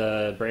on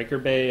the Breaker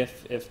Bay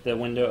if the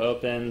window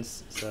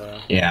opens. So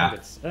yeah, I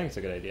think it's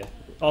a good idea.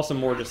 Also,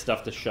 more just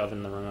stuff to shove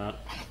in the remote.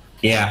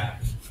 Yeah.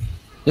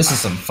 This is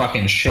some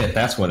fucking shit.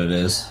 That's what it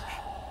is.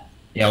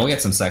 Yeah, we'll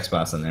get some sex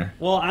bots in there.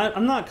 Well,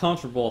 I'm not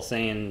comfortable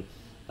saying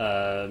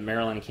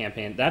Maryland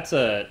campaign. That's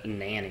a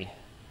nanny.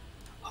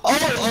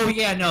 Oh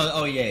yeah, no,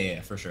 oh yeah,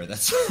 for sure.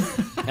 That's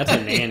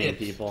a nanny,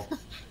 people.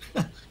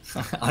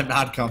 I'm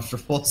not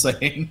comfortable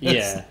saying this.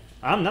 Yeah,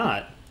 I'm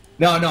not.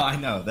 No, I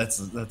know. That's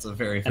a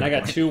very. And I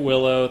got 2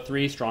 Willow,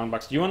 3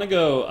 Strongbox. Do you want to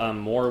go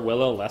more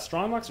Willow, less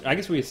Strongbox? I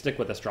guess we stick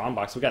with the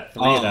Strongbox. We got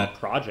 3 of that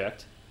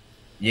project.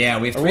 Yeah,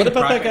 we have 3. Or what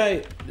about that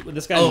guy?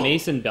 This guy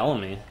Mason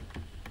Bellamy.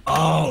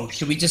 Oh,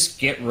 should we just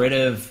get rid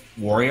of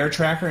Warrior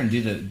Tracker and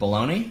do the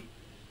baloney?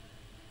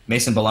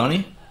 Mason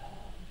Baloney?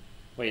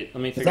 Wait,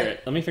 let me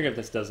figure if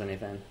this does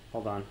anything.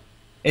 Hold on.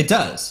 It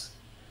does.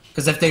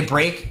 Because if they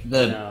break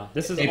the... No,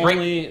 this is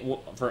only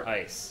for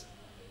ice.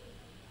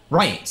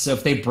 Right, so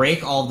if they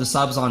break all the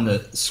subs on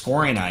the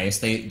scoring ice,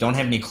 they don't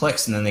have any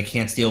clicks, and then they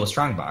can't steal with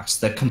Strongbox.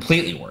 That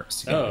completely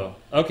works. Oh,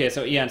 okay,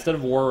 so yeah, instead of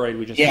Warroid,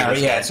 we just...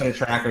 Yeah, instead of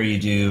Tracker, you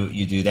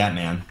do that,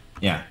 man.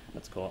 Yeah.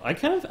 That's cool. And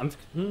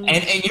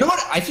you know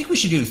what? I think we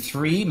should do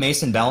 3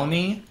 Mason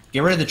Bellamy,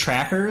 get rid of the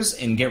Trackers,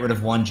 and get rid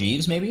of 1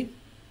 Jeeves, maybe?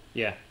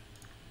 Yeah.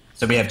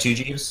 So we have 2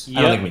 Jeeves? Yep,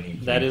 I don't think we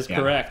need that is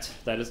correct.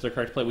 That is the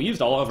correct play. We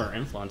used all of our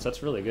influence.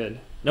 That's really good.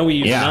 No, we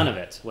used none of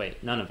it.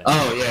 Wait, none of it.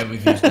 Oh, yeah,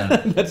 we've used none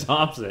of it. That's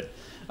opposite.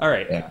 All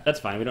right, that's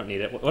fine. We don't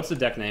need it. What's the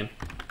deck name?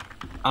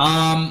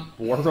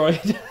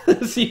 Warroid?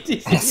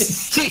 CTC.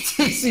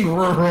 CTC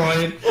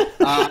Warroid.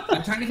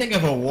 I'm trying to think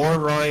of a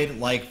Warroid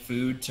like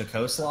food to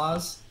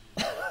coleslaws.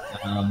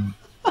 Dude,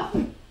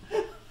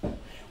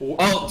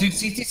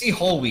 CTC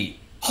whole wheat.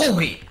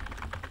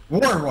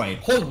 Warroid,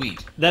 whole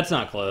wheat. That's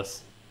not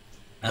close.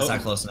 That's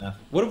not close enough.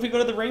 What if we go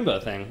to the rainbow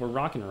thing? We're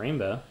rocking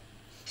rainbow.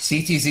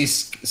 CTZ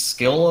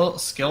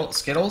Skittles?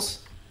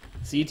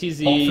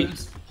 CTZ... Whole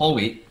Foods? Whole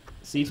wheat.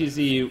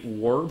 CTZ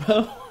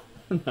Warbo?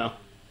 No.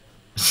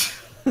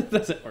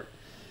 Doesn't work.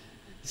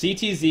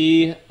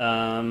 CTZ,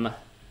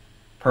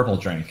 Purple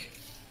drink.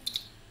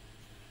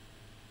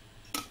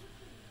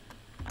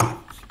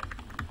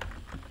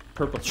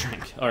 Purple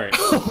drink. Alright.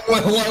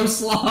 Willow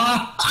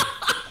Slaw!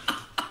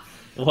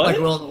 What? Like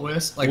Will o' the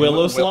Wisp? Like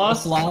Willow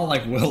Slaw?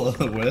 Like Will o'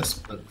 the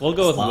Wisp. We'll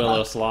go with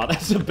Willow Slaw.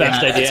 That's the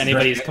best idea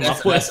anybody's come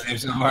up with.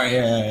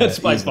 It's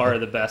by far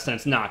the best, and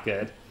it's not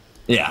good.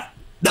 Yeah.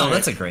 No,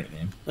 that's a great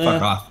name.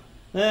 Fuck off.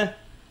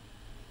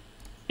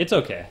 It's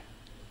okay.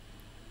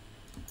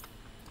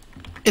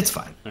 It's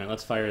fine. All right,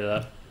 let's fire it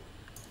up.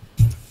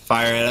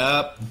 Fire it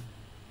up.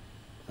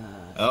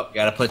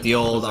 Gotta put the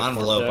old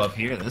envelope up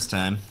here this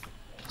time.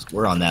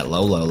 We're on that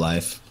low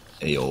life.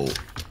 Hey,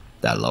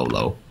 that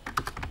low.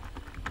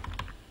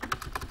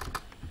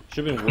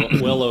 Should have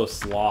been Willow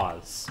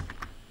Slaws.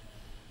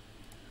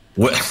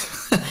 Will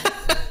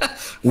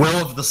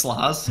of the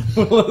Slaws?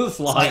 Will of the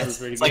Slaws is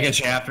pretty it's good. like a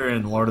chapter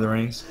in Lord of the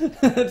Rings.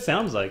 It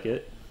sounds like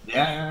it.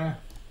 Yeah.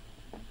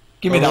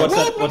 Give me that.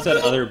 What's that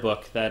other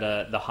book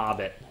that The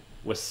Hobbit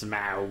with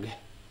Smaug?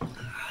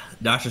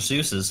 Dr.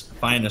 Seuss's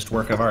finest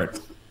work of art.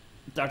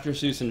 Dr.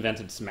 Seuss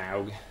invented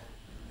Smaug.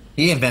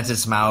 He invented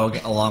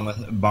Smaug along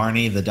with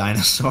Barney the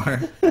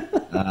dinosaur.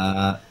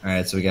 All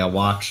right, so we got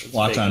watch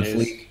on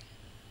Fleek.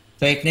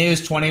 Fake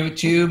news,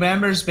 22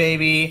 members,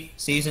 baby.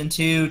 Season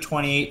 2,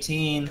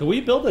 2018. Could we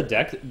build a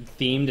deck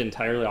themed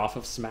entirely off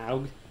of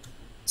Smaug?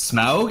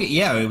 Smaug?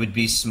 Yeah, it would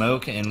be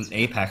Smoke and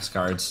Apex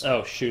cards.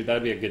 Oh, shoot,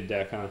 that'd be a good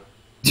deck, huh?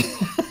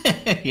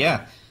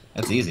 Yeah,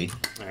 that's easy.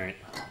 All right.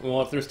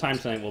 Well, if there's time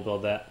tonight, we'll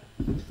build that.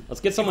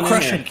 Let's get someone in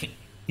there.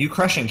 You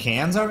crushing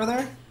cans over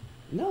there?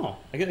 No,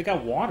 I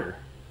got water.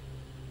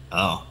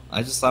 Oh,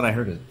 I just thought I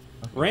heard it.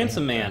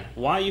 Ransom Man,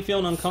 why are you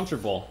feeling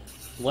uncomfortable?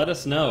 Let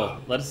us know.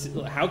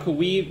 How can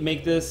we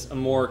make this a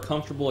more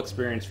comfortable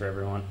experience for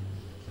everyone?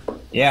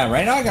 Yeah,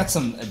 right now I got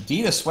some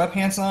Adidas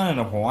sweatpants on and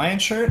a Hawaiian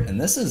shirt,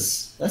 and this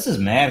is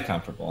mad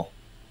comfortable.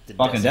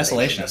 Fucking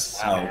Desolation of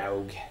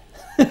Smaug.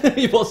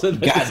 You both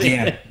said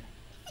goddamn.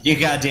 You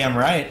goddamn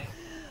right.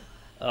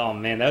 Oh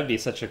man, that would be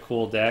such a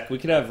cool deck. We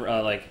could have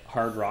like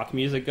hard rock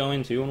music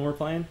going too when we're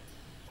playing.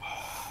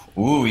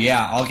 Ooh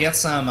yeah, I'll get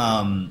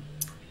some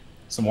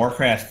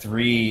Warcraft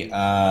 3.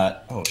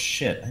 Oh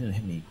shit, I didn't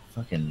have any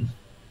fucking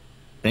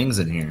things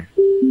in here.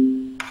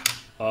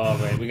 Oh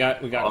right, we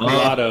got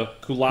Kulado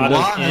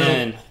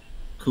in.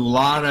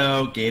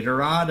 Kulado,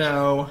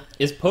 Gatorado.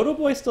 Is Poto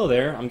Boy still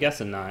there? I'm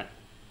guessing not.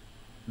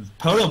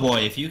 Poto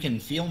Boy, if you can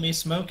feel me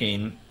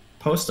smoking,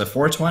 post a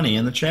 420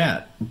 in the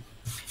chat.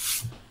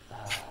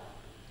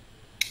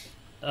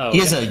 Oh,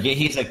 he's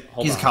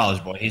a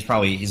college boy. He's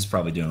probably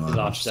doing a lot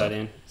of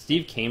studying.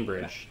 Steve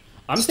Cambridge.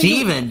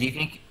 Steven, do you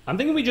think? I'm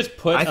thinking we just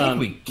put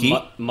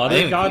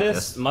Mother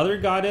Goddess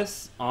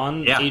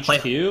on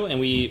HQ, and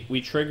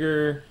we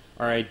trigger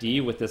our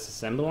ID with this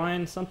assembly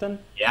line something.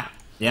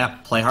 Yeah.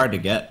 Play hard to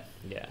get.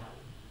 Yeah.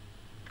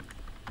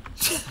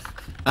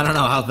 I don't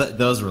know how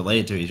those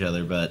relate to each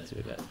other, but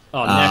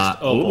next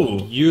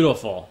Opal,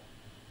 beautiful.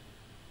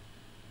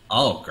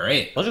 Oh,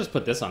 great. Let's just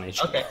put this on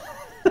HQ. Okay.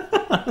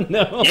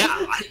 No.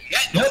 Yeah.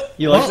 Nope.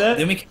 You like that?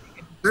 Then we can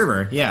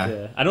server.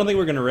 Yeah. I don't think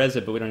we're gonna res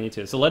it, but we don't need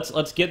to. So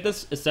let's get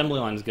this assembly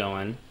lines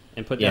going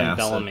and put down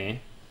Bellamy.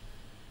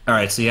 All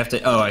right. So you have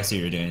to. Oh, I see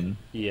what you're doing.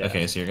 Yeah.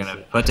 Okay. So you're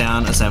gonna put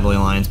down assembly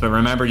lines, but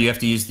remember you have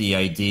to use the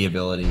ID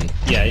ability.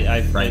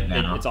 Yeah.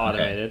 Now. It's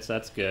automated, so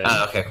that's good.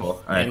 Oh, okay. Cool.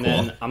 All right. And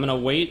then I'm gonna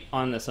wait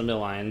on the assembly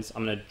lines.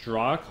 I'm gonna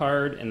draw a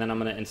card, and then I'm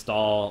gonna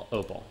install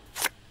Opal.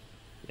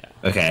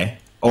 Yeah. Okay.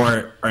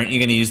 Or aren't you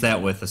gonna use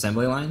that with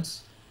assembly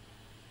lines?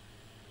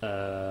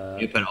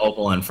 You put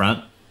Opal in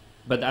front.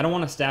 But I don't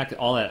want to stack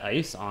all that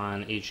ice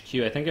on HQ.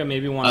 I think I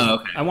maybe want to.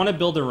 Okay. I want to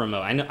build a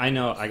remote. I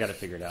know. I got to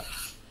figure it out.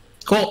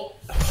 Cool.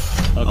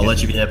 Okay. I'll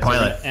let you be that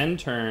pilot. So end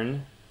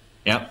turn.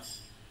 Yep.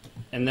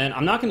 And then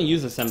I'm not going to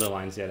use assembly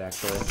lines yet.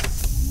 Actually.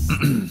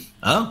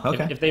 Oh,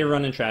 okay. If they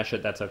run and trash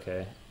it, that's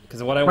okay.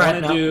 Because what I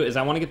want to do is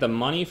I want to get the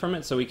money from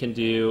it so we can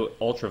do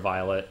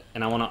ultraviolet,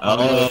 and I want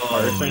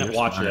to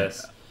watch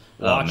this.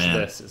 Watch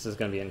this. This is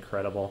going to be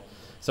incredible.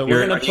 So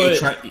we're going to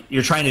put.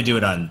 You're trying to do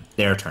it on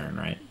their turn,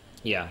 right?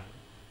 Yeah.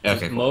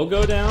 Okay. Cool. Mo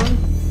go down,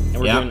 and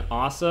we're doing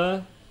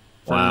Asa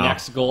for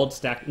next gold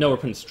stack. No, we're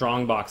putting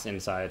Strongbox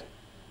inside.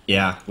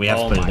 Yeah, we have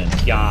to put it in. Oh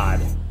my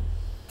god.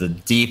 The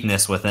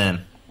deepness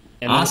within.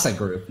 And Asa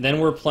group. Then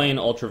we're playing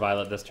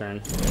ultraviolet this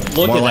turn.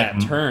 Look at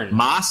that turn.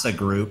 Masa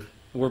group.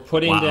 We're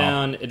putting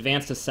down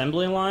advanced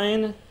assembly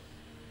line.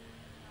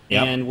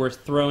 Yep. And we're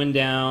throwing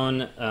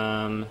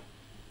down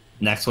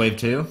next wave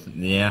 2.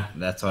 Yeah,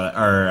 that's what.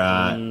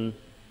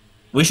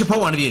 We should put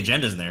one of the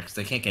agendas in there because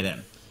they can't get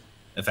in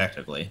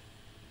effectively.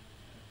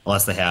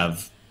 Unless they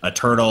have a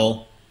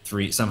turtle,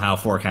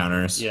 4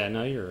 counters. Yeah,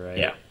 no, you're right.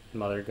 Yeah.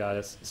 Mother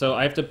Goddess. So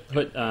I have to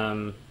put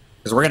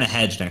because we're gonna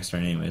hedge next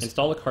turn anyways.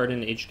 Install a card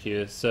in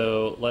HQ.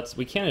 So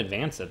we can't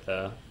advance it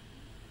though.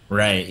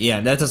 Right.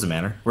 Yeah, that doesn't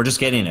matter. We're just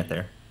getting it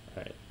there.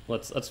 All right.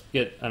 Let's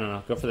get. I don't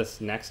know. Go for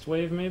this next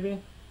wave maybe.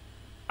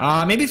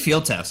 Maybe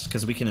field test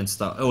because we can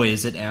install. Oh wait,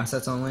 is it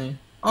assets only?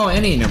 Oh,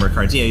 any number of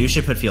cards. Yeah, you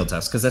should put field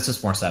test because that's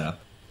just more setup.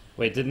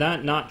 Wait, did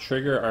that not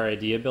trigger our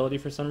ID ability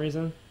for some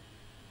reason?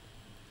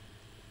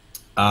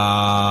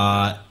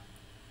 Oh,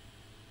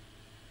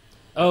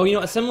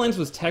 assembly lines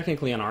was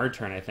technically on our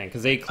turn, I think,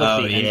 because they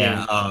clicked the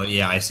engine. Oh,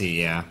 yeah, I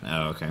see, yeah.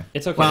 Oh, okay.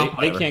 It's okay, Well,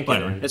 they can't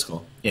get in. It's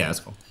cool. Yeah,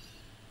 it's cool.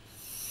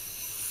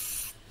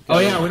 Oh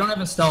yeah, we don't have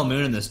a Stella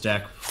Moon in this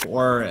deck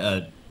or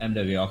a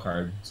MWL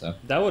card, so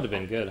that would have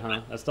been good,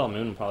 huh? A Stella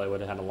Moon probably would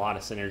have had a lot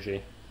of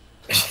synergy.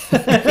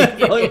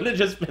 Probably would have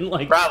just been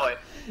like probably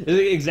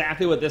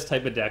exactly what this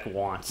type of deck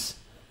wants.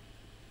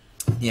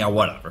 Yeah,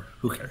 whatever.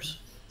 Who cares?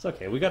 It's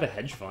okay. We got a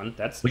hedge fund.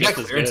 That's we got just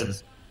as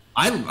clearances.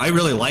 I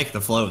really like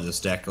the flow of this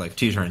deck. Like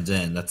 2 turns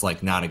in, that's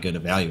like not a good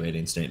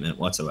evaluating statement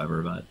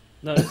whatsoever. But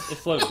no, it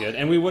flowed good,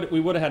 and we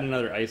would have had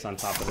another ice on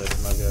top of this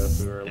Mogo if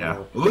we were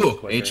a little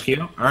quicker. HQ.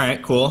 All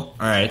right, cool.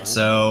 All right,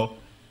 so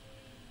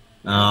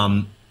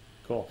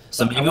cool.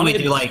 So maybe we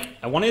do like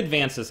I want to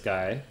advance this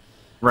guy.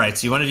 Right,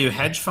 so you want to do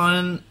hedge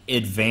fund,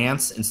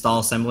 advance, install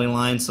assembly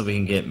lines so we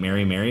can get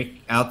Mary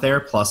Mary out there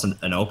plus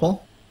an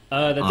opal.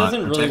 That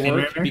doesn't really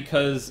work Mary?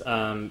 because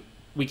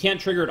we can't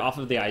trigger it off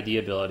of the ID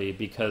ability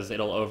because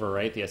it'll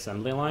overwrite the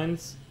assembly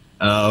lines.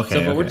 Oh, okay. So,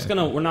 but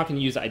okay. we're not gonna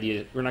use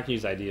ID. We're not gonna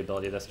use ID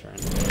ability this turn.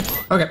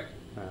 Okay.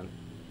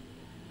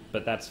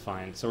 But that's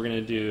fine. So we're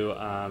gonna do.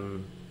 I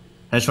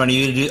just want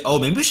you to do. Oh,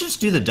 maybe we should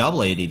just do the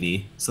double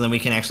ADV so then we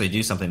can actually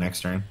do something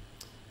next turn.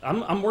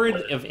 I'm worried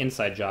of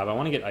inside job. I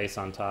want to get ice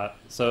on top.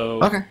 So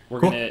we're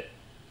gonna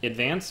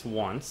advance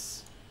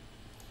once.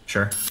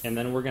 Sure. And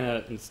then we're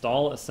gonna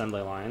install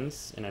assembly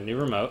lines in a new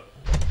remote.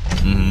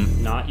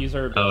 Mm-hmm. Not use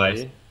our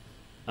ability.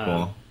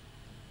 Cool.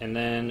 And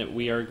then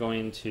we are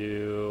going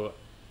to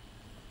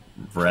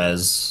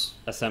res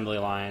assembly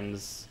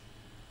lines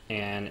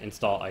and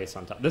install ice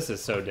on top. This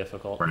is so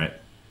difficult. Right.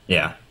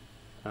 Yeah.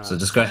 So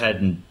just go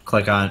ahead and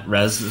click on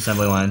res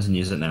assembly lines and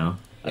use it now.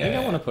 I think I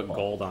want to put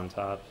gold on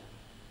top.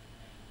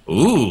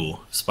 Ooh,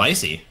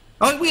 spicy.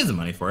 Oh, we have the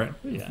money for it.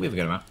 Yeah. We have a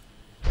good amount.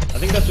 I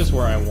think that's just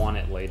where I want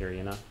it later,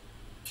 you know?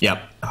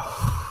 Yep.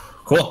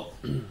 Cool.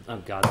 Oh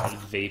god, that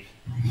vape.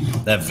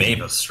 That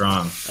vape is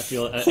strong.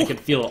 I can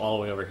feel it all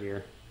the way over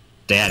here.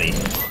 Daddy.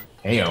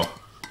 Heyo.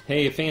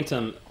 Hey,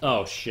 Phantom.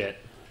 Oh, shit.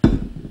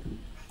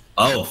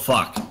 Oh,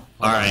 fuck.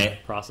 All right.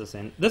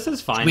 Processing. This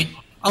is fine.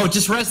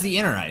 Just res the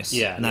inner ice.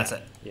 Yeah. And that's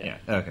it. Yeah.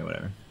 Okay,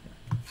 whatever.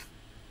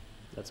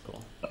 That's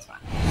cool. That's fine.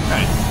 All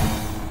right.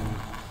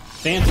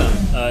 Phantom,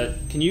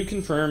 can you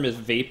confirm if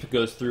vape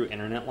goes through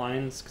internet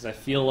lines? Because I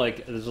feel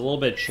like there's a little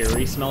bit of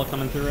cherry smell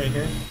coming through right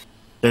here.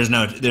 There's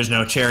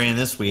no cherry in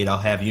this weed, I'll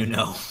have you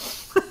know.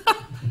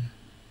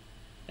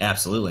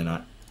 Absolutely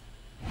not.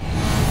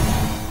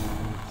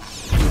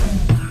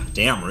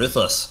 Damn,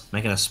 ruthless.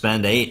 Making us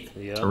spend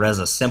 8 to res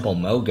a simple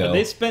Mogo. But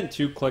they spent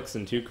 2 clicks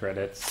and 2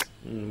 credits,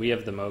 and we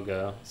have the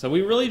Mogo. So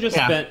we really just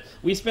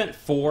spent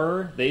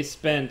 4, they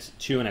spent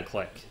 2 and a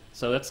click.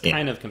 So that's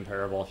kind of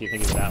comparable if you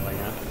think of it that way,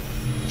 yeah?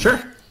 Sure.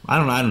 I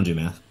don't do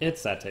math.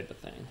 It's that type of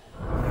thing.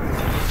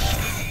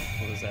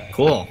 What is that?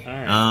 Cool. All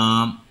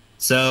right.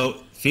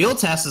 So field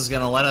test is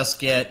going to let us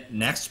get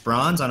next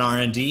bronze on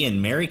R&D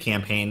and Mary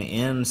campaign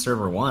in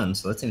server 1,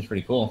 so that seems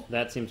pretty cool.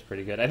 That seems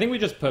pretty good. I think we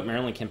just put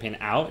Maryland campaign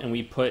out and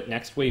we put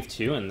next wave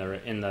 2 in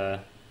the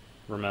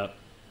remote.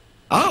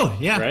 Oh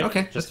yeah, right?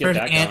 okay. Just get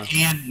that going.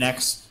 And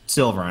next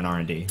silver on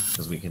R&D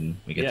because we get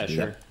to do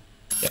that.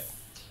 Yep.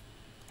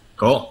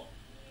 Cool.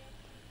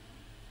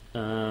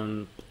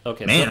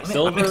 Okay. Man,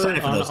 so I'm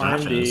excited silver for those on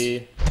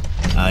R&D.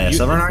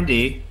 Silver on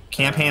R&D,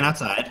 campaign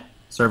outside,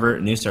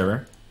 new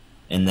server,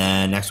 and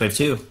then next wave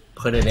 2,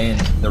 put it in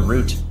the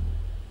root.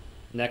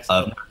 Next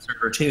not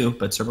server 2,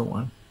 but server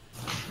 1.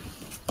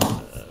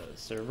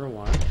 Server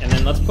 1, and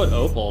then let's put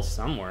opal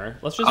somewhere.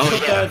 Let's just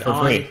put that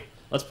on. Free.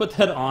 Let's put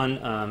that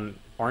on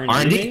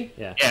R&D.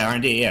 Yeah,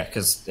 R&D. Yeah,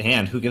 because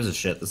who gives a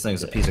shit? This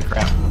thing's a piece of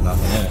crap.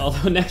 Nothing in it.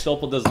 Although next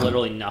opal does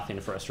literally nothing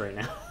for us right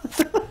now.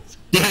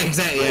 Yeah,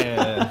 exactly.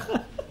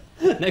 Yeah.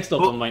 Next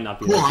opal might not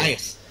be cool. That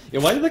nice.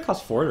 Yeah, why did they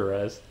cost 4 to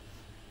res?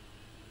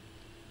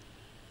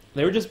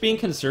 They were just being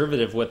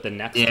conservative with the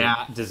next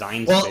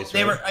design space.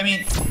 They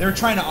were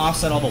trying to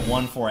offset all the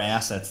 1/4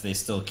 assets they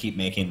still keep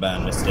making by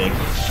mistake.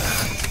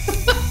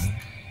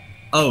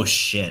 Oh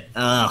shit!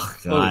 Oh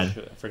god! Oh,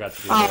 shit. I forgot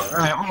to do that. All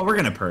right, well, we're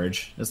gonna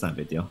purge. That's not a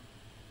big deal.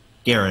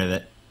 Get rid of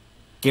it.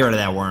 Get rid of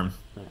that worm.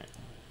 All right.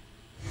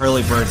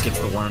 Early birds gets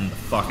the worm the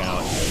fuck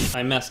out.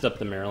 I messed up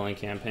the Maryland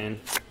campaign.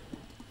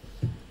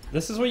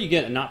 This is what you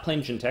get not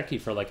playing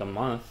Jinteki for like a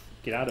month.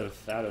 Get out of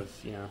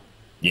you know.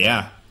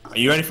 Yeah. Are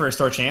you ready for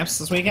Restore Champs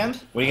this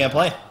weekend? What are you gonna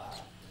play?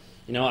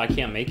 You know, I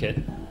can't make it.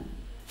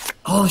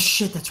 Oh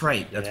shit! That's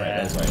right. That's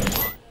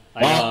right.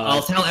 Well,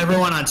 I'll tell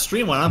everyone on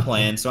stream what I'm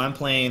playing. So I'm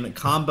playing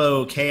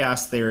Combo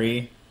Chaos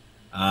Theory,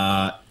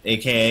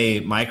 aka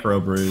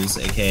Micro Brews,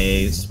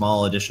 aka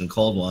Small Edition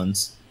Cold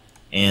Ones,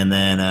 and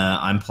then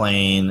I'm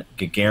playing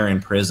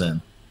Gagarin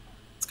Prison.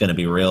 It's gonna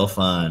be real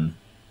fun.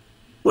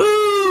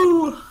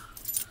 Woo!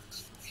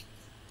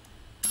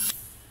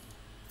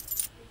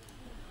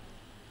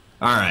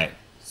 All right.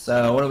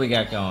 So what do we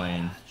got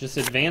going? Just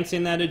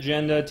advancing that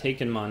agenda,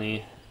 taking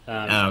money.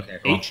 Okay,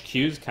 cool.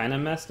 HQ's kind of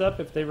messed up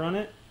if they run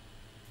it.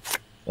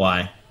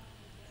 Why?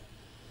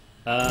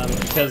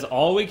 Because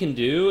all we can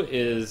do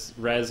is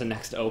res a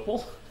next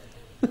opal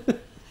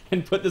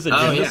and put this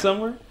agenda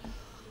somewhere.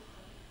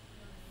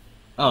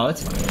 Oh,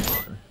 that's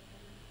fine.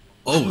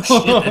 Oh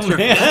shit! That's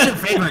your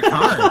favorite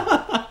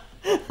card.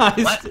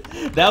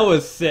 That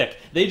was sick.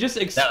 They just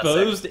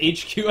exposed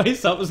HQ. I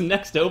saw it was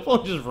next Opal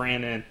and just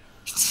ran in.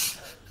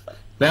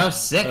 That was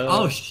sick.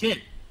 Oh shit.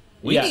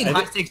 We need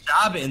high stakes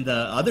job in the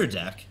other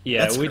deck.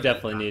 Yeah, we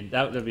definitely need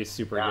that. Would be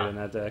super good in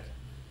that deck.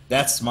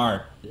 That's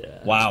smart.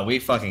 Yeah. Wow, we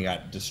fucking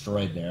got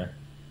destroyed there.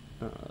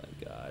 Oh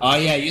my god. Oh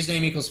yeah,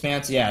 username equals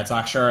fancy. Yeah, it's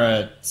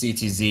Akshara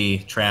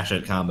CTZ trash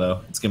it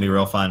combo. It's gonna be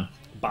real fun.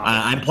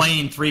 I'm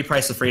playing 3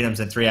 Price of Freedoms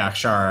and 3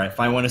 Akshara. If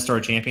I win a store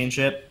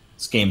championship,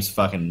 this game's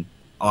fucking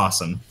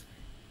awesome.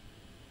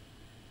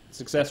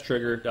 Success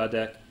trigger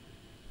deck.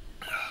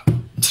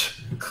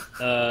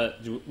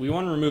 Do we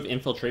want to remove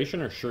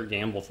infiltration or sure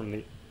gamble from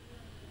the?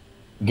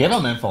 Give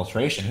them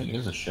infiltration. Who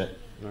gives a shit?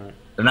 All right.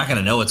 They're not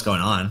gonna know what's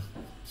going on.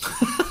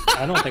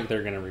 I don't think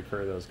they're gonna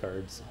recur those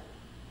cards.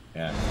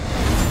 Yeah.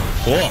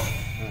 Cool.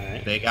 All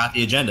right. They got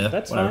the agenda.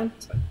 That's fine.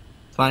 It's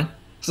fine.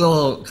 It's a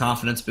little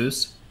confidence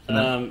boost.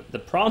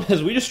 The problem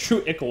is we just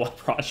drew Ikawa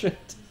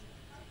Project.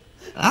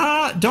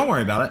 Don't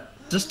worry about it.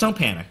 Just don't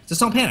panic. Just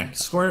don't panic.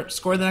 Score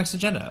the next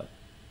agenda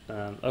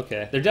out.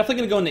 Okay. They're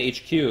definitely going to go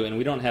into HQ, and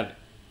we don't have...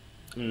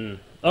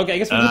 Okay, I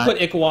guess we can put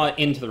Ikawa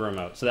into the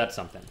remote, so that's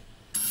something.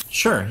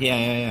 Sure.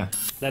 Yeah.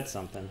 That's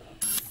something.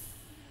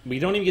 We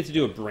don't even get to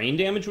do a brain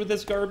damage with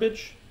this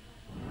garbage.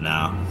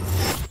 No.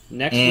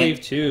 Next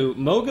wave 2.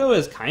 Mogo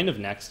is kind of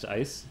next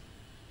ice.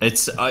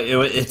 It's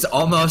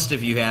almost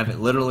if you have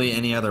literally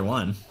any other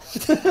one.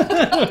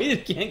 We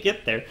can't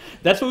get there.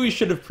 That's what we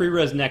should have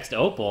pre-res next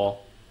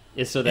Opal,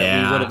 is so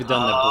that we would have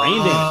done the brain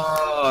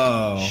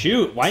damage.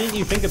 Shoot, why didn't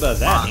you think about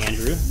that,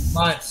 Andrew?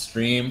 Come on,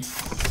 stream.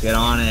 Get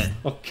on it.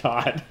 Oh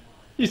god.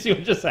 You see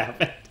what just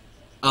happened?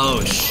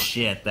 Oh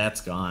shit,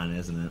 that's gone,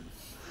 isn't it?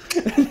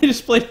 They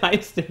just played high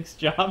stakes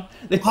job.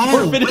 They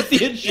forfeited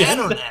the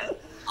agenda.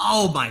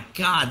 Oh my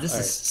god, this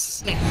is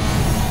sick.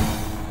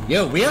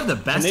 Yo, we have the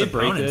best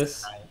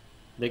opponents.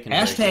 They can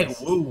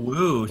Hashtag woo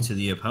woo to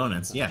the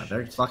opponents. Yeah,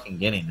 they're fucking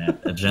getting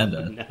that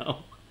agenda. No.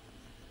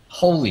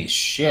 Holy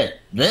shit,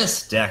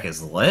 this deck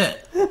is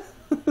lit.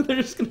 They're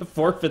just gonna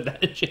forfeit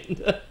that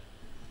agenda.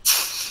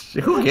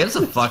 Who gives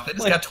a fuck? They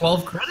just got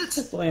 12 credits.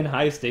 Playing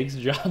high stakes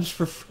jobs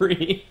for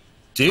free.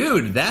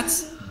 Dude,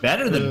 that's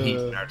better than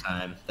peace in our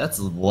time. That's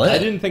lit. I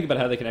didn't think about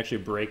how they can actually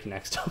break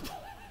next up.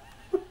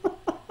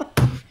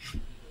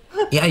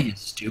 Yeah, you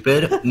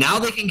stupid. Now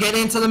they can get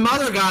into the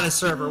Mother Goddess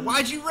server.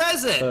 Why'd you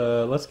res it?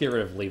 Let's get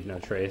rid of Leave No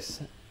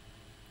Trace.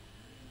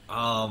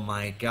 Oh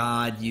my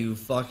god, you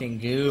fucking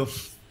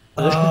goof.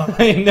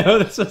 I know,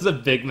 this was a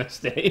big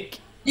mistake.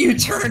 You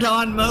turned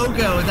on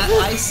Mogo. That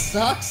ice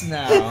sucks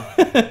now.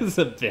 It's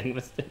a big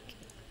mistake.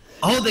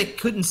 Oh, they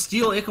couldn't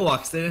steal Ikawa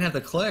because they didn't have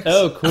the clicks.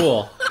 Oh,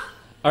 cool.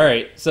 All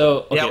right,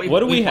 so okay,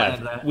 what do we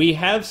have? That. We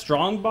have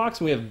Strongbox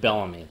and we have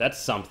Bellamy. That's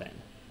something.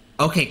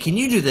 Okay, can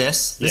you do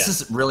this? This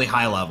is really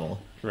high level.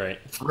 Right.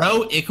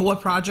 Throw Ikawa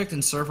Project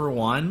in server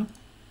 1.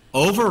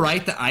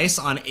 Overwrite the ice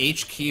on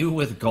HQ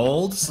with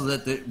gold so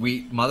that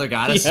Mother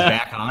Goddess is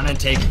back on and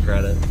take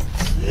credit.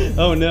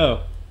 Oh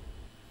no.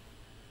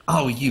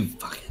 Oh, you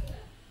fucking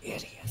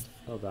idiot.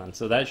 Hold on.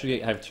 So that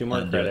should have 2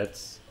 more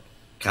credits.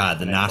 God,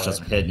 the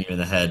nachos are hitting you in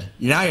the head.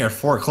 Now you're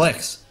 4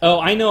 clicks. Oh,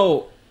 I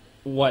know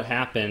what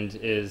happened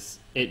is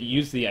it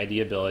used the ID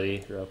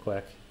ability real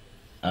quick.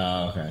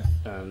 Oh, okay.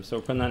 So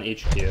we're putting on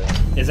HQ.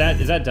 Is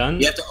that done?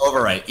 You have to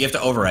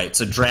overwrite.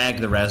 So drag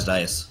the res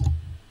dice.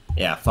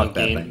 Yeah, fuck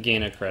that thing.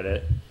 Gain a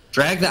credit.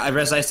 Drag the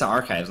res dice to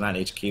archives, not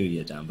HQ,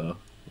 you dumbo.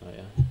 Oh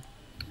yeah.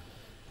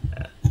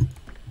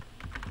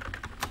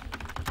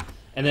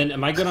 And then,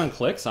 am I good on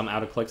clicks? I'm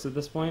out of clicks at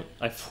this point.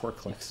 I have 4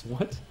 clicks.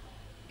 What?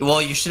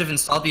 Well, you should have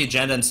installed the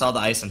agenda, installed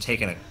the ice, and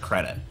taken a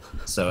credit.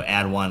 So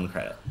add 1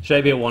 credit. Should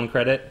I be at 1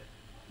 credit?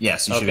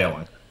 Yes, you should be at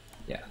 1.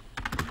 Yeah.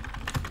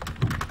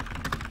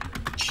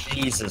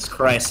 Jesus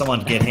Christ,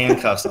 someone get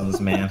handcuffs on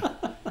this man. All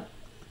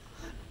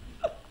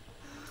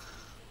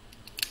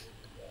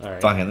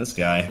right. Fucking this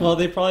guy. Well,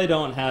 they probably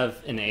don't have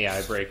an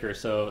AI breaker,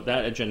 so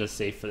that agenda's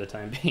safe for the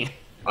time being.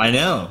 I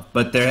know,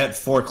 but they're at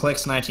 4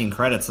 clicks, 19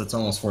 credits. That's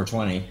almost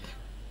 420.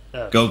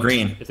 Go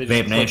green. If they Vape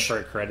just click Nation.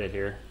 for a credit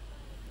here.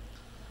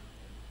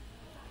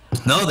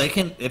 No, they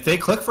can. If they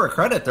click for a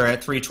credit, they're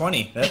at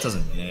 320. That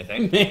doesn't mean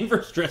anything. Man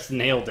vs. Dress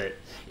nailed it.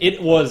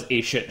 It was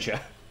a shit show.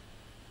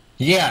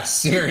 Yeah,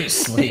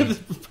 seriously. It was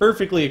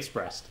perfectly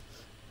expressed.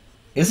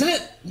 Isn't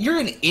it? You're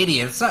an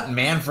idiot. It's not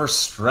man vs.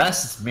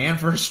 Stress. It's man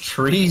vs.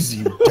 Trees,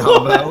 you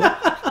dumbo.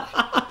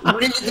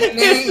 Read the name.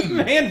 It's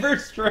man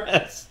vs.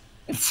 Stress.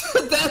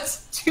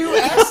 That's 2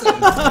 S's.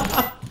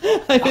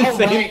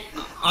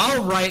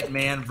 I'll write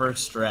man vs.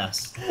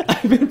 Stress.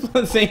 I've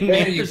been saying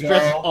man vs.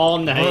 Stress all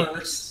night.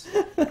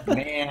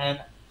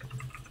 Man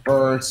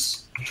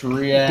vs.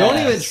 Stress. Don't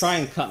even try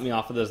and cut me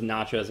off of those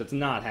nachos. It's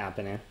not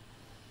happening.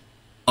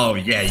 Oh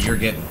yeah, you're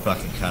getting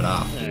fucking cut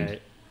off. Dude. All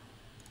right.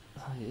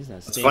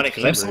 It's funny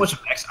because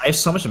I have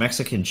so much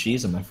Mexican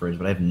cheese in my fridge,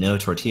 but I have no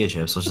tortilla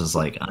chips, which is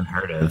like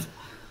unheard of.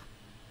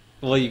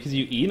 Well, because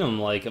you eat them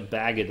like a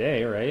bag a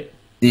day, right?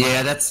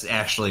 Yeah, that's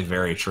actually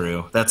very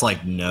true. That's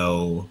like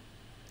no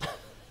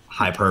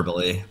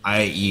hyperbole.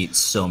 I eat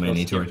so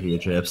many tortilla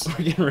chips.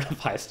 We're getting rid of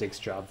high stakes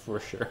job for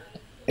sure.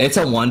 It's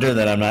a wonder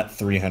that I'm not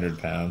 300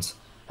 pounds.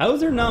 How is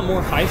there not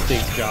more high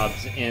stakes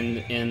jobs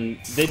in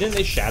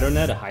they shadow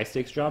net a high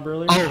stakes job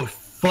earlier? Oh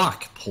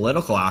fuck!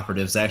 Political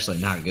operative's actually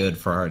not good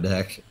for our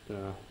deck.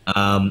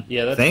 Yeah,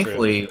 that's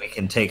thankfully we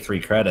can take 3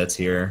 credits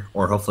here,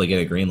 or hopefully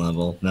get a green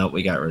level. No,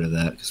 we got rid of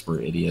that because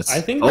we're idiots.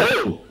 I think.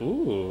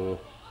 Ooh.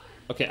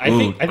 Okay, I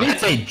think. I'd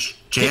say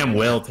jam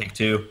will take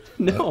 2.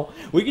 No,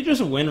 we could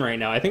just win right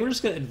now. I think we're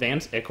just gonna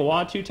advance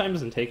Ikawa 2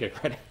 times and take a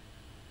credit.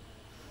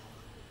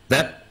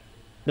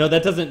 No,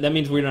 that doesn't. That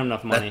means we don't have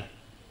enough money.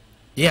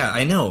 Yeah,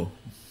 I know.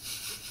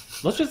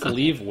 Let's just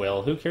leave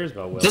Will. Who cares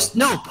about Will? Just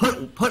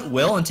put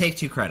Will and take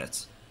 2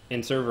 credits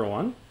in server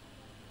 1.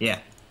 Yeah.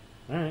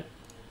 All right.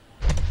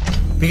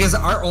 Because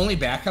our only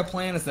backup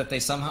plan is that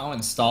they somehow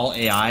install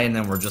AI and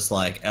then we're just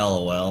like,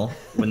 LOL.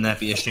 Wouldn't that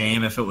be a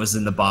shame if it was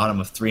in the bottom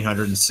of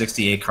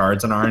 368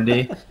 cards on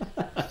R&D?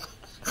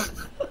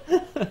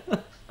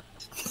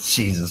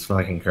 Jesus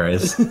fucking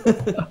Christ.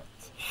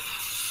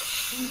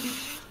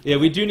 Yeah,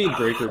 we do need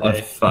Breaker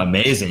Bay.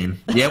 Amazing.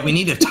 Yeah, we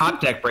need a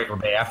top deck Breaker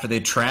Bay after they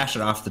trash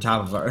it off the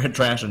top of our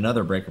trash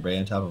another Breaker Bay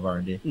on top of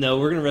R&D. No,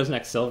 we're gonna res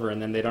next silver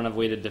and then they don't have a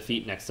way to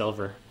defeat next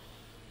silver.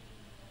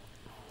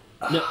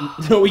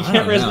 No, we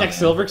can't res next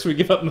silver because we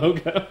give up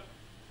Mogo.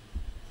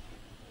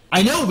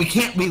 I know we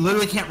can't. We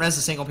literally can't res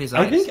a single piece of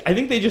ice. I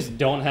think they just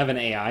don't have an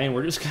AI, and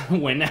we're just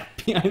gonna win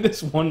behind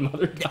this one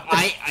mother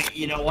god.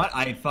 You know what?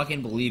 I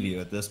fucking believe you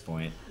at this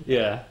point.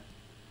 Yeah,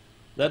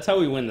 that's how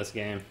we win this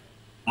game.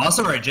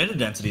 Also, our agenda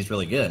density is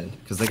really good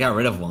because they got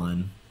rid of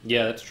 1.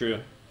 Yeah, that's true.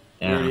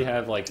 Yeah. We already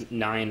have like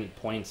 9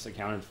 points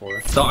accounted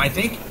for. So I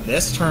think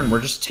this turn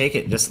we're just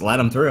just let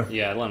them through.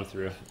 Yeah, let them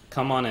through.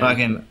 Come on in.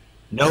 Fucking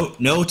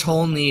no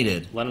toll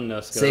needed. Let them know.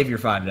 Scope. Save your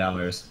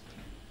 $5.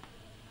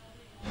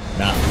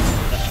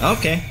 Nah.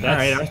 Okay. All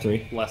right.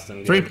 R3. Less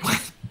than 3 good.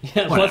 points.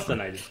 Yeah, less than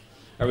 90.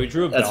 Are we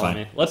drew a That's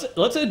Bellamy? fine.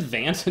 Let's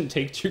advance and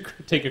take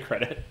a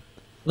credit.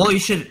 Well, you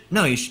should.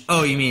 No, you should.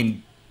 Oh, you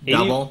mean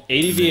double?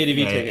 ADV, take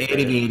a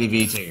credit.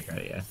 ADV, take a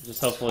credit. Yeah.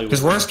 Just hopefully.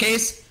 Because worst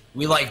case,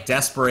 we like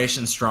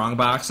desperation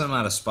strongbox them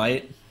out of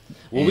spite.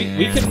 Well, we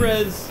can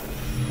res.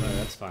 Oh,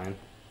 that's fine.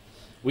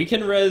 We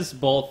can res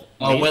both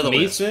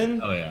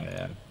Mason. Oh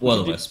yeah.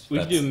 Will-o-wisp. We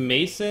can do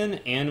Mason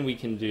and we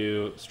can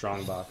do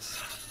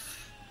Strongbox.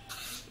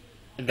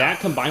 That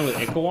combined with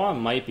Ikawa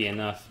might be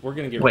enough. We're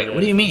gonna get rid of. Wait,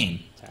 what do you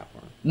mean?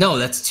 Taphorn. No,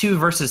 that's 2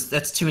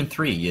 and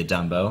 3. You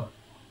dumbo.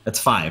 That's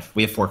 5.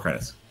 We have 4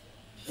 credits.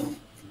 Hold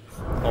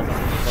on.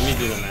 Let me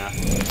do the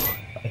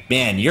math.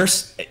 Man,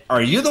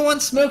 are you the one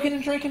smoking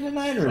and drinking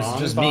tonight, or is it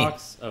just me?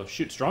 Oh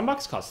shoot,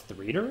 Strongbox costs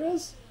 3 to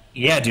res.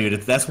 Yeah, dude,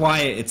 that's why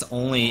it's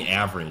only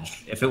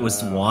average. If it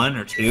was 1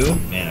 or 2,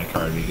 man, that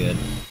card would be good.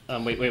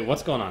 Wait,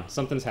 what's going on?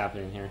 Something's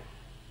happening here.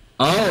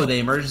 Oh, they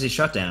emergency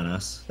shut down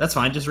us. That's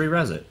fine, just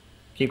re-res it.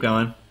 Keep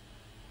going.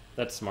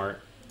 That's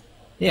smart.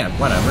 Yeah,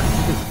 whatever.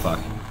 Who gives a fuck?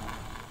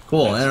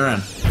 Cool, and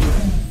run.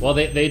 Well,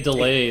 they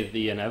delay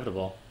the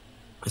inevitable.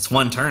 It's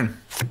 1 turn.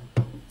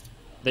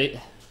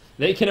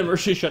 They can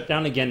emergency shut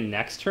down again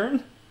next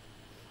turn?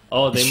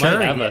 Oh, they Sure,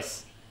 might have yeah.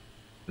 us.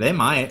 They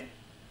might.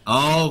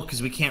 Oh,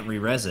 because we can't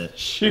re-res it.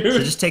 Shoot. So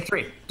just take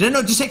 3.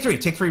 No, just take 3.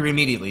 Take 3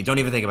 immediately. Don't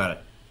even think about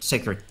it. Just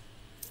take 3.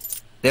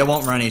 They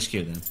won't run HQ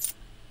then.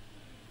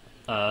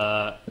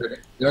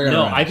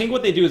 No, I think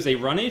what they do is they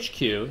run HQ.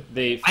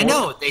 They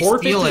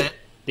steal it.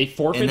 They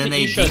forfeit and then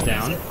the shut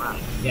down.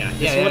 Yeah,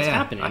 This is what's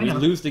happening. We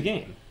lose the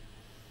game.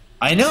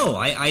 I know.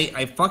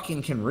 I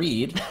fucking can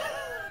read.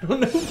 I don't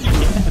know if you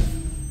can.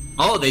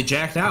 Oh, they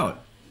jacked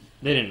out.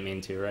 They didn't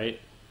mean to, right?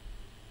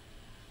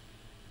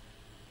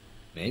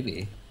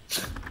 Maybe.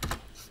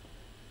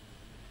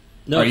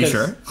 No, Are you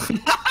sure?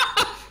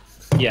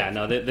 Yeah,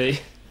 no, they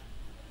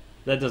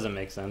that doesn't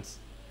make sense.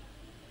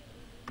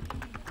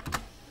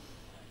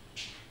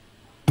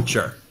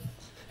 Sure.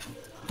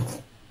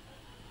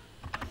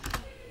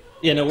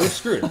 Yeah, no, we're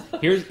screwed.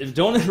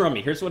 Don't interrupt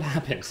me. Here's what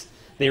happens.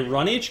 They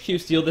run HQ,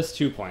 steal this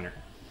 2-pointer.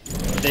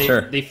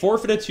 They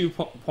forfeit a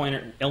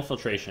 2-pointer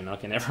infiltration.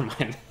 Okay, never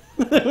mind.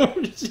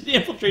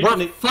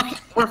 Infiltration.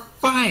 We're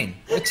fine.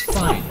 It's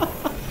fine.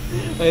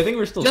 I think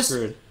we're still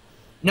screwed.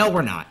 No,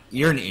 we're not.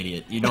 You're an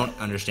idiot. You don't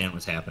understand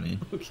what's happening.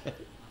 Okay.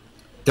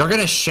 They're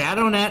gonna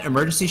shadow net,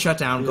 emergency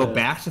shutdown, go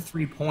back to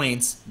 3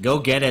 points, go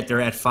get it. They're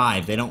at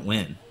 5. They don't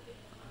win.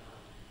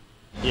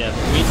 Yeah,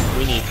 but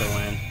we need to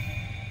win.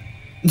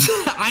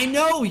 I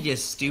know, you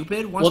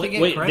stupid. Once they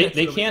get credit,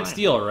 they can't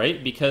steal,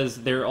 right?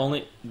 Because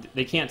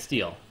they can't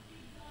steal.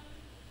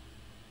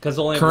 Because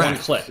they only have 1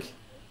 click.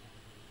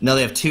 No,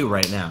 they have 2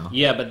 right now.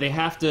 Yeah, but they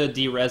have to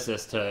de-res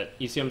this to...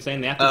 You see what I'm saying?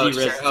 They have to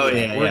de-res... Oh,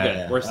 yeah, we're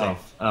good. We're safe.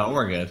 Oh,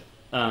 we're good.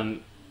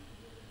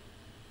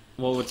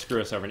 What would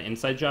screw us over? An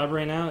inside job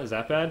right now? Is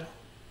that bad?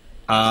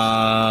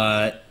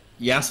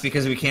 Yes,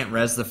 because we can't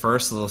res the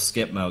first, so they'll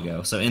skip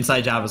Mogo. So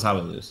inside job is how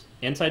we lose.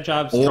 Inside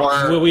job,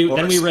 then we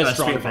res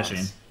strong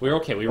fishing. We're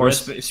okay. We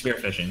res spear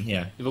fishing.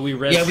 Yeah, but we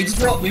res. Yeah,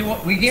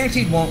 we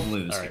guaranteed won't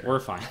lose. All right,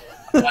 we're fine.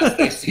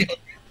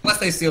 unless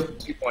they steal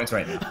 2 points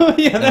right now. Oh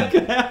yeah, that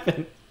could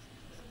happen.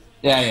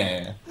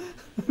 Yeah.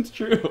 It's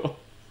true.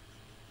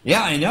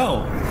 Yeah, I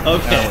know.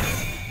 Okay,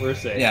 we're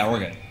safe. Yeah, we're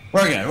good.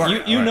 We're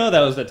good. You know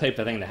that was the type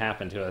of thing to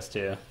happen to us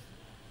too.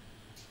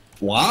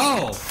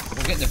 Wow,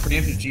 we're getting the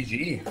preemptive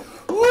GG.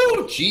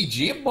 Woo,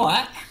 GG, boy.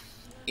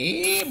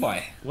 Eh,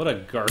 boy. What a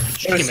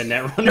garbage game in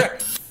Netrunner.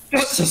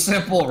 Just a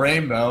simple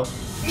rainbow.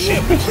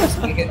 Shit, we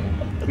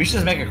should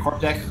just make a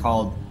corp deck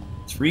called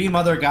 3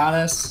 Mother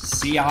Goddess,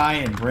 CI,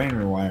 and Brain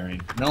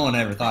Rewiring. No one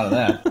ever thought of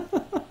that.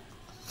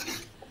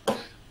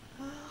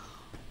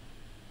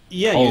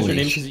 Yeah,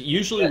 username, because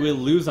usually we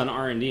lose on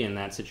R&D in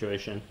that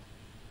situation.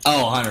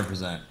 Oh,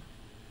 100%.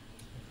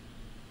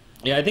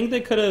 Yeah, I think they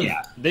could have.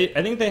 Yeah.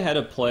 I think they had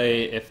a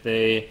play if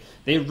they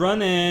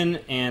run in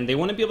and they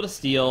want to be able to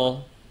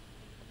steal,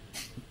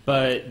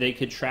 but they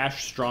could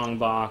trash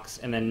Strongbox,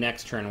 and then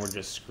next turn we're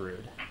just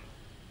screwed.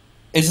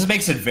 It just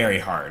makes it very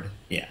hard.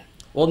 Yeah.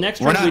 Well, next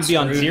turn we'd be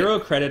on 0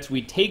 credits.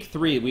 We take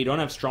 3. We don't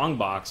have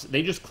Strongbox.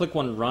 They just click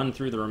 1 run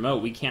through the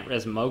remote. We can't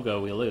res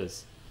Mogo. We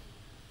lose.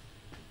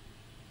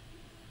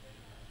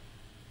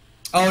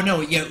 Oh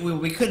no! Yeah,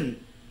 we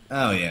couldn't.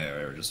 Oh yeah,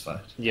 we were just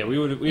fucked. Yeah, we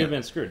would have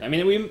been screwed. I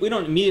mean, we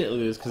don't immediately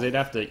lose because they'd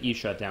have to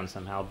shut down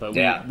somehow. But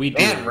we do.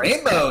 And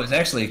Rainbow is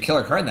actually a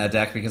killer card in that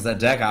deck because that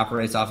deck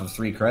operates off of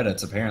 3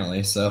 credits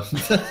apparently. So.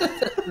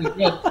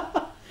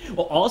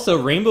 Well, also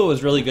Rainbow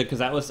was really good because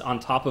that was on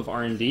top of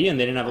R&D, and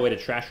they didn't have a way to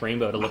trash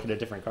Rainbow to look at a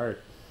different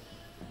card.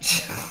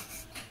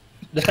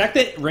 The fact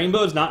that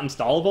Rainbow is not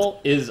installable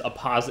is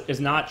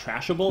not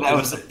trashable. That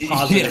was a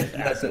positive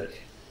asset.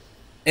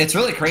 It's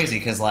really crazy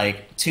because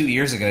like 2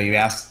 years ago you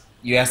asked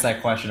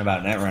that question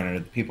about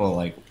Netrunner. People are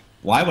like,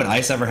 why would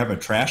Ice ever have a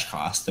trash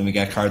cost? And we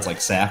got cards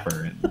like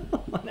Sapper and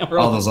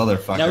all those other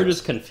fuckers. Now we're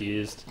just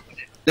confused.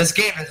 This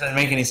game doesn't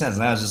make any sense.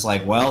 And I was just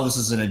like, well, this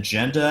is an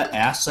agenda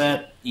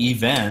asset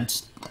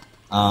event,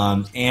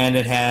 and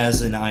it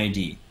has an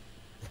ID.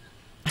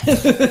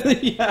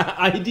 Yeah,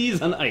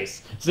 ID's on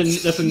Ice.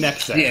 That's a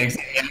next set. Yeah,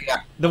 exactly.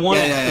 Yeah. The one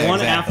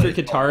exactly. after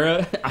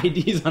Katara,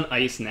 ID's on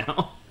Ice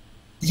now.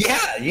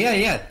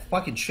 Yeah.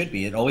 Fucking should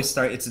be.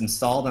 It's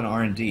installed on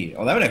R&D.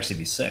 Oh, that would actually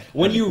be sick.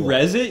 When you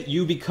res it,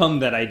 you become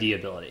that ID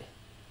ability.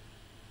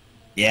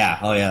 Yeah.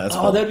 Oh, yeah. That's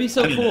cool. That'd be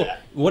so cool.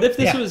 What if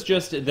this was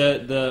just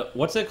the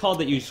what's it called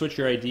that you switch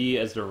your ID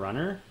as the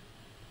runner?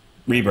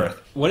 Rebirth.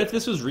 What if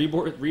this was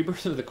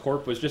Rebirth of the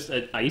Corp was just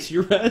an Ice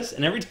you res,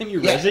 and every time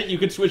you res it, you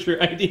could switch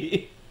your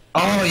ID?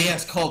 Oh, yeah,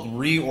 it's called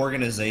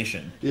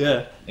reorganization.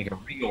 Yeah. Like a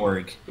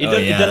reorg. It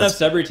doesn't have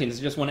subroutines. It's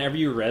just whenever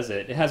you res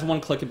it. It has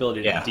one click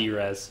ability to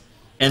de-res.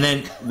 And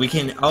then we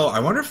can... Oh, I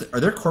wonder if... Are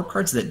there corp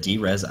cards that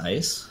de-res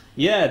Ice?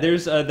 Yeah,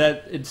 there's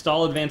that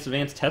install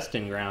advanced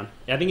testing ground.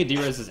 I think it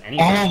de-reses anything.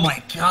 Oh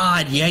my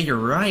god, yeah, you're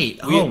right.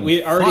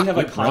 We already have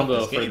a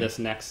combo for this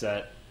next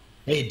set.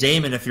 Hey,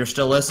 Damon, if you're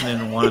still listening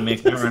and want to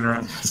make Netrunner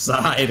on the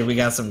side, we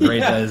got some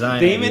great design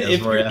Damon, ideas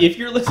for you. If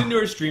you're listening to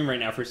our stream right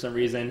now for some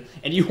reason,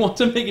 and you want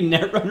to make a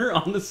Netrunner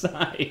on the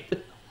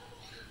side...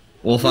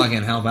 We'll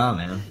fucking help out,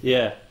 man.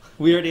 Yeah,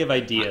 we already have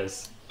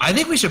ideas. I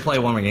think we should play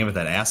one more game with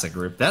that asset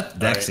group. That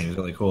deck seems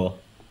really cool.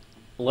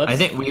 I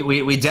think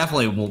we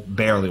definitely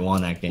barely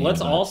won that game. I'm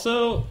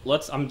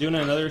doing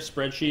another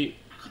spreadsheet.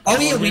 Oh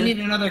yeah, we need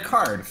another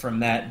card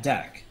from that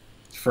deck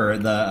for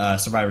the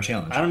Survivor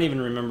Challenge. I don't even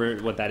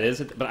remember what that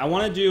is, but I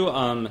want to do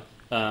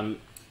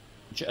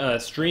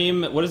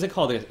stream. What is it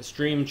called?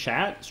 Stream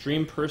chat,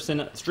 stream person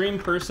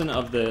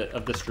of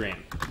the stream.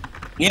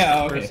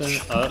 Yeah, okay.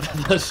 Person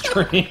of the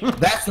stream.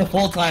 That's the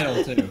full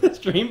title too.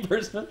 Stream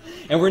person,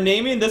 and we're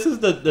naming this is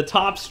the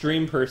top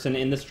stream person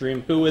in the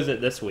stream. Who is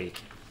it this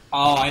week?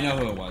 Oh, I know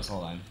who it was.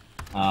 Hold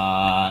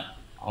on.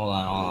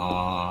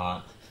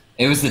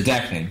 It was the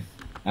deck name.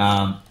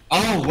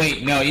 Oh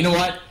wait, no. You know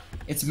what?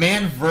 It's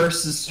Man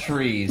versus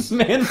Trees.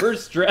 Man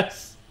versus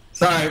Stress.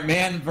 Sorry,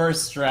 Man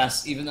versus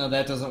Stress. Even though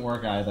that doesn't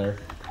work either.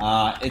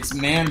 It's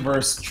Man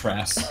versus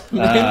Stress.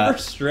 Man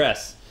versus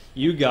Stress.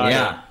 You got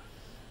it.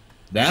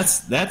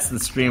 That's the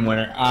stream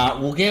winner.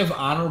 We'll give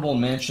honorable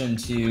mention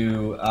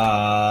to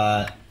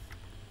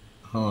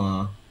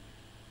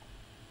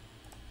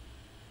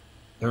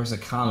there was a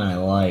comment I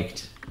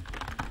liked.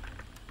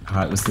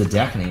 It was the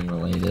deck name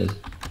related.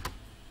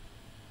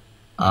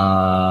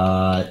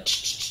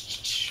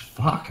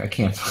 Fuck, I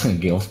can't find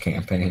Guild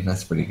Campaign.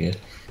 That's pretty good.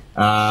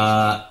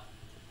 Fuck,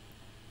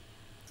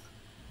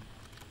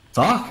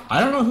 I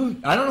don't know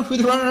who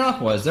the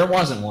runner-up was. There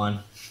wasn't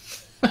one.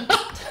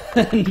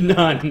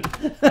 None.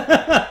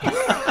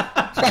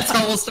 That's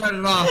how we'll start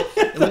it off.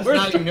 At least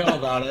now you know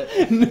about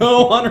it.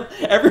 No honor.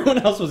 Everyone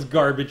else was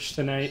garbage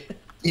tonight.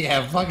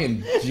 Yeah,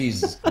 fucking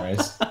Jesus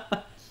Christ.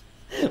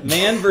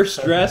 Man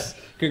versus Stress,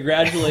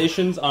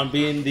 congratulations on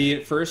being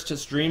the first to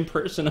stream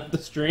person of the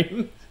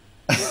stream.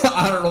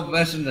 Honorable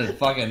mention to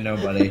fucking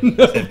nobody.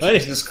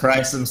 Jesus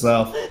Christ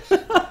himself.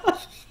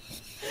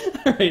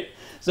 Alright,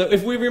 so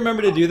if we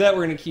remember to do that,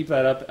 we're going to keep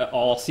that up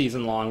all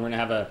season long. We're going to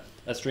have a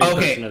stream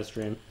person of the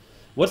stream.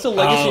 What's a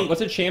legacy? What's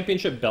a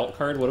championship belt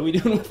card? What are we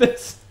doing with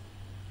this?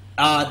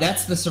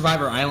 That's the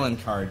Survivor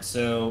Island card.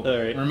 So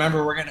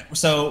remember,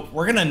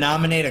 we're gonna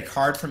nominate a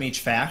card from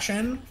each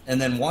faction,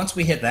 and then once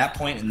we hit that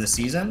point in the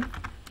season,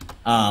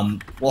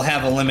 we'll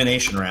have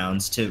elimination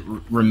rounds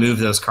to remove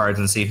those cards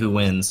and see who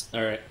wins.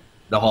 All right.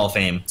 the Hall of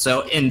Fame.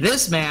 So in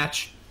this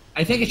match,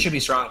 I think it should be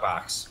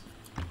Strongbox.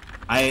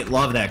 I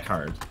love that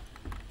card,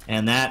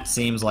 and that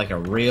seems like a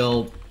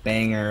real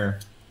banger.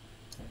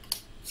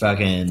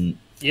 Fucking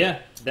yeah.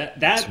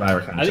 That Survivor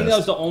contest. I think that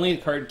was the only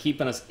card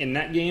keeping us in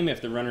that game. If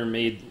the runner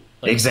made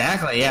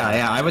exactly,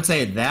 yeah. I would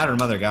say that or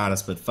Mother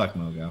Goddess, but fuck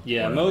Mogo.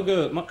 Yeah,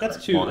 whatever.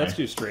 Mogo. That's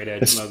too straight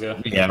edge.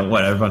 Mogo. Yeah,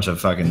 whatever. A bunch of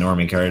fucking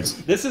normie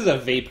cards. This is a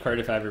vape card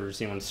if I've ever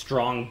seen one.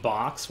 Strong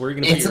box. Where are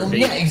you gonna put your vape?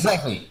 Yeah,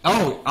 exactly.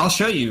 Oh, I'll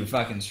show you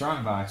fucking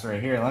Strongbox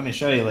right here. Let me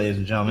show you, ladies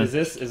and gentlemen. Is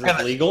this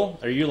legal?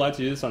 Are you allowed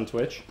to do this on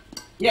Twitch?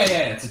 Yeah.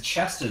 It's a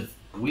chest of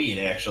weed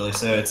actually.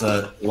 So it's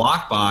a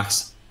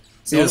lockbox.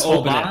 See Don't this whole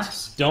open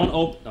box? it. Don't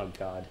open. Oh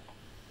god.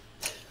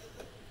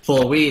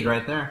 Full of weed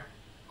right there.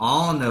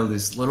 All in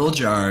those little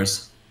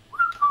jars.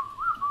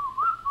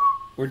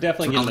 We're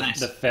definitely Real getting nice.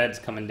 the feds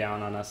coming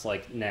down on us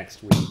like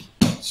next week.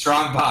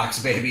 Strong box,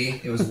 baby.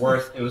 It was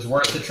worth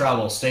the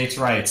trouble. States'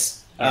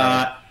 rights. Should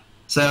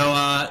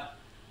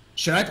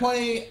I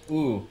play?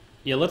 Ooh.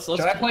 Yeah, let's. Should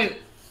I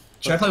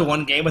play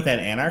one game with that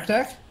Anarch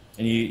deck?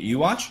 And you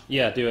watch?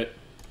 Yeah, do it.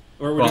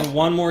 We're doing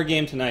one more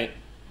game tonight.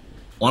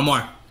 One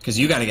more, because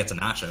you got to get the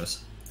nachos.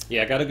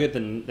 Yeah, I gotta get the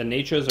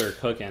nachos are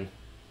cooking.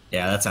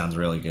 Yeah, that sounds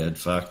really good.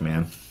 Fuck,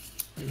 man.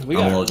 We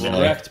got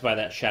wrecked by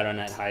that Shadow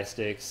Knight high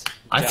stakes.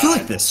 I feel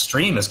like this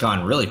stream has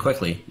gone really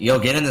quickly. Yo,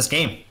 get in this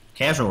game.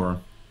 Casual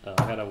room. Oh,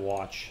 I gotta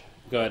watch.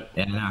 Go ahead.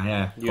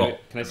 Yeah. Cool.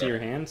 Can I see your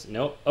hands?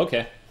 Nope.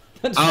 Okay.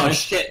 That's Oh, fine.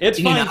 shit. It's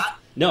Do you fine. not?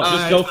 No,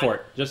 just go for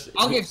it.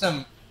 I'll give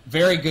some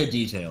very good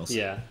details.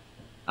 Yeah.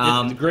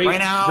 Right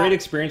now, great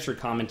experience for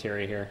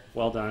commentary here.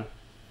 Well done.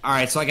 All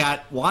right, so I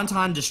got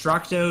Wonton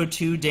Destructo,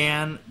 2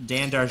 Dan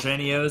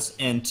Dargenios,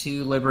 and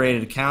 2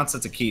 liberated accounts.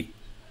 That's a keep.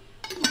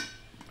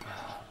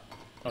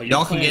 Oh,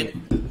 Y'all can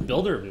get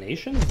Builder of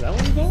Nations? Is that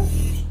what you got?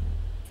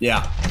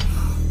 Yeah,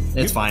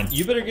 it's fine.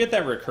 You better get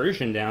that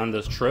recursion down.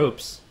 Those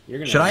tropes. You're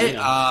gonna. Should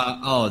I?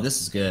 Oh,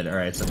 this is good. All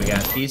right, so we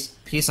got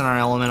peace on our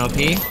elemental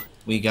P.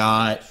 We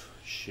got.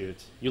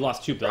 Shoot, you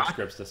lost 2 build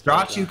scripts this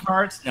Draw time. 2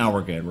 cards. No,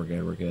 we're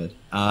good.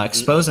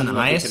 Expose an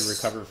ice. We can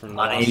recover from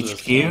the on loss of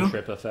those HQ.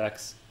 trip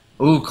effects.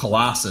 Ooh,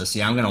 Colossus.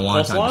 Yeah, I'm gonna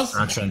want on Coleslaws?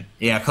 destruction.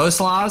 Yeah,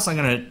 Coleslaws. I'm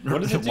gonna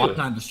What does it do? want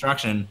on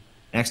destruction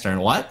next turn.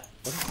 What?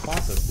 What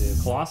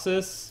does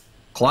Colossus do?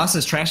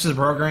 Colossus trashes the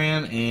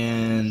program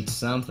and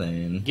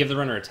something. Give the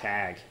runner a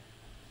tag.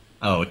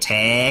 Oh,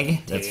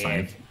 tag. That's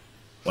Tag. fine.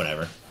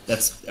 Whatever.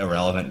 That's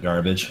irrelevant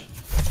garbage.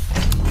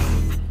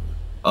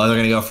 Oh, they're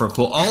gonna go for a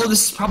cool. Oh,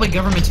 this is probably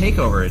government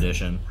takeover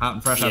edition. Hot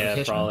and fresh out the Yeah,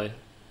 kitchen. probably.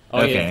 Oh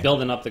Okay. yeah,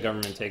 building up the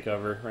government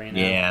takeover right now.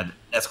 Yeah,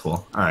 that's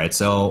cool. All right,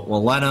 so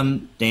we'll let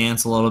them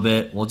dance a little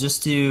bit. We're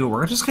just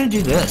gonna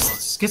do this.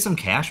 Just get some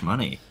cash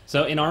money.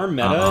 So in our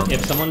meta,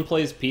 if someone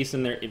plays peace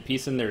in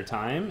their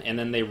time and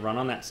then they run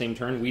on that same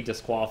turn, we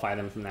disqualify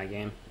them from that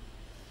game.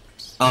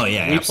 Oh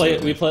yeah, We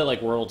absolutely. play it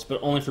like Worlds, but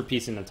only for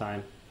peace in the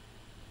time.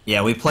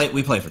 Yeah, we play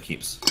for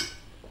keeps.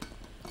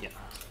 Yeah.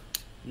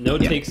 No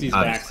Yeah, takesies,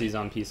 obviously. backsies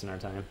on peace in our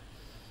time.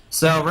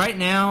 So right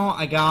now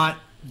I got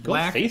Go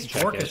Black face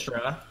check it.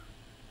 Orchestra.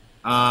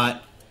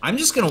 I'm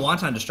just gonna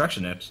want on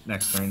destruction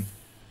next turn,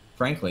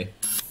 frankly.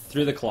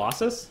 Through the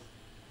Colossus?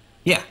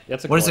 Yeah.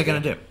 That's a what is cool it gonna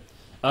idea. do?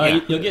 Yeah. Yeah.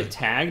 You'll get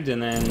tagged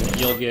and then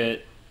you'll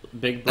get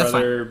Big That's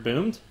Brother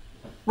boomed.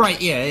 Right?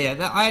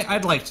 Yeah.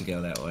 I'd like to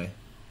go that way.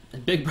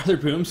 Big Brother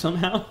boomed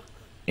somehow?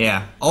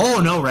 Yeah.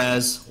 Oh no,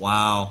 res.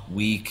 Wow,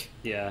 weak.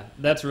 Yeah,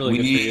 that's really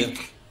good for you.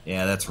 Weak.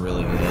 Yeah, that's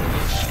really good.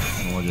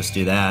 And we'll just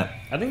do that.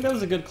 I think that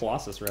was a good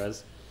Colossus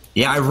res.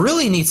 Yeah, I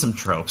really need some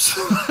tropes.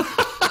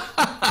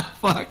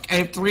 Fuck, I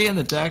have 3 in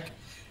the deck.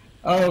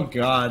 Oh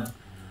god.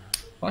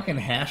 Fucking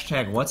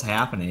hashtag what's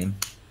happening.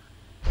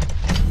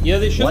 Yeah,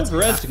 they should What's have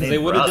res because they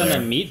happening, would have done brother?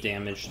 that meat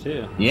damage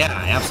too. Yeah,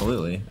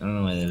 absolutely. I don't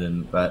know why they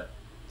didn't, but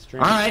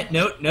Strange. all right,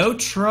 no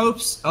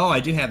tropes. Oh, I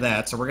do have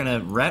that. So we're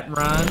gonna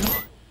run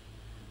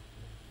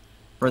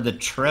for the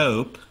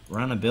trope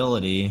run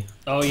ability.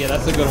 Oh yeah,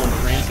 that's a good one.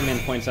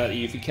 Ransomman points out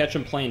if you catch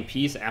him playing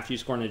peace after you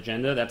score an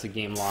agenda, that's a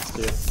game loss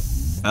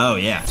too. Oh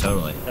yeah,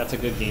 totally. That's a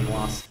good game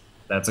loss.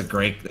 That's a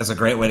great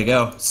way to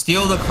go.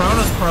 Steal the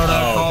Kronos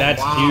protocol. Oh, that's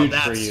wow, huge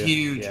that's for you.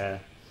 Huge. Yeah,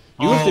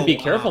 you have to be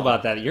wow. careful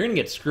about that. You're gonna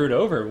get screwed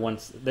over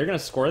once they're gonna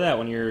score that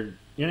when you're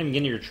not even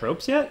getting your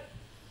tropes yet.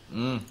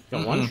 You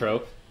got one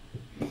trope.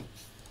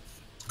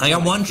 I got Oh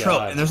my one trope,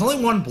 God. and there's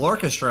only one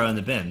Blorchestra in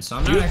the bin, so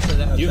I'm not You, actually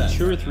that you have upset.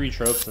 2 or 3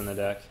 tropes in the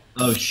deck.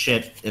 Oh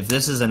shit! If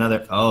this is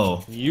another,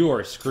 oh, You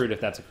are screwed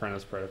if that's a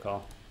Chronos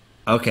protocol.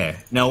 okay.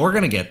 No, we're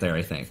gonna get there,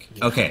 I think.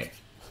 Okay,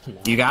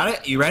 you got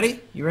it. You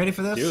ready? You ready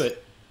for this? Do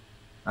it.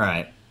 All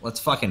right, let's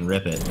fucking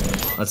rip it.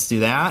 Let's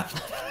do that.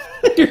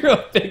 You're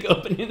a big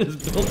opening his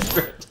build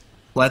script.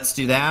 Let's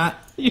do that.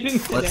 You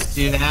didn't get Let's it.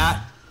 do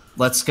that.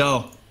 Let's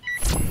go.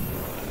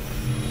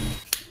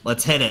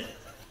 Let's hit it.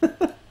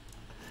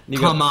 You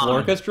Come got on.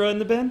 Orchestra in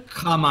the bin?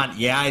 Come on.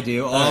 Yeah, I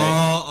do. All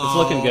right. Oh, It's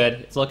looking good.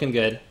 It's looking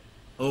good.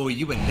 Oh,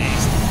 you a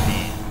nasty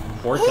man.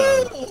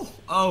 Horton.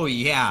 Oh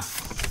yeah.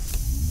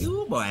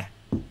 Ooh boy.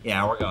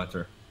 Yeah, we're going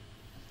through.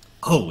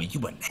 Oh, you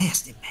a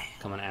nasty man.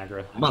 Come on,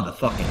 aggro.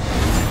 Motherfucking.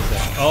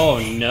 Oh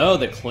no,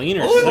 the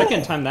cleaner. Ooh.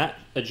 Second time that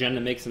agenda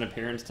makes an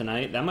appearance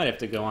tonight. That might have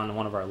to go on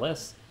one of our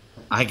lists.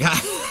 I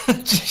got.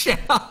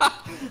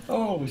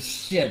 Oh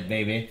shit,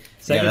 baby.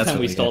 Second time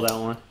we stole that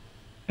one.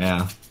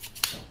 Yeah.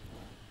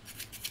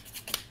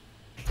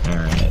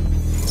 Alright.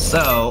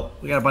 So,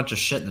 we got a bunch of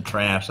shit in the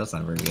trash. That's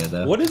not very good,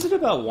 though. What is it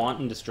about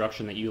Wanton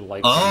Destruction that you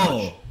like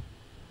so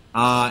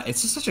much?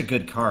 It's just such a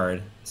good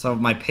card. So,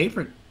 my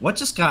favorite... What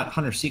just got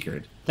Hunter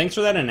Secret? Thanks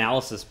for that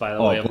analysis, by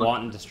the way, of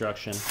Wanton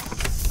Destruction.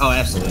 Oh,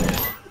 absolutely.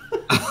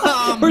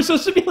 We're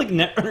supposed to be like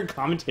Netrunner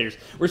commentators.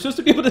 We're supposed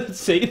to be able to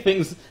say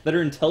things that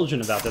are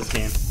intelligent about this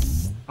game.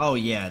 Oh,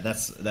 yeah,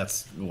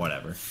 that's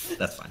whatever.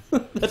 That's fine.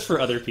 That's for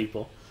other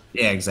people.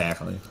 Yeah,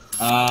 exactly.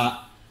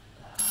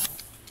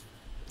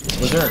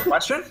 Was there a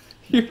question?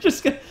 You're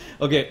just gonna...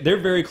 Okay, they're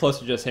very close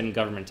to just hitting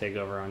government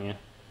takeover on you.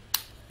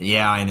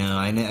 Yeah, I know.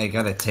 I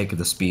gotta take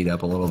the speed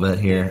up a little bit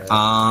here.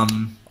 Yeah.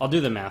 I'll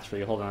do the math for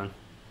you. Hold on.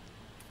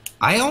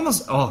 I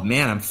almost... Oh,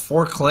 man, I'm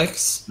 4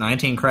 clicks,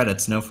 19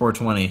 credits, no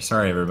 420.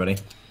 Sorry, everybody.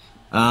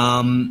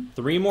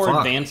 3 more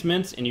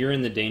advancements, and you're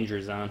in the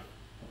danger zone.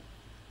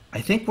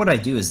 I think what I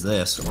do is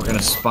this. We're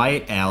gonna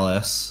spite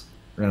Alice.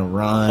 We're gonna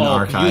run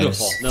archives.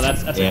 Beautiful. No,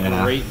 that's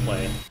a great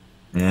play.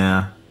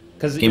 Yeah.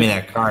 Give me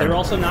that card. They're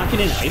also not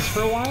getting ice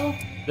for a while.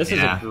 This is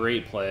a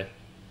great play.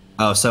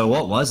 Oh, so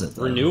what was it,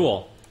 though?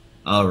 Renewal.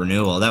 Oh,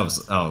 renewal. That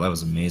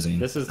was amazing.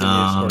 This is the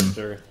new Scorched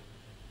Earth.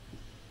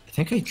 I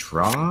think I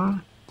draw.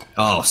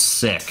 Oh,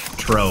 sick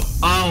trope.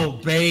 Oh,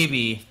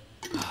 baby.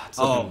 It's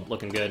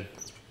looking good.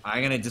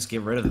 I'm gonna just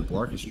get rid of the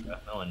Blorchestra.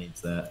 No one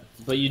needs that.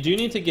 But you do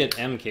need to get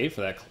MK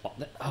for that.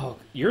 Oh,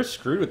 you're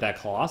screwed with that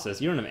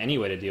Colossus. You don't have any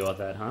way to deal with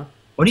that, huh?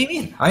 What do you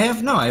mean? I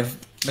have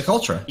the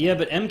Ultra. Yeah,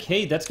 but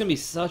MK, that's going to be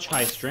such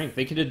high strength.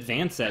 They could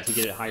advance that to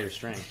get it higher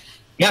strength.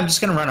 Yeah, I'm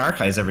just going to run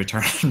Archives every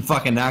turn and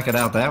fucking knock it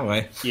out that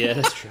way. Yeah,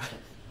 that's true.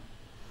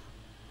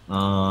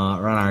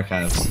 Run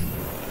Archives.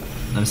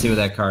 Let me see what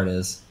that card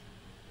is.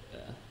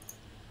 Yeah.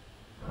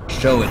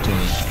 Show it to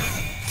me.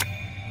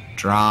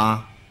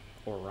 Draw.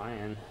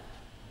 Orion.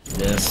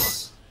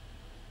 This.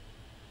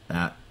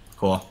 That.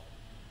 Cool.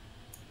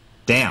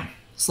 Damn.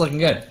 It's looking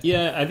good.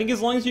 Yeah, I think as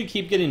long as you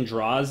keep getting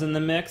draws in the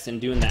mix and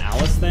doing the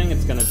Alice thing,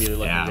 it's going to be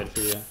looking good for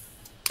you.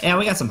 Yeah,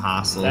 we got some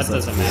hostiles. That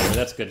doesn't matter.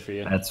 That's good for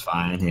you. That's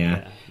fine,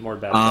 yeah. More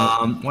bad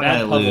pub. When bad I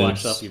pub lose, watch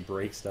stuff, you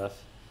break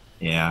stuff.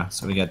 Yeah,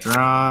 so we got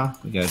draw.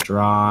 We got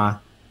draw.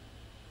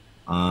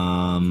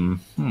 I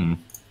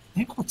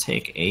think we'll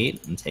take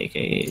 8 and take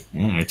 8.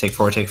 Yeah, take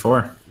 4, take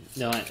 4.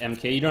 No,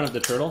 MK, you don't have the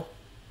turtle?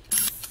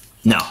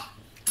 No.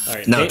 All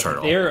right, no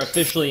turtle. They're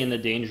officially in the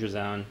danger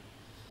zone.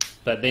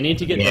 But they need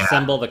to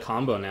assemble the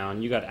combo now,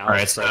 and you got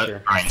Alice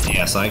pressure. Alright,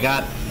 yeah, so I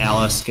got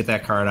Alice. Get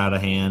that card out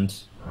of hand.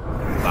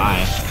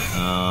 Bye.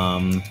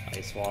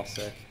 Ice Wall,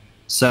 sick.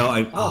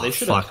 So they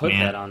should have put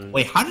that on...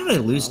 Wait, how did I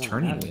lose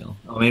Turning Wheel?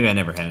 Oh, maybe I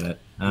never had it.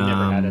 You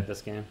never had it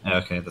this game.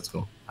 Okay, that's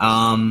cool.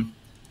 Draw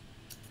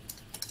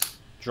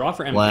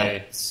for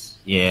MK.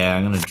 Yeah,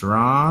 I'm gonna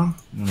draw.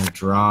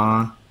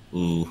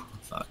 Ooh,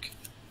 fuck.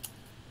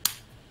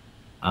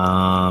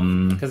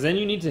 Because then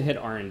you need to hit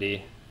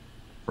R&D.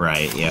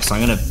 Right, yeah, so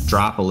I'm going to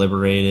drop a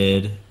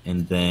Liberated,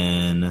 and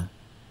then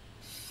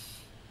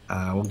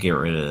we'll get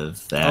rid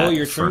of that. Oh,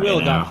 your turn wheel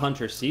got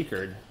Hunter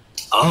Seekered.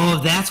 Oh,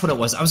 that's what it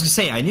was. I was going to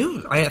say,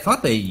 I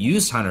thought they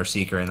used Hunter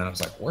Seeker, and then I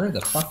was like, where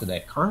the fuck did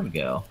that card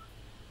go?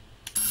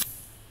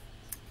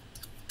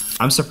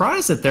 I'm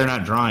surprised that they're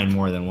not drawing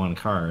more than one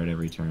card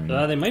every turn.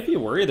 They might be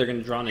worried they're going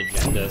to draw an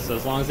agenda, so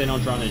as long as they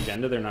don't draw an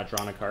agenda, they're not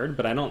drawing a card,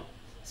 but I don't...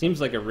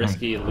 Seems like a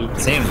risky loop.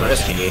 Seems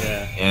risky,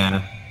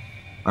 yeah.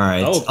 All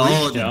right.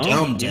 The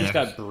dome deck. You just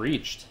got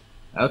breached.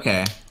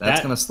 Okay,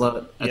 that's gonna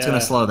slow. That's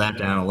gonna slow that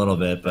down a little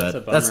bit,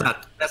 but that's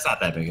not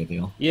that big a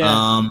deal.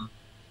 Yeah.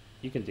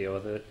 You can deal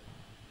with it.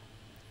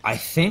 I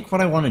think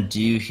what I want to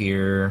do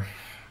here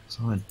is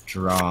I want to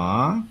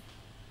draw.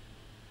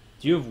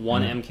 Do you have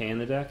one MK in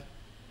the deck?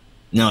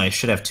 No, I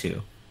should have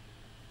 2.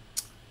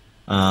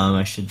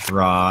 I should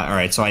draw. All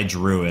right, so I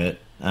drew it.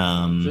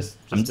 I'm just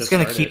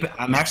gonna keep it.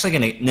 I'm actually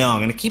gonna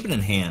I'm gonna keep it in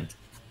hand.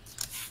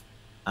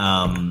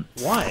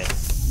 Why?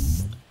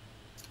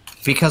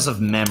 Because of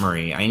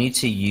memory, I need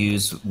to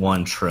use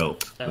one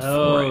trope.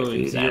 Oh, so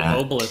your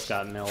obelisk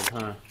got milled,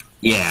 huh?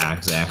 Yeah,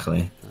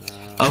 exactly.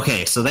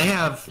 Okay, so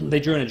they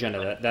drew an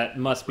agenda. That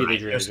must be they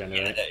drew an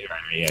agenda, right?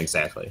 Yeah,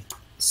 exactly.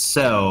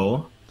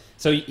 So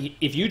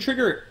if you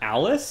trigger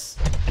Alice,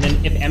 and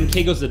then if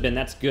MK goes to the bin,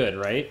 that's good,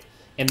 right?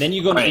 And then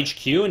you go to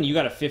HQ, and you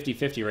got a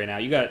 50-50 right now.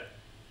 You got,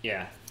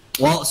 yeah.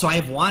 Well, so I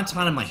have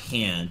Wanton in my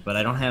hand, but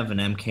I don't have an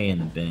MK in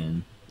the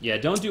bin. Yeah,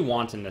 don't do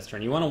Wanton this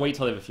turn. You want to wait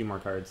till they have a few more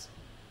cards.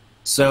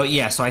 So,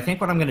 yeah, so I think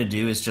what I'm going to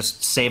do is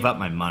just save up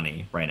my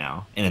money right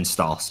now and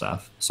install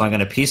stuff. So I'm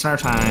going to Peace in Our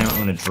Time, I'm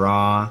going to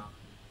draw, I'm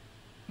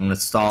going to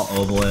install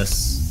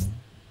Obelisk,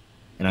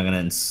 and I'm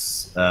going to,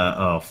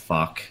 oh,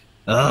 fuck.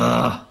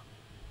 Ugh.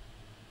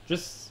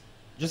 Just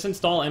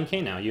install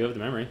MK now. You have the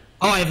memory.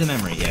 Oh, I have the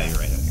memory. Yeah, you're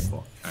right. Okay,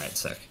 cool. All right,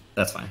 sick.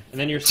 That's fine. And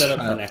then you're set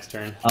up for next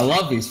turn. I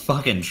love these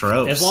fucking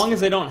tropes. As long as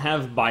they don't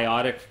have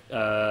biotic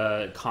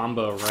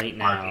combo right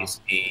now.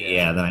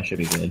 Yeah, then I should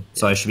be good. Yeah.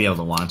 So I should be able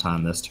to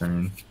wonton this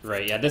turn.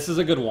 Right, yeah, this is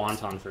a good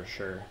wonton for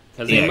sure.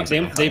 Because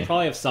exactly. they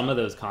probably have some of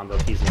those combo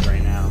pieces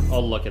right now. Oh,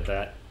 look at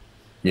that.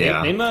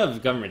 Yeah. They might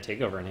have government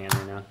takeover in hand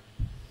right now.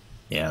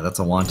 Yeah, that's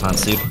a wonton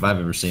soup if I've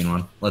ever seen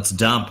one. Let's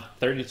dump.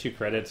 32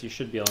 credits, you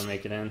should be able to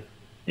make it in.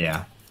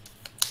 Yeah.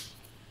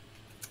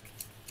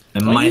 I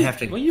might have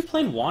to. Well, you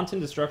playing Wanton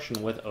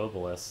Destruction with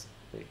Obelisk.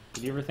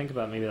 Did you ever think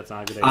about maybe that's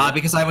not a good idea?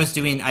 Because I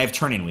have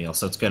turning wheel,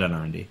 so it's good on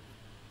R&D.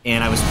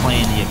 And I was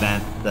playing the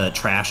event, the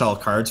trash all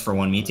cards for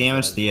 1 meat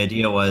damage. The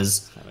idea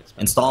was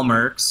install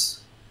mercs,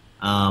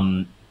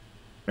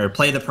 or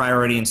play the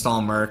priority,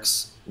 install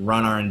mercs,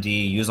 run R&D,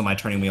 use all my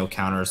turning wheel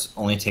counters,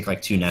 only take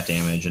like 2 net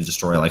damage, and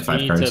destroy like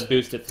 5 cards. You need to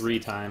boost it 3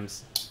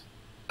 times.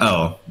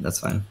 Oh, that's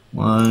fine.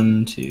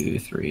 1, 2,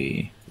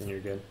 3. Then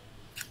you're good.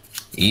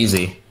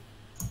 Easy.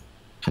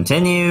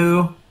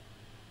 Continue.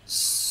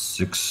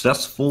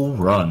 Successful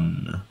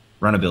run.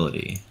 Run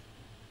ability.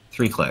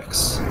 3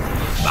 clicks.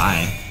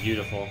 Bye.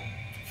 Beautiful.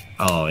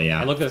 Oh yeah.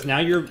 And look at this. Now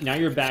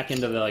you're back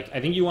into the I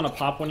think you want to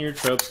pop one of your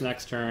tropes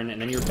next turn,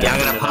 and then you're back. Yeah,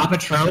 I'm gonna pop a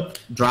trope,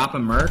 drop a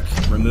merc,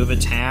 remove a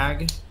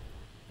tag,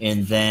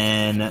 and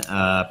then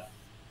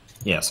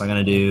yeah. So I'm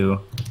gonna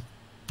do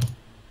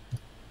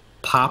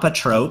pop a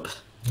trope.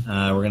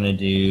 We're gonna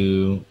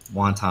do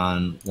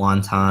wonton,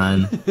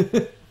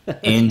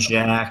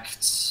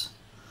 inject.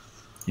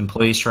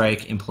 Employee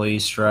strike,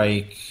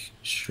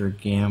 sure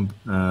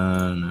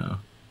no.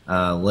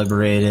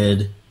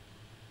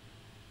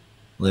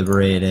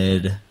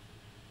 Liberated.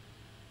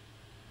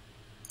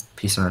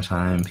 Peace on our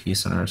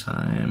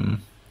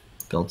time.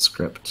 Build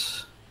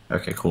script.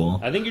 Okay, cool.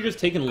 I think you're just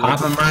taking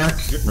pop a mark,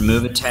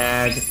 remove a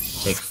tag,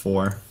 take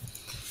 4.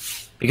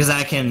 Because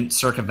I can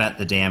circumvent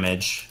the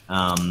damage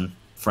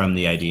from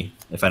the ID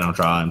if I don't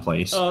draw in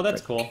place. Oh,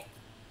 that's cool.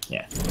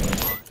 Yeah.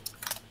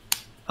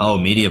 Oh,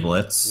 Media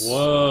Blitz.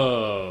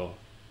 Whoa.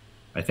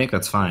 I think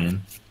that's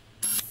fine.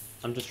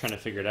 I'm just trying to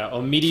figure it out.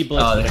 Oh, Media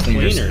Blitz the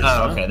cleaners.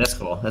 Oh, okay, that's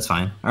cool. That's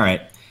fine. All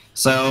right.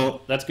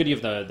 So that's good. You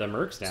have the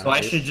mercs down. So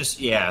I should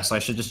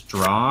just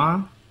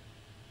draw.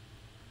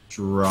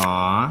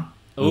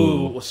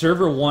 Oh,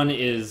 server 1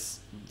 is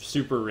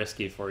super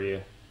risky for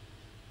you.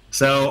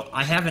 So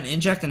I have an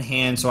inject in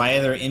hand. So I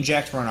either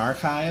inject, run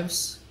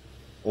archives,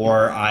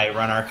 or I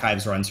run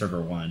archives, run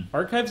server 1.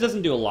 Archives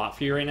doesn't do a lot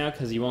for you right now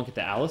because you won't get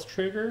the Alice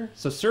trigger.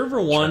 So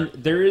server 1,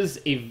 there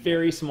is a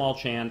very small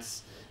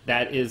chance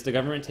that is the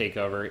government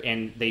takeover,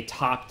 and they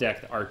top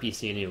deck the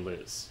RPC and you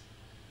lose.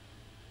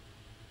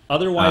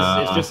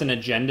 Otherwise, it's just an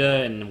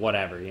agenda and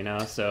whatever, you know?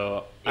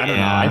 So, I don't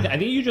know. I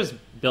think you just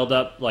build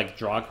up,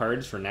 draw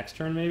cards for next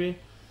turn, maybe?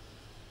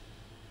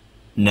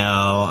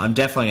 No, I'm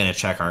definitely going to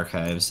check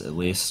archives, at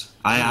least.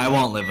 I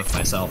won't live with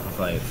myself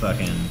if I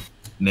fucking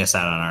miss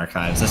out on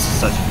archives. This is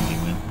such an easy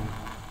win.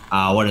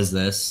 What is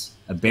this?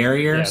 A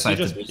barrier? Yeah, so I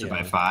have to boost it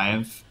by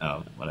 5?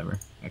 Oh, whatever.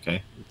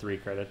 Okay. 3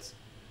 credits.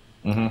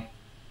 Mm-hmm.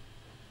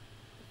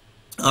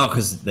 Oh,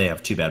 because they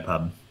have 2 bad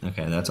pub.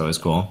 Okay, that's always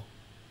cool.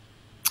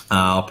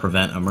 I'll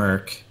prevent a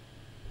merc.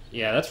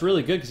 Yeah, that's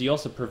really good because you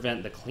also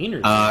prevent the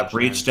cleaners.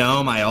 Breach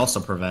Dome, I also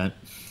prevent.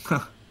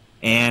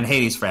 And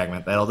Hades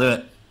Fragment, that'll do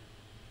it.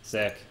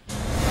 Sick.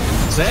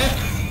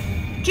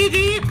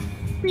 GG!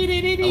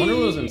 I wonder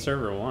what was in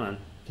server 1.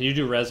 Can you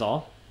do res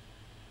all?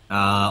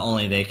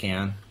 Only they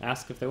can.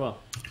 Ask if they will.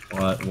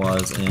 What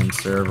was in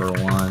server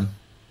 1?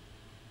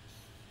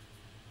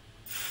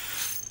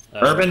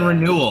 Urban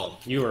Renewal.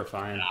 You were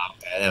fine. Oh,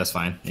 okay, that was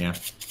fine, yeah.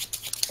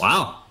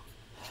 Wow.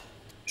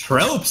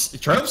 Tropes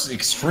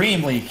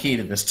extremely key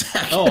to this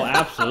deck. Oh,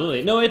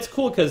 absolutely. No, it's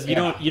cool because you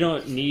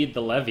don't need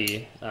the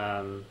levy.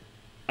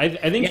 I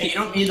think you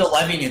don't need the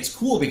levy, and it's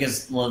cool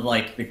because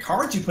the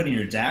cards you put in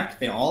your deck,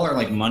 they all are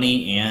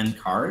money and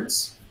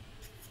cards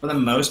for the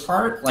most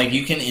part.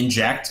 You can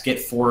inject, get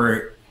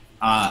 4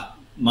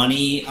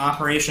 money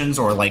operations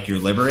or your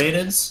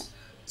liberateds.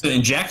 So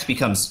inject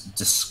becomes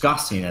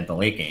disgusting at the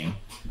late game.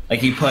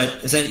 You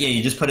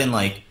just put in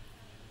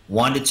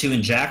 1 to 2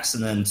 injects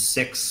and then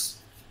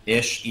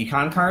 6-ish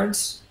econ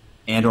cards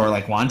and or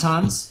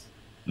wontons.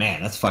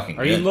 Man, that's fucking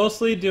good. Are you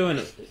mostly doing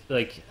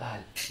do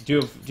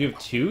you have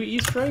 2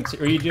 E-strikes?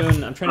 Or are you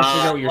doing? I'm trying to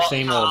figure out what your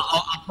same old.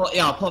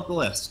 I'll pull up the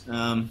list.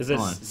 Is it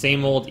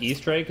same old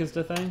E-strike is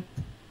the thing?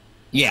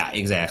 Yeah,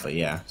 exactly.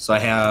 Yeah. So I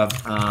have.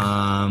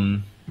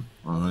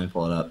 Well, let me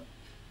pull it up.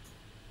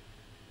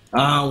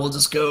 We'll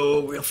just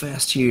go real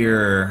fast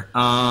here.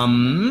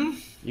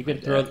 You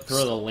could throw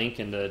the link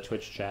into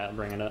Twitch chat and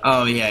bring it up.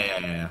 Oh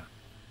yeah.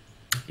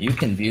 You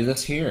can view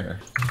this here.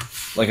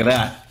 Look at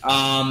that.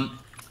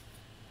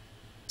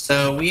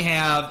 So we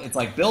have, it's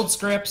build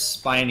scripts,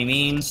 by any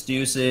means,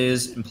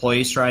 deuces,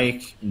 employee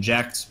strike,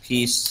 inject,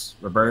 peace,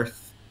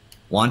 rebirth,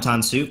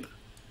 wonton soup,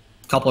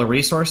 couple of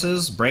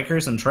resources,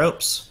 breakers, and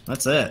tropes.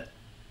 That's it.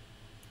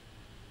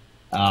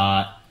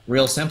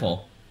 Real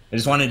simple. I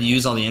just wanted to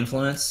use all the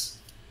influence.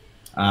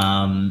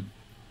 The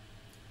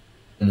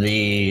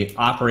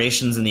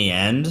operations in the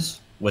end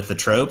with the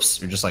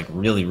tropes are just like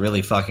really,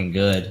 really fucking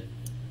good.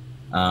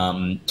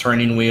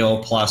 Turning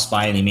Wheel plus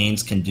by any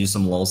means can do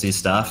some lolsy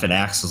stuff. It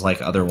acts as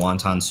like other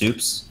wonton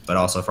soups, but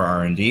also for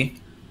R&D.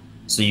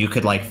 So you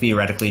could like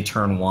theoretically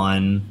turn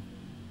 1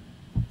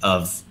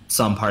 of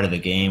some part of the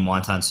game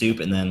wonton soup,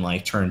 and then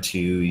like turn 2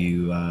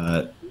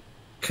 you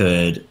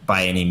could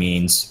by any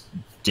means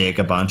dig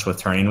a bunch with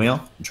Turning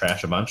Wheel and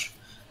trash a bunch.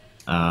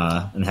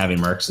 And having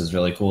Mercs is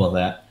really cool with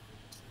that.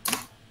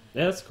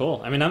 Yeah, that's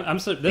cool. I mean,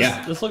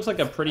 this looks like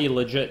a pretty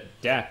legit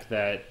deck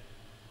that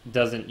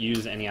doesn't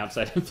use any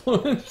outside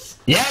influence.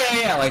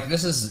 Yeah. Like,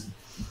 this is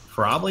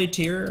probably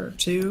tier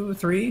 2,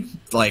 3.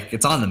 Like,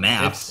 it's on the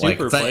map. It's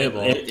super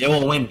playable. It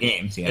will win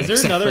games. Yeah, is there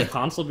another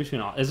console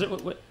between all? Is it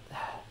what?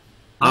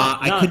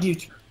 I could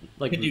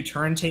do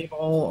Turntable,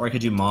 or I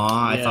could do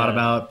Maw. I thought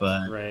about,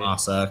 but Maw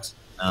sucks.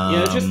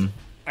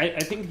 I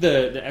think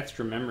the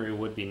extra memory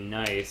would be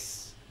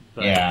nice,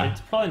 but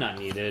it's probably not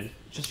needed.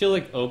 Just feel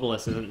like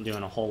Obelisk isn't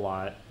doing a whole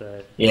lot.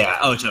 But yeah,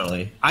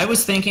 totally. I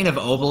was thinking of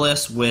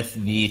Obelisk with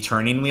the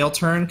Turning Wheel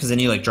turn, because then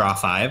you like draw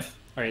 5.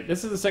 All right,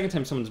 this is the second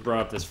time someone's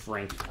brought up this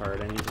Frank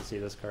card. I need to see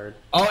this card.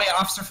 Oh yeah,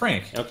 Officer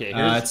Frank. Okay,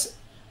 it's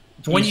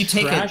when you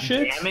take a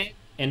damage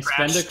and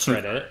spend a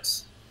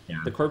credit. Yeah.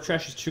 The corpse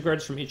trash is 2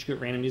 cards from each good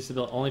random use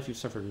ability only if you've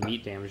suffered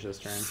meat damage this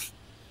turn.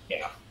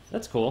 Yeah,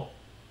 that's cool.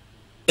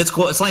 It's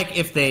cool. It's like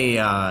if they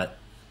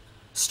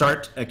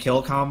start a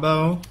kill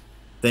combo,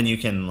 then you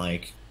can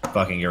like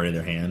fucking get rid of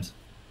their hand.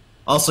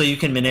 Also, you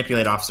can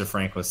manipulate Officer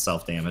Frank with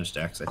self-damage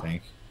decks, I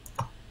think.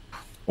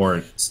 Or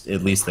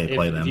at least they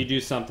play them. If you do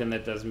something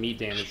that does meat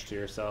damage to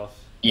yourself.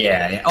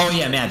 Yeah. Oh,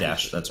 yeah, Mad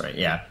Dash. That's right,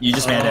 yeah. You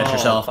just Mad Dash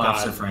yourself, God.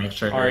 Officer Frank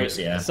triggers, all right,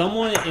 yeah.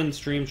 Someone in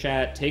stream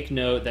chat, take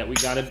note that we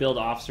got to build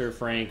Officer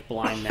Frank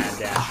blind Mad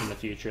Dash in the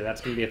future. That's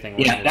going to be a thing.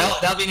 Yeah,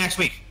 that'll be next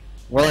week.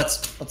 Well,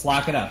 let's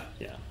lock it up.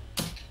 Yeah.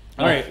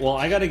 All right, well,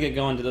 I got to get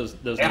going to those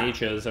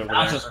nachos over there.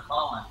 Nachos are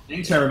calling.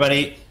 Thanks,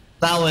 everybody.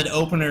 Solid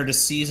opener to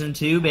Season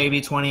 2,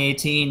 baby,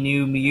 2018.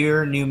 New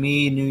year, new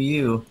me, new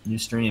you. New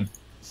stream.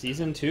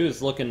 Season 2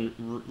 is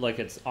looking like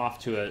it's off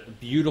to a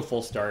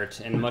beautiful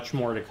start, and much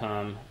more to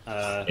come.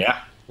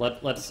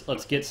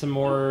 Let's get some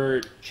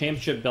more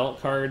championship belt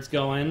cards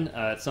going.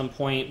 At some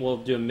point, we'll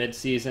do a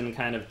mid-season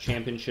kind of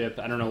championship.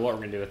 I don't know what we're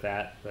going to do with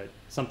that, but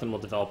something will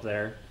develop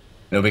there.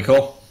 It'll be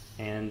cool.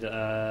 And,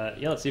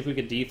 let's see if we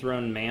could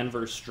dethrone Man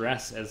vs.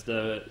 Stress as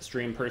the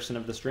stream person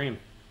of the stream.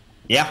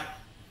 Yeah.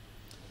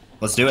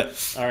 Let's do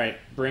it. All right,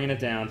 bringing it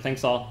down.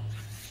 Thanks, all.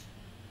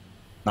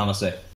 Namaste.